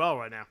ball really well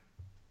right now.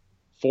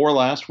 4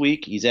 last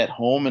week. He's at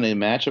home in a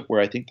matchup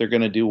where I think they're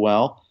going to do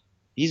well.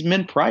 He's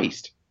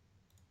min-priced.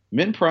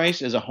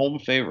 Min-priced is a home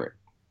favorite.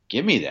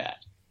 Give me that.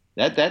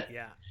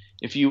 Yeah.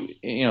 If you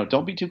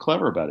don't be too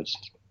clever about it.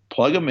 Just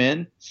plug them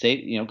in.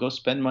 Go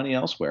spend money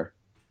elsewhere.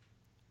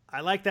 I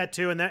like that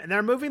too, and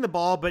they're moving the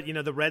ball, but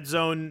the red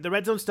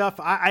zone stuff.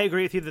 I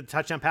agree with you that the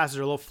touchdown passes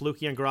are a little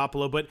fluky on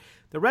Garoppolo, but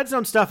the red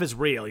zone stuff is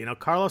real.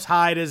 Carlos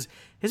Hyde has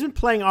been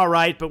playing all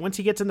right, but once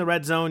he gets in the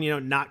red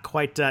zone, not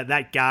quite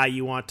that guy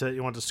you want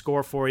to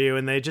score for you,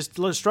 and they just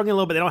struggling a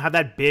little bit. They don't have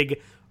that big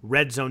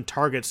red zone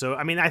target, so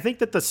I think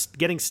that the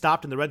getting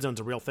stopped in the red zone is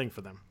a real thing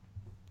for them.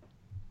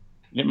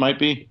 It might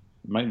be.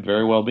 It might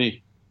very well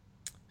be.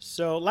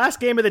 So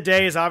last game of the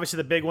day is obviously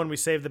the big one. We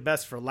saved the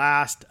best for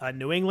last.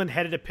 New England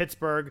headed to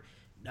Pittsburgh.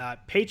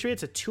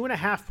 Patriots, a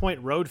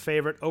 2.5-point road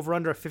favorite, over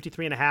under a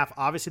 53.5.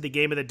 Obviously the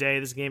game of the day.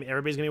 This game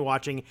everybody's going to be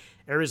watching.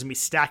 Everybody's going to be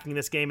stacking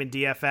this game in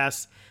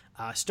DFS.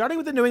 Starting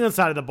with the New England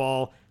side of the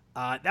ball,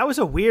 that was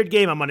a weird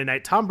game on Monday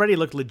night. Tom Brady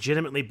looked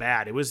legitimately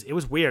bad. It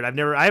was weird.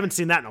 I haven't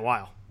seen that in a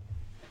while.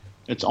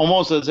 It's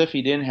almost as if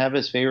he didn't have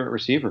his favorite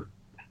receiver.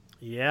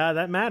 Yeah,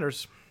 that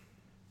matters.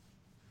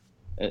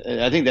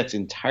 I think that's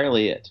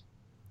entirely it.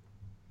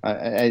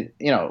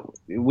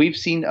 We've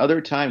seen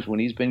other times when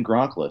he's been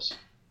Gronkless,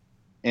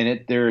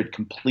 and they're a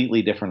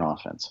completely different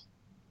offense.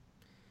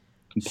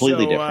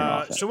 Completely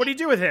different offense. So what do you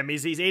do with him?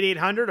 He's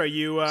 8,800. Are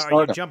you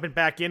jumping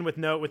back in with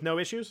no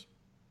issues?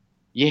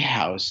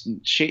 Yeah,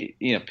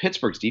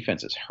 Pittsburgh's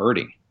defense is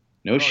hurting.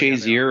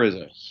 Shazier is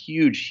a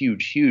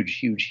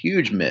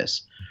huge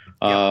miss.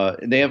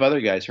 They have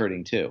other guys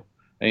hurting too.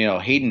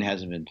 Hayden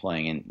hasn't been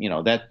playing,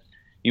 and that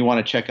you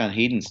want to check on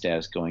Hayden's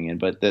status going in,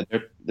 but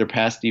their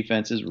pass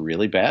defense is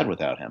really bad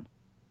without him.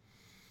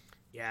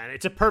 Yeah, and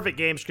it's a perfect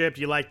game script.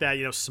 You like that,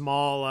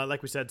 small,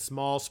 like we said,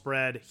 small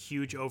spread,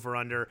 huge over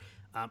under.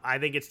 I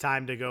think it's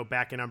time to go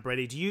back in on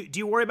Brady. Do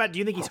you worry about? Do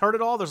you think he's hurt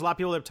at all? There's a lot of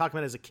people that are talking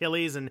about his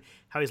Achilles and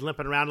how he's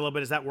limping around a little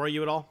bit. Does that worry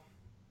you at all?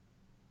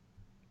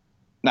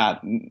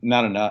 Not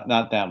enough,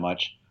 not that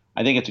much.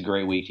 I think it's a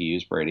great week to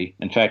use Brady.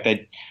 In fact,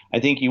 I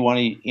think you want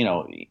to,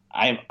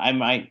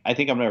 I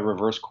think I'm going to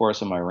reverse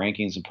course in my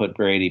rankings and put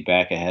Brady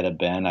back ahead of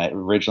Ben.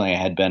 Originally I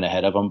had Ben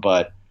ahead of him,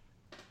 but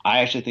I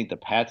actually think the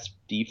pass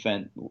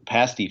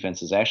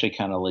defense is actually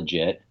kind of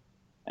legit,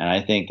 and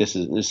I think this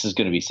is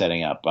going to be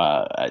setting up.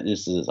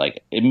 This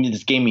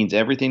game means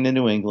everything to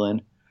New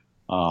England.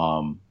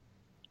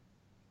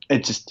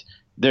 It's just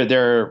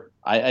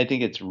I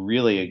think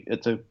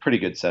it's a pretty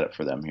good setup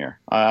for them here.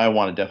 I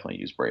want to definitely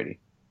use Brady.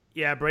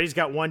 Yeah, Brady's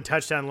got one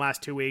touchdown in the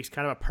last 2 weeks.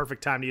 Kind of a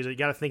perfect time to use it. You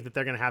got to think that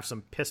they're going to have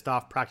some pissed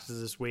off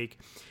practices this week.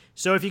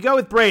 So if you go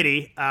with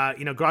Brady,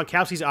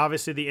 Gronkowski's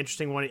obviously the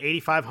interesting one at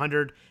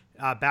 8,500,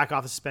 back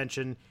off the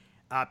suspension.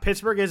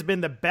 Pittsburgh has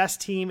been the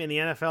best team in the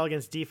NFL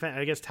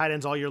against tight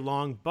ends all year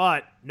long,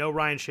 but no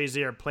Ryan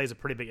Shazier plays a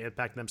pretty big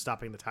impact in them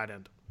stopping the tight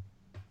end.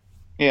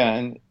 Yeah,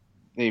 and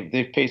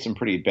they've faced some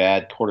pretty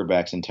bad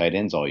quarterbacks and tight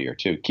ends all year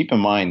too. Keep in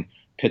mind,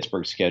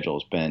 Pittsburgh's schedule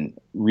has been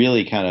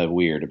really kind of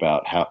weird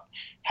about how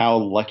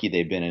lucky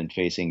they've been in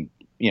facing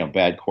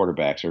bad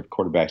quarterbacks or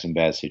quarterbacks in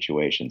bad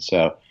situations.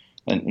 So,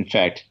 in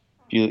fact,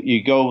 if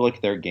you go look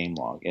at their game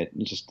log,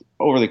 just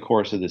over the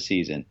course of the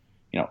season,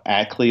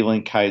 at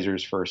Cleveland,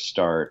 Kaiser's first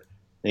start,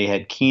 they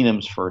had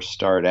Keenum's first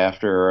start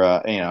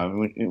after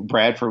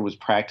Bradford was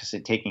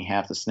practicing taking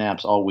half the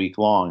snaps all week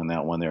long in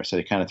that one there, so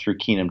they kind of threw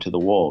Keenum to the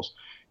wolves.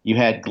 You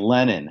had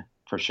Glennon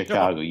for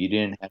Chicago. You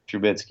didn't have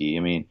Trubisky.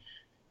 I mean,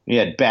 you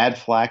had bad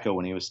Flacco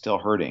when he was still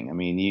hurting. I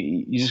mean,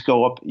 you just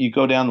go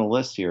down the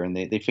list here, and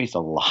they faced a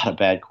lot of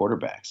bad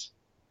quarterbacks.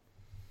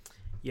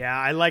 Yeah,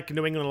 I like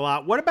New England a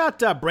lot. What about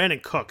Brandon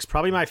Cooks?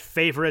 Probably my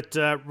favorite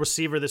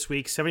receiver this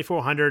week,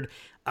 7,400.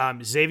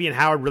 Xavier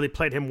Howard really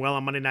played him well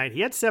on Monday night.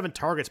 He had 7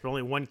 targets, but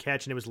only 1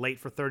 catch, and it was late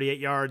for 38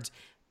 yards.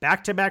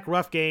 Back-to-back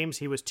rough games.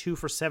 He was 2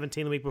 for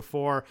 17 the week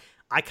before.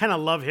 I kind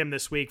of love him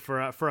this week for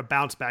a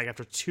bounce back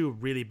after 2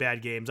 really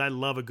bad games. I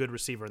love a good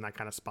receiver in that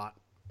kind of spot.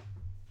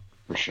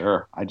 For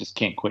sure. I just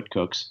can't quit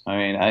Cooks. I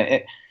mean,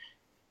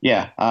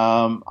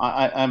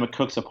 I'm a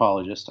Cooks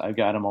apologist. I've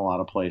got him a lot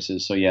of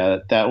places. So yeah,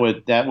 that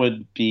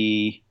would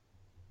be,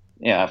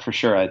 for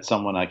sure. It's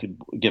someone I could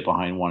get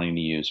behind wanting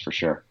to use for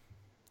sure.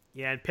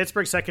 Yeah, and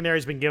Pittsburgh secondary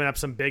has been giving up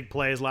some big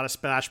plays, a lot of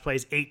splash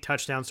plays, 8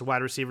 touchdowns to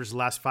wide receivers the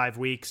last 5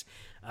 weeks.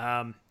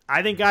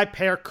 I think I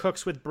pair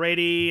Cooks with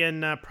Brady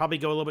and probably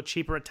go a little bit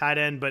cheaper at tight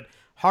end, but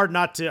hard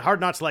not to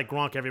like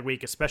Gronk every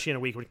week, especially in a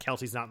week when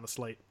Kelsey's not in the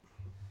slate.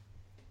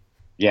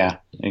 Yeah,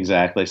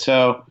 exactly.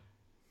 So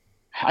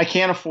I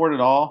can't afford it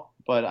all,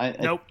 but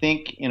I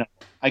think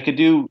I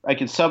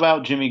could sub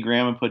out Jimmy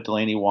Graham and put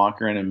Delaney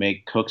Walker in and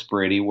make Cooks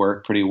Brady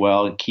work pretty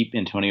well and keep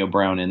Antonio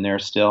Brown in there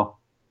still.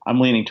 I'm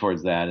leaning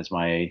towards that as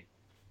my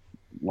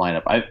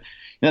lineup.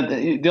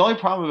 The only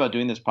problem about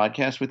doing this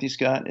podcast with you,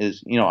 Scott,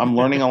 is I'm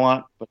learning a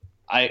lot, but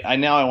I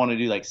want to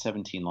do like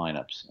 17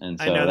 lineups, and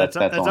so I know that's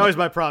always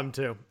my problem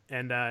too.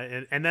 And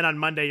then on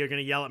Monday you're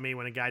going to yell at me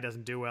when a guy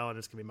doesn't do well, and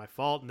it's going to be my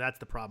fault, and that's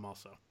the problem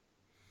also.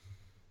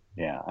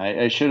 Yeah,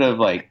 I should have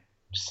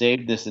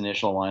saved this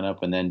initial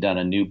lineup and then done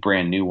a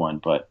brand new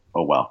one, but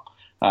oh well.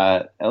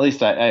 At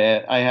least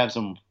I have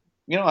some.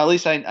 At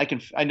least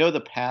I know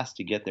the path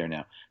to get there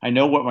now. I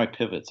know what my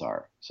pivots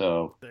are,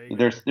 so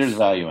there's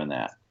value in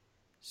that.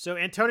 So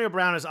Antonio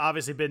Brown has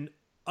obviously been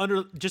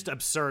just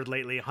absurd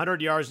lately.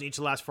 100 yards in each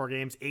of the last 4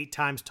 games, 8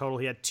 times total.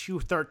 He had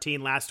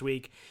 213 last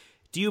week.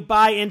 Do you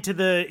buy into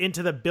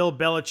the Bill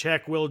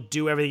Belichick will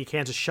do everything he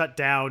can to shut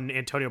down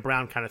Antonio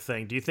Brown kind of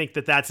thing? Do you think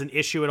that that's an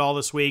issue at all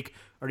this week,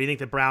 or do you think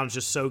that Brown's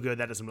just so good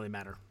that doesn't really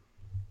matter?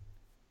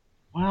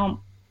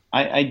 Well,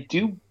 I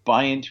do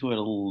buy into it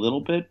a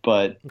little bit,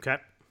 but okay.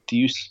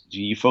 Do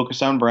you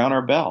focus on Brown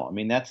or Bell? I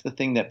mean, that's the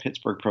thing that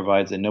Pittsburgh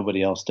provides that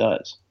nobody else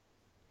does.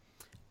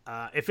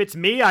 If it's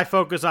me, I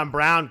focus on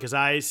Brown because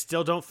I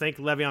still don't think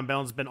Le'Veon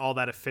Bell's been all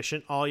that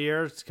efficient all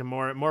year. It's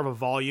more of a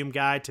volume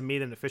guy to me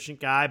than an efficient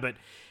guy. But,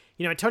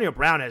 Antonio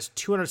Brown has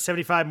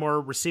 275 more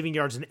receiving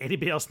yards than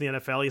anybody else in the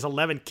NFL. He has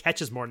 11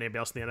 catches more than anybody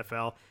else in the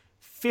NFL.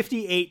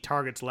 58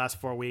 targets the last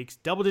 4 weeks.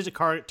 Double-digit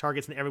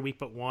targets in every week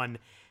but 1.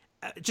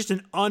 Just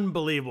an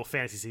unbelievable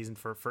fantasy season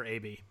for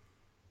AB.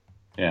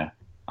 Yeah.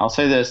 I'll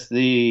say this.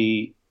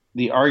 The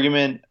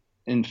argument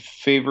in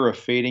favor of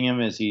fading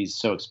him is he's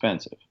so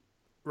expensive.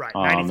 Right,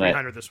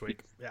 9,300 this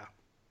week. Yeah.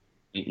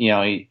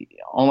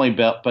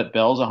 But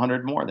Bell's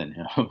 100 more than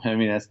him. I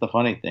mean, that's the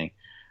funny thing.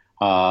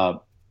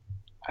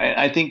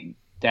 I think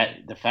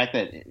that the fact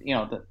that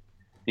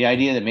the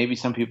idea that maybe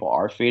some people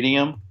are fading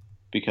him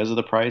because of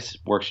the price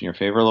works in your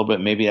favor a little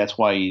bit. Maybe that's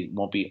why he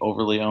won't be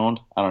overly owned.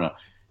 I don't know.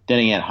 Then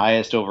again,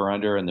 highest over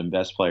under and the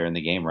best player in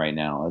the game right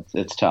now.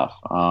 It's tough.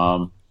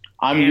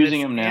 I'm using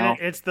him now.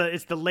 It's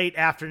the late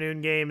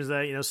afternoon games.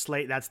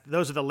 Slate.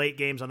 Those are the late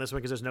games on this one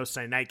because there's no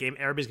Sunday night game.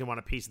 Everybody's gonna want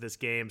a piece of this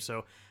game.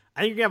 So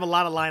I think you're gonna have a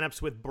lot of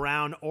lineups with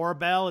Brown or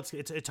Bell.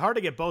 It's hard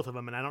to get both of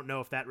them, and I don't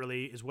know if that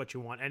really is what you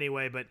want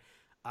anyway. But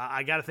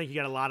I got to think you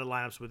got a lot of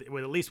lineups with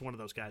at least one of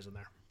those guys in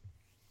there.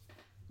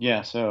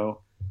 Yeah.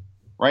 So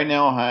right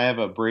now I have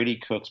a Brady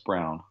Cooks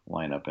Brown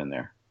lineup in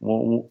there.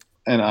 Well,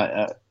 and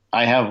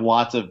I have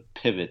lots of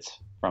pivots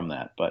from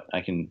that, but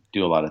I can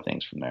do a lot of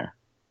things from there.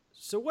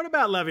 So what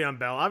about Le'Veon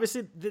Bell?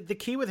 Obviously, the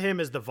key with him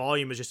is the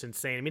volume is just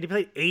insane. I mean, he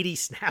played 80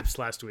 snaps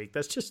last week.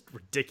 That's just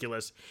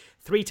ridiculous.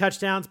 3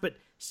 touchdowns, but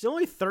still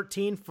only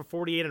 13 for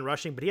 48 in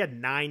rushing, but he had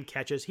 9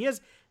 catches. He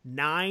has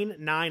 9,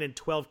 and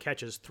 12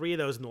 catches, 3 of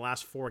those in the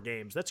last 4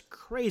 games. That's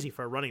crazy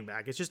for a running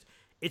back. It's just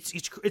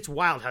it's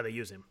wild how they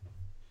use him.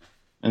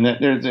 And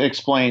that it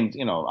explains,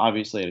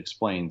 obviously it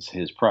explains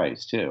his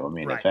price too. I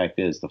mean, right. The fact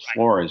is the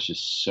floor is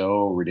just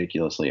so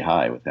ridiculously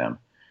high with him.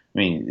 I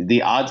mean,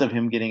 the odds of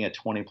him getting a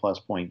 20-plus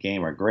point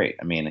game are great.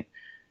 I mean,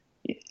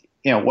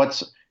 how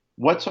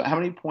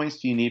many points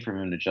do you need from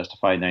him to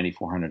justify a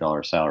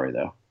 $9,400 salary,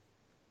 though?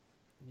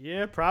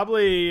 Yeah,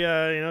 probably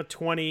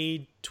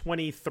 20,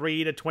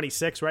 23 to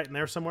 26, right in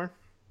there somewhere.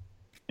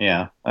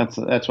 Yeah, that's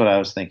what I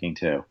was thinking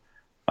too.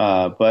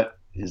 But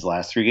his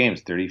last 3 games,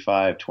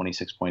 35,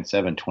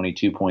 26.7,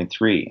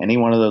 22.3. Any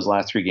one of those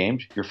last 3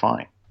 games, you're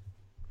fine.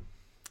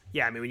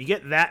 Yeah, I mean, when you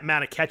get that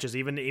amount of catches,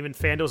 even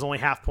FanDuel's only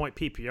half-point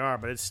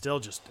PPR, but it's still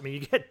just, I mean,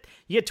 you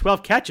get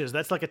 12 catches,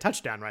 that's like a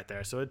touchdown right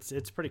there. So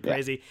it's pretty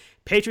crazy. Yeah.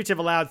 Patriots have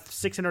allowed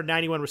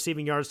 691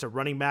 receiving yards to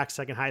running backs,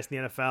 second highest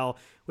in the NFL,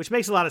 which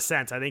makes a lot of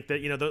sense. I think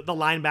that, the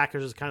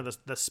linebackers is kind of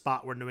the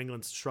spot where New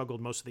England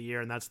struggled most of the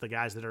year, and that's the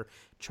guys that are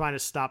trying to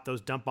stop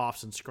those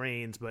dump-offs and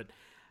screens. But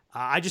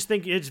I just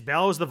think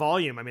Bell is the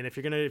volume. I mean, if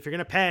you're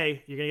gonna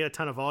pay, you're gonna get a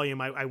ton of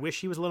volume. I wish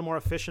he was a little more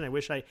efficient. I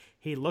wish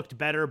he looked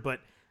better,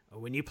 but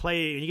when you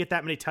get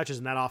that many touches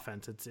in that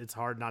offense, it's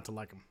hard not to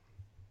like him.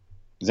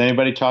 Is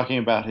anybody talking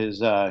about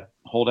his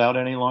holdout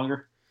any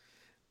longer?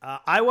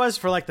 I was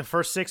for like the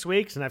first 6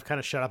 weeks, and I've kind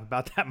of shut up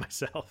about that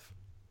myself.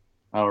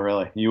 Oh,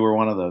 really? You were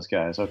one of those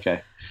guys.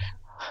 Okay.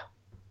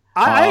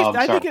 I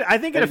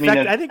think it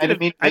affected. I didn't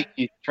mean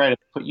to try to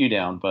put you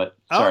down, but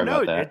sorry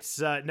about that.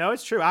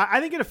 It's true. I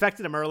think it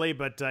affected him early,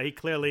 but he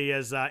clearly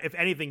is. If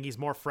anything, he's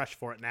more fresh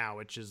for it now,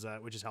 which is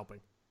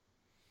helping.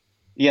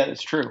 Yeah,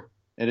 it's true.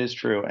 It is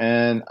true,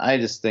 and I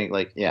just think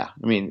I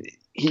mean,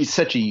 he's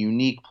such a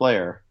unique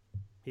player.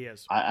 He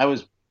is.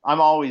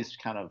 I'm always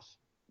kind of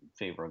in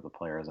favor of the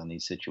players in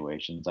these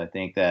situations. I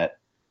think that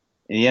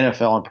the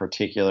NFL in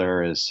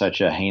particular is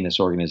such a heinous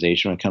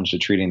organization when it comes to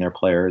treating their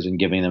players and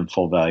giving them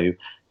full value,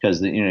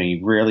 because you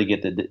rarely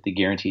get the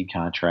guaranteed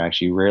contracts.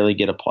 You rarely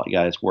get a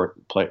guy that's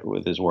play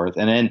with his worth,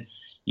 and then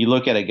you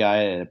look at a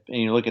guy and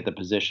you look at the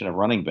position of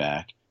running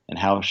back and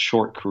how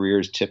short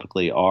careers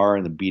typically are,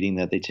 and the beating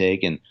that they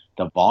take, and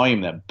the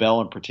volume that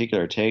Bell in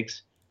particular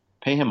takes.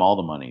 Pay him all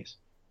the monies.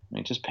 I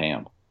mean, just pay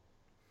him.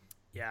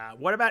 Yeah.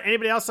 What about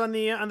anybody else on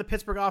the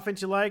Pittsburgh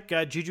offense you like?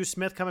 Juju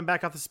Smith coming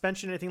back off the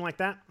suspension, anything like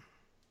that?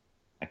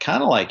 I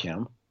kind of like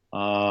him.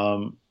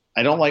 I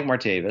don't like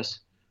Martavis.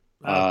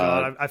 Oh,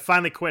 God. I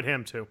finally quit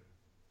him, too.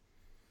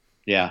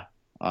 Yeah.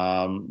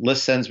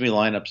 List sends me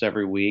lineups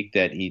every week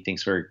that he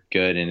thinks are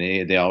good,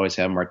 and they always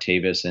have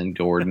Martavis and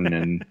Gordon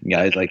and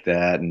guys like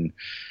that. And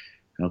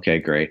okay,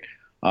 great.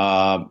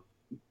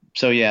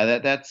 So yeah,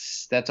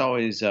 that's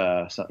always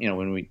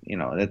when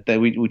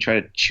we try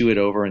to chew it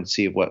over and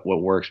see what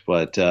works,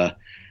 but I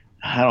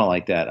don't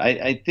like that.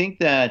 I think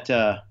that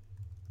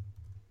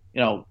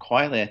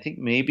quietly, I think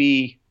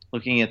maybe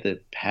looking at the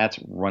Pats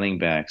running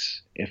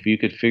backs, if you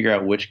could figure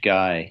out which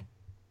guy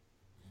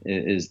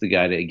is the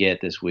guy to get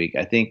this week,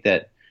 I think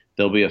that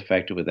they'll be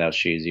effective without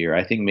Shazier.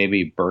 I think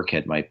maybe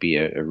Burkhead might be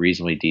a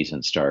reasonably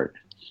decent start.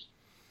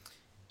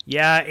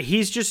 Yeah,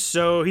 he's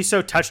so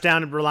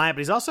touchdown reliant,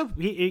 but he's also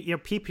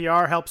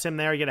PPR helps him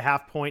there. You get a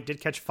half point. Did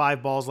catch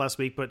 5 balls last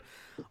week, but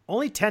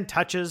only 10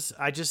 touches.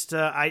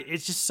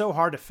 It's just so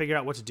hard to figure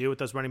out what to do with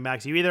those running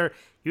backs. You either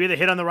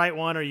hit on the right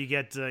one, or you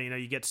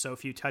get so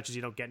few touches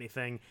you don't get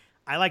anything.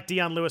 I like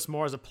Dion Lewis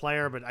more as a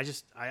player, but I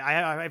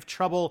have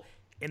trouble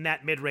in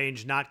that mid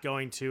range not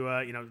going to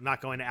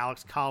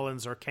Alex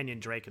Collins or Kenyon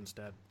Drake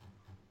instead.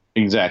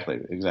 Exactly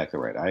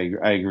right.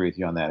 I agree with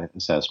you on that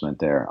assessment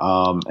there.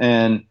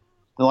 And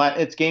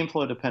it's game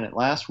flow dependent.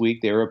 Last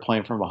week they were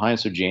playing from behind,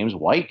 so James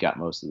White got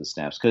most of the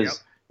snaps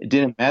because it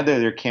didn't matter.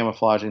 They're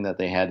camouflaging that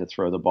they had to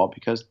throw the ball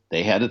because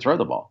they had to throw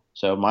the ball.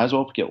 So might as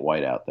well get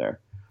White out there.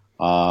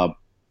 But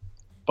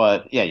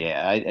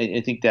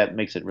I think that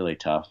makes it really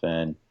tough.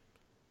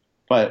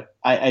 But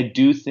I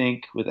do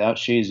think without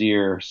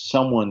Shazier,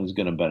 someone is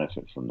going to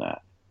benefit from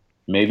that.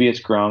 I Maybe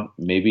it's Gronk,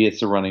 maybe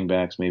it's the running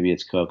backs, maybe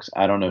it's Cooks.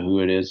 I don't know who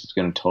it is. It's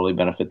going to totally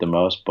benefit the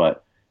most,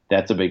 but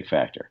that's a big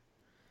factor.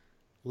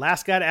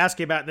 Last guy to ask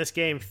you about this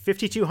game,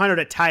 5,200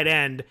 at tight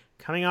end,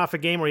 coming off a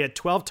game where he had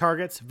 12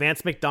 targets.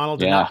 Vance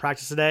McDonald did not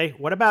practice today.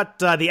 What about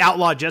the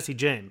outlaw Jesse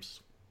James?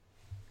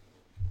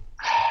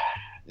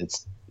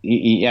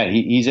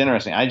 He's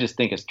interesting. I just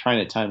think it's trying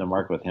to time the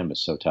market with him is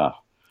so tough.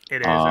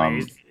 It is. I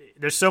mean,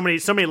 there's so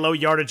many low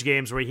yardage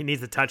games where he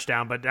needs the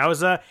touchdown, but that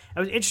was an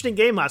interesting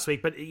game last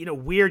week. But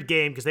weird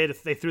game because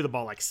they threw the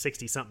ball like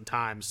 60 something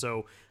times.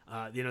 So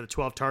the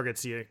 12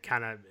 targets, you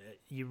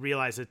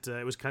realize it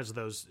was because of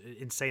those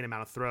insane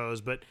amount of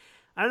throws. But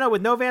I don't know,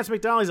 with no Vance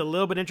McDonald, he's a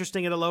little bit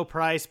interesting at a low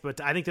price. But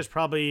I think there's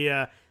probably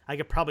I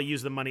could probably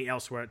use the money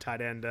elsewhere at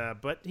tight end.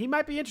 But he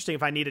might be interesting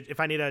if I need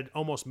an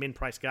almost min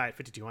price guy at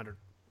 5,200.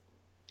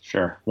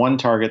 Sure, 1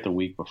 target the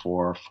week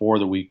before, 4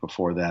 the week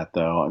before that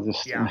though.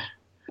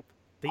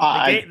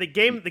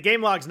 The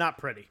game log's not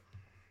pretty.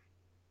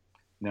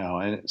 No,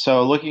 and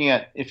so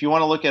if you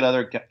want to look at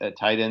other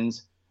tight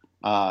ends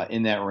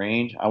in that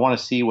range, I want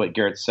to see what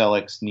Garrett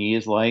Selleck's knee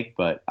is like,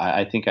 but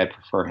I think I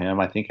prefer him.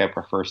 I think I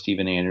prefer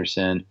Steven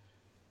Anderson.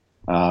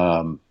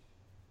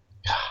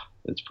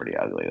 It's pretty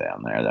ugly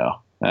down there,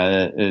 though.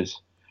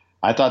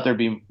 I thought there'd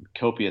be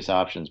copious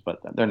options,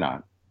 but they're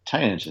not.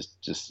 Tight end's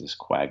just this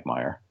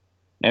quagmire.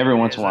 Every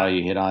once in a while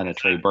you hit on a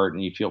Trey Burton,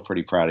 you feel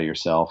pretty proud of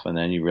yourself, and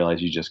then you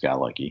realize you just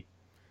got lucky.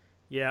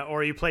 Yeah,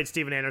 or you played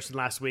Steven Anderson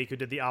last week, who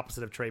did the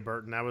opposite of Trey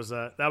Burton. That was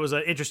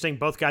interesting.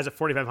 Both guys at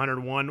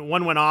 4,500.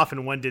 One went off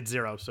and one did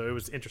 0, so it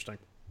was interesting.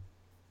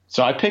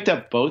 So I picked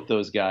up both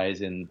those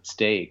guys in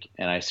stake,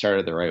 and I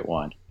started the right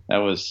one. That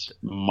was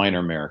a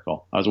minor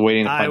miracle. I was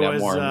waiting to find out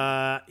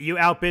more. You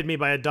outbid me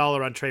by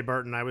 $1 on Trey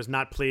Burton. I was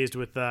not pleased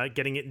with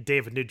getting it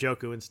David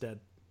Njoku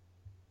instead.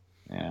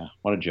 Yeah,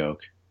 what a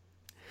joke.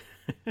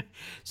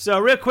 So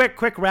real quick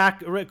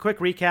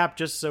recap,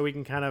 just so we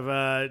can kind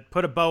of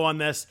put a bow on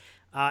this.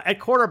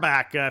 At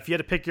quarterback, if you had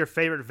to pick your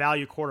favorite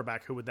value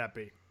quarterback, who would that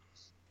be?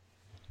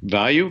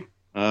 Value?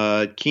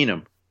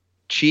 Keenum.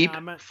 Cheap,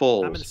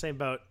 Foles. I'm in the same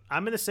boat.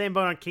 I'm in the same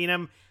boat on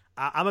Keenum.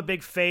 I'm a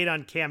big fade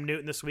on Cam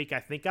Newton this week.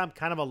 I think I'm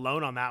kind of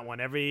alone on that one.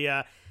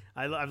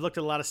 I've looked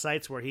at a lot of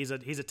sites where he's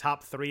a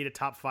top 3 to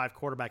top 5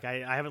 quarterback.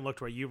 I haven't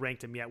looked where you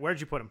ranked him yet. Where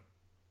did you put him?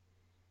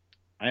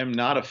 I am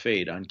not a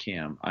fade on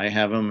Cam. I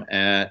have him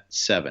at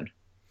 7.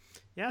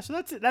 Yeah,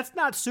 so that's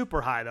not super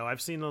high though. I've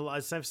seen a lot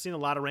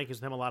of rankings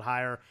with him a lot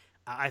higher.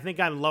 I think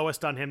I'm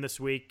lowest on him this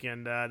week,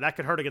 and that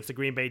could hurt against the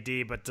Green Bay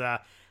D. But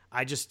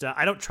I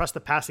don't trust the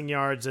passing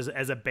yards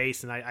as a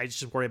base, and I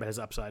just worry about his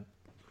upside.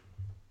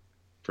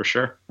 For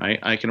sure,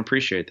 I can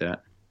appreciate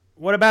that.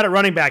 What about at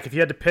running back? If you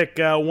had to pick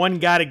one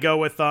guy to go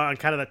with on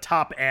kind of the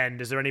top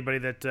end, is there anybody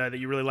that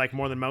you really like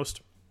more than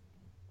most?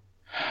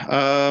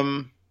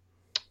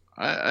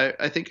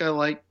 I think I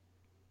like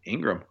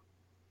Ingram.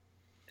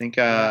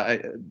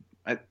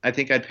 I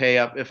think I'd pay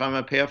up. If I'm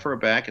going to pay up for a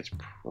back, it's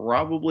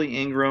probably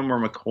Ingram or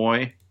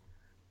McCoy.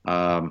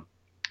 I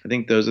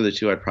think those are the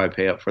two I'd probably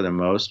pay up for the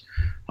most.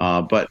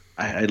 But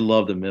I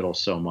love the middle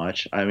so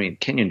much. I mean,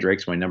 Kenyon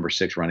Drake's my number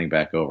 6 running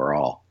back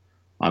overall.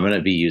 I'm going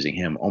to be using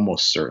him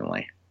almost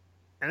certainly.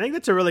 I think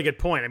that's a really good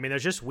point. I mean,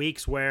 there's just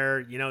weeks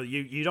where,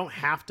 you don't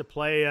have to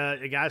play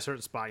a guy a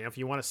certain spot. If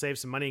you want to save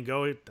some money and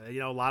go,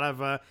 a lot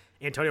of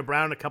Antonio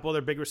Brown and a couple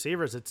other big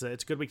receivers, it's a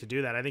good week to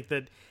do that. I think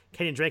that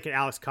Kenyon Drake and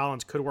Alex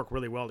Collins could work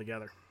really well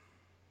together.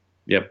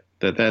 Yep,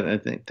 I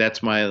think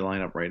that's my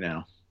lineup right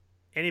now.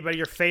 Anybody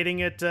you're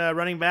fading at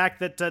running back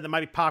that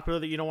might be popular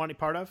that you don't want any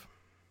part of?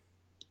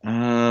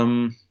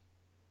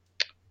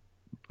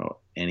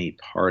 Any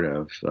part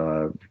of?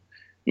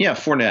 Yeah,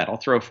 Fournette. I'll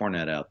throw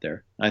Fournette out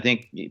there. I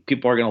think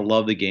people are going to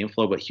love the game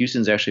flow, but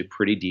Houston's actually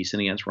pretty decent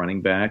against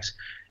running backs,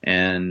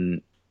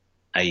 and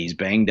he's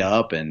banged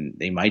up, and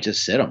they might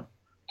just sit him.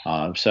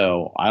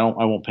 So I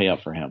won't pay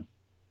up for him.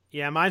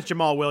 Yeah, mine's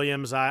Jamal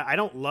Williams. I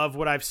don't love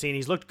what I've seen.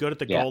 He's looked good at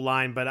the goal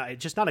line, but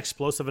just not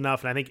explosive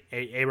enough. And I think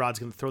A-Rod's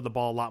going to throw the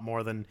ball a lot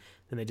more than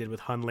they did with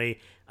Hundley.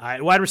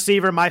 Wide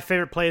receiver, my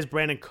favorite play is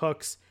Brandon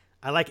Cooks.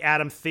 I like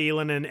Adam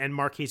Thielen and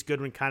Marquise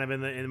Goodwin kind of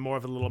in more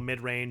of a little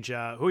mid-range. Who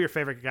are your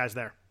favorite guys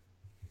there?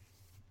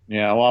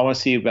 Yeah, well, I want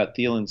to see about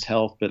Thielen's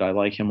health, but I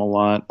like him a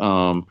lot.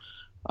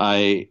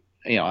 I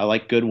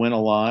like Goodwin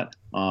a lot.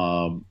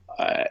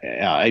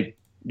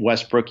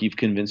 Westbrook, you've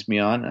convinced me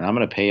on, and I'm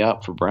going to pay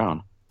up for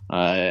Brown.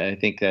 I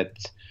think I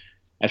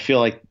feel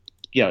like,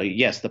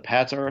 yes, the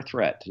Pats are a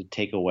threat to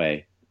take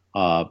away,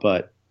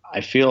 but I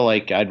feel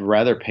like I'd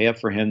rather pay up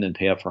for him than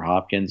pay up for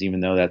Hopkins,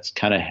 even though that's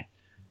kind of,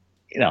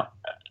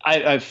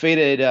 I've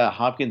faded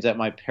Hopkins at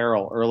my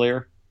peril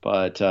earlier,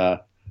 but my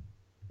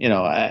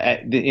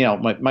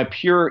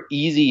pure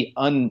easy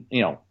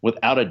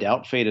without a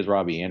doubt fade is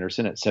Robbie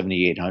Anderson at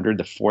 7,800,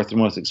 the 4th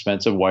most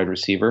expensive wide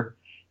receiver.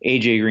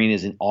 AJ Green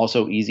is an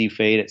also easy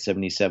fade at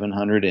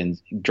 7,700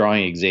 and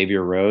drawing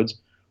Xavier Rhodes.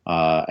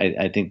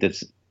 I think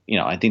that's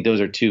I think those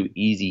are 2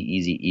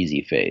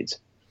 easy fades.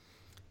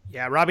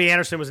 Yeah, Robbie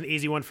Anderson was an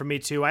easy one for me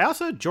too.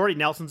 Jordy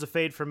Nelson's a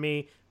fade for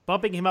me.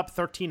 Bumping him up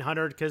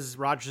 1,300 because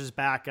Rodgers is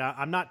back.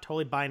 I'm not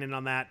totally buying in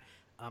on that.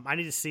 I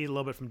need to see a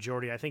little bit from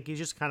Jordy. I think he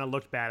just kind of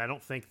looked bad. I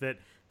don't think that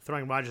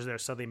throwing Rodgers there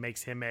suddenly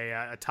makes him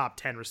a top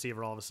 10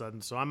 receiver all of a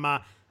sudden. So I'm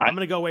going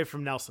to go away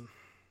from Nelson.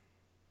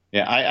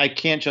 Yeah, I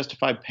can't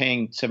justify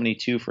paying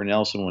 72 for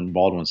Nelson when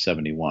Baldwin's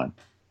 71.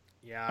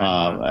 Yeah,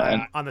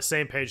 I'm on the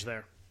same page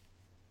there.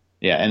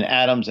 Yeah, and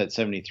Adams at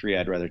 73,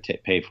 I'd rather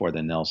pay for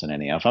than Nelson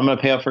anyhow. If I'm going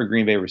to pay up for a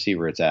Green Bay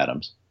receiver, it's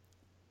Adams.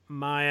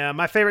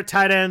 My favorite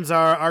tight ends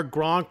are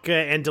Gronk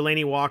and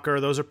Delaney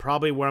Walker. Those are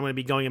probably where I'm going to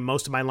be going in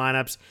most of my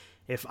lineups.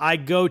 If I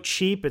go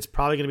cheap, it's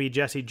probably going to be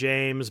Jesse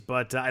James,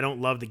 but I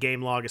don't love the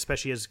game log,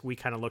 especially as we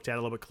kind of looked at it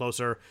a little bit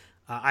closer.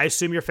 I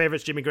assume your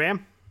favorite's Jimmy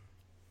Graham?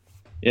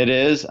 It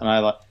is, and I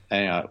like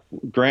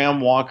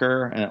Graham,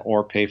 Walker,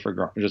 or pay for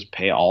Gronk, just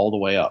pay all the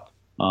way up.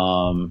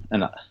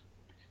 And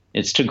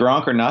it's to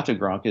Gronk or not to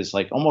Gronk is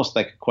like almost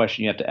like a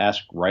question you have to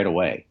ask right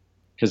away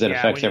because it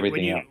affects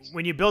everything else.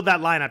 When you build that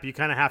lineup, you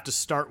kind of have to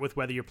start with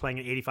whether you're playing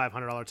an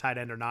 $8,500 tight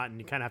end or not, and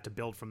you kind of have to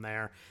build from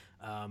there.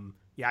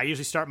 I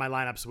usually start my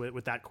lineups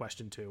with that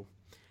question too.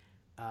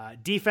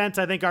 Defense,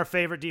 I think our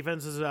favorite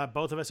defenses,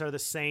 both of us, are the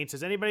Saints.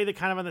 Is anybody that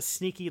kind of on the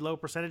sneaky low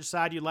percentage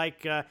side you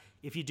like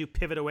if you do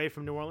pivot away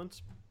from New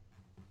Orleans?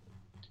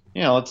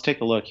 Yeah, let's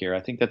take a look here.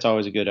 I think that's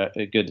always a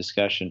good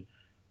discussion.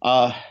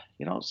 I'm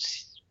trying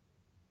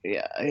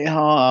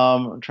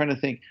to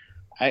think.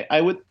 I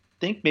would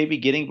think maybe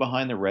getting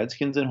behind the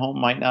Redskins at home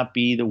might not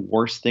be the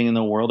worst thing in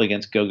the world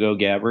against Go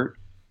Gabbert.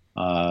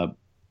 I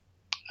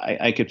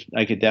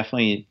could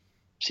definitely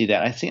see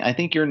that. I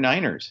think your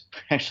Niners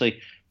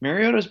actually.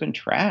 Mariota's been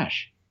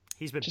trash.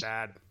 He's been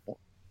bad.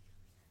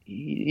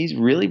 He's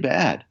really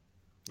bad.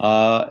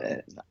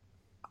 He's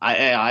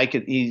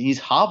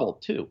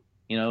hobbled too.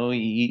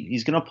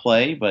 He's going to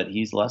play, but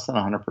he's less than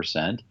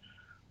 100%.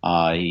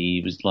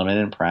 He was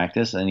limited in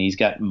practice, and he's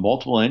got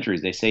multiple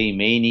injuries. They say he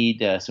may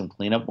need some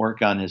cleanup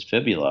work on his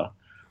fibula.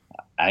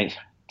 To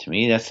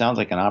me, that sounds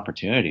like an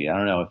opportunity. I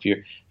don't know if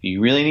you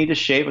really need to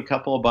shave a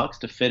couple of bucks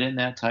to fit in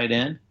that tight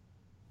end.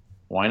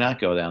 Why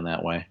not go down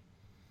that way?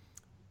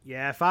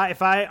 Yeah, if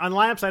I on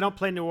lineups I don't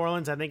play New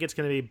Orleans, I think it's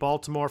going to be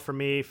Baltimore for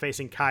me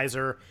facing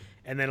Kaiser,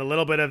 and then a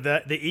little bit of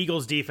the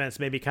Eagles defense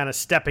maybe kind of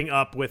stepping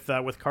up with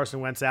Carson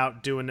Wentz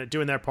out doing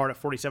their part at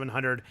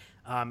 4,700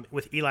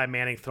 with Eli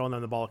Manning throwing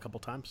them the ball a couple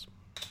times.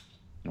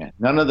 Yeah,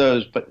 none of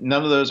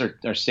those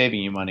are saving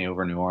you money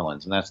over New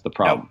Orleans, and that's the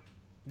problem. Nope.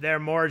 They're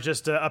more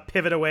just a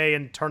pivot away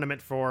in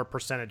tournament for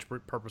percentage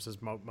purposes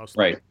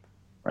mostly.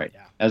 Right.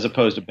 Yeah. As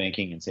opposed to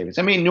banking and savings.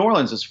 I mean, New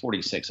Orleans is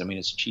 46. I mean,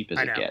 it's cheap as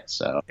it gets.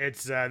 So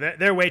it's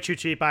they're way too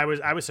cheap. I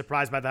was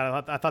surprised by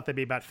that. I thought they'd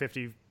be about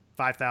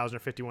 55,000 or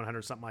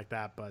 5,100, something like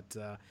that. But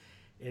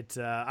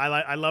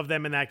I love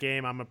them in that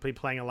game. I'm gonna be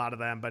playing a lot of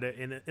them. But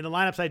in the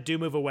lineups I do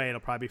move away,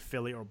 it'll probably be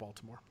Philly or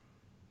Baltimore.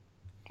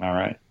 All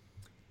right.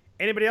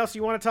 Anybody else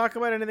you want to talk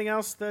about? Anything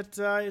else that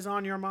is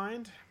on your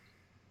mind?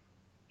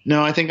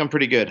 No, I think I'm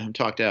pretty good. I'm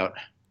talked out.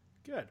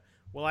 Good.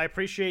 Well, I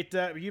appreciate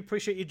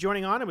you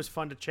joining on. It was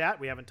fun to chat.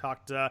 We haven't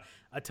talked a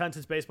ton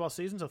since baseball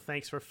season, so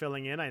thanks for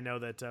filling in. I know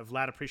that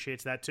Vlad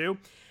appreciates that too.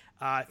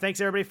 Thanks,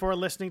 everybody, for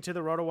listening to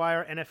the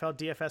RotoWire NFL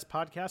DFS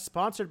podcast,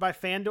 sponsored by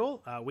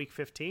FanDuel, Week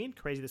 15.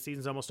 Crazy the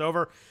season's almost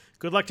over.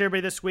 Good luck to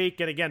everybody this week.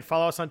 And, again,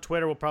 follow us on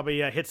Twitter. We'll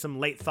probably hit some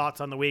late thoughts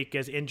on the week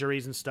as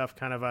injuries and stuff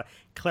kind of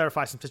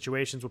clarify some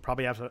situations. We'll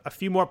probably have a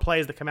few more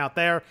plays that come out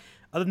there.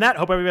 Other than that,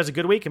 hope everybody has a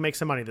good week and make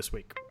some money this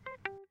week.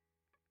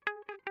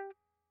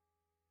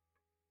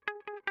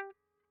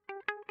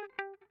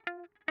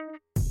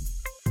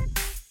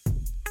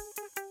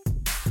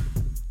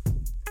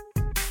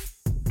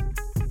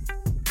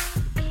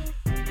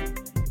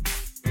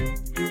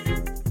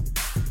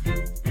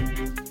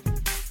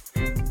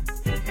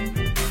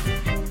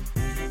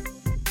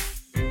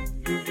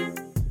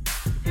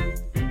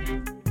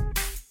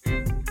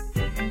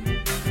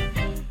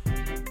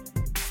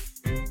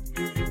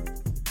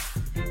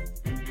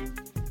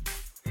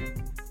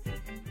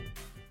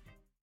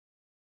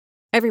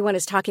 Everyone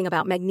is talking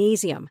about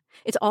magnesium.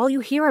 It's all you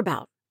hear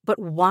about. But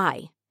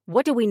why?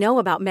 What do we know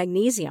about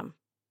magnesium?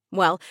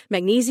 Well,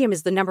 magnesium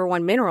is the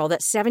 #1 mineral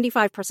that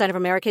 75% of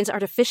Americans are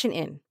deficient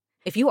in.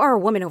 If you are a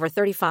woman over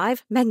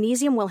 35,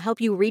 magnesium will help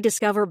you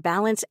rediscover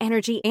balance,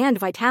 energy, and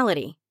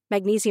vitality.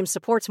 Magnesium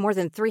supports more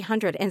than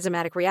 300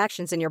 enzymatic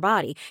reactions in your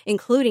body,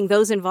 including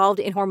those involved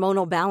in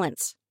hormonal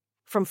balance.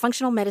 From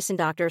functional medicine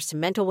doctors to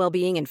mental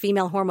well-being and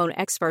female hormone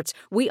experts,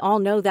 we all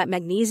know that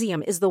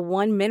magnesium is the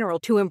one mineral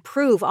to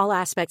improve all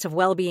aspects of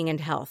well-being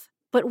and health.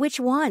 But which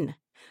one?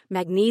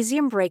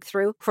 Magnesium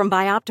Breakthrough from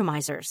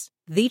Bioptimizers,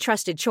 the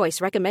trusted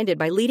choice recommended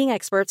by leading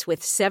experts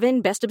with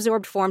 7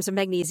 best-absorbed forms of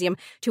magnesium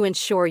to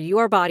ensure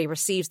your body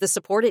receives the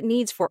support it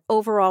needs for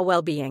overall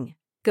well-being.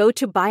 Go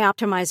to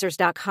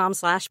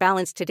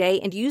bioptimizers.com/balance today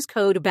and use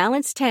code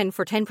BALANCE10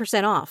 for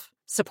 10% off.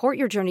 Support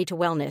your journey to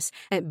wellness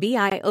at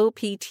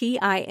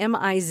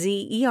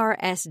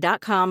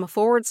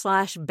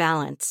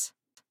bioptimizers.com/balance.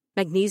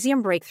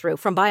 Magnesium Breakthrough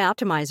from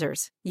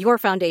Bioptimizers, your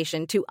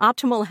foundation to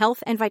optimal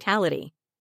health and vitality.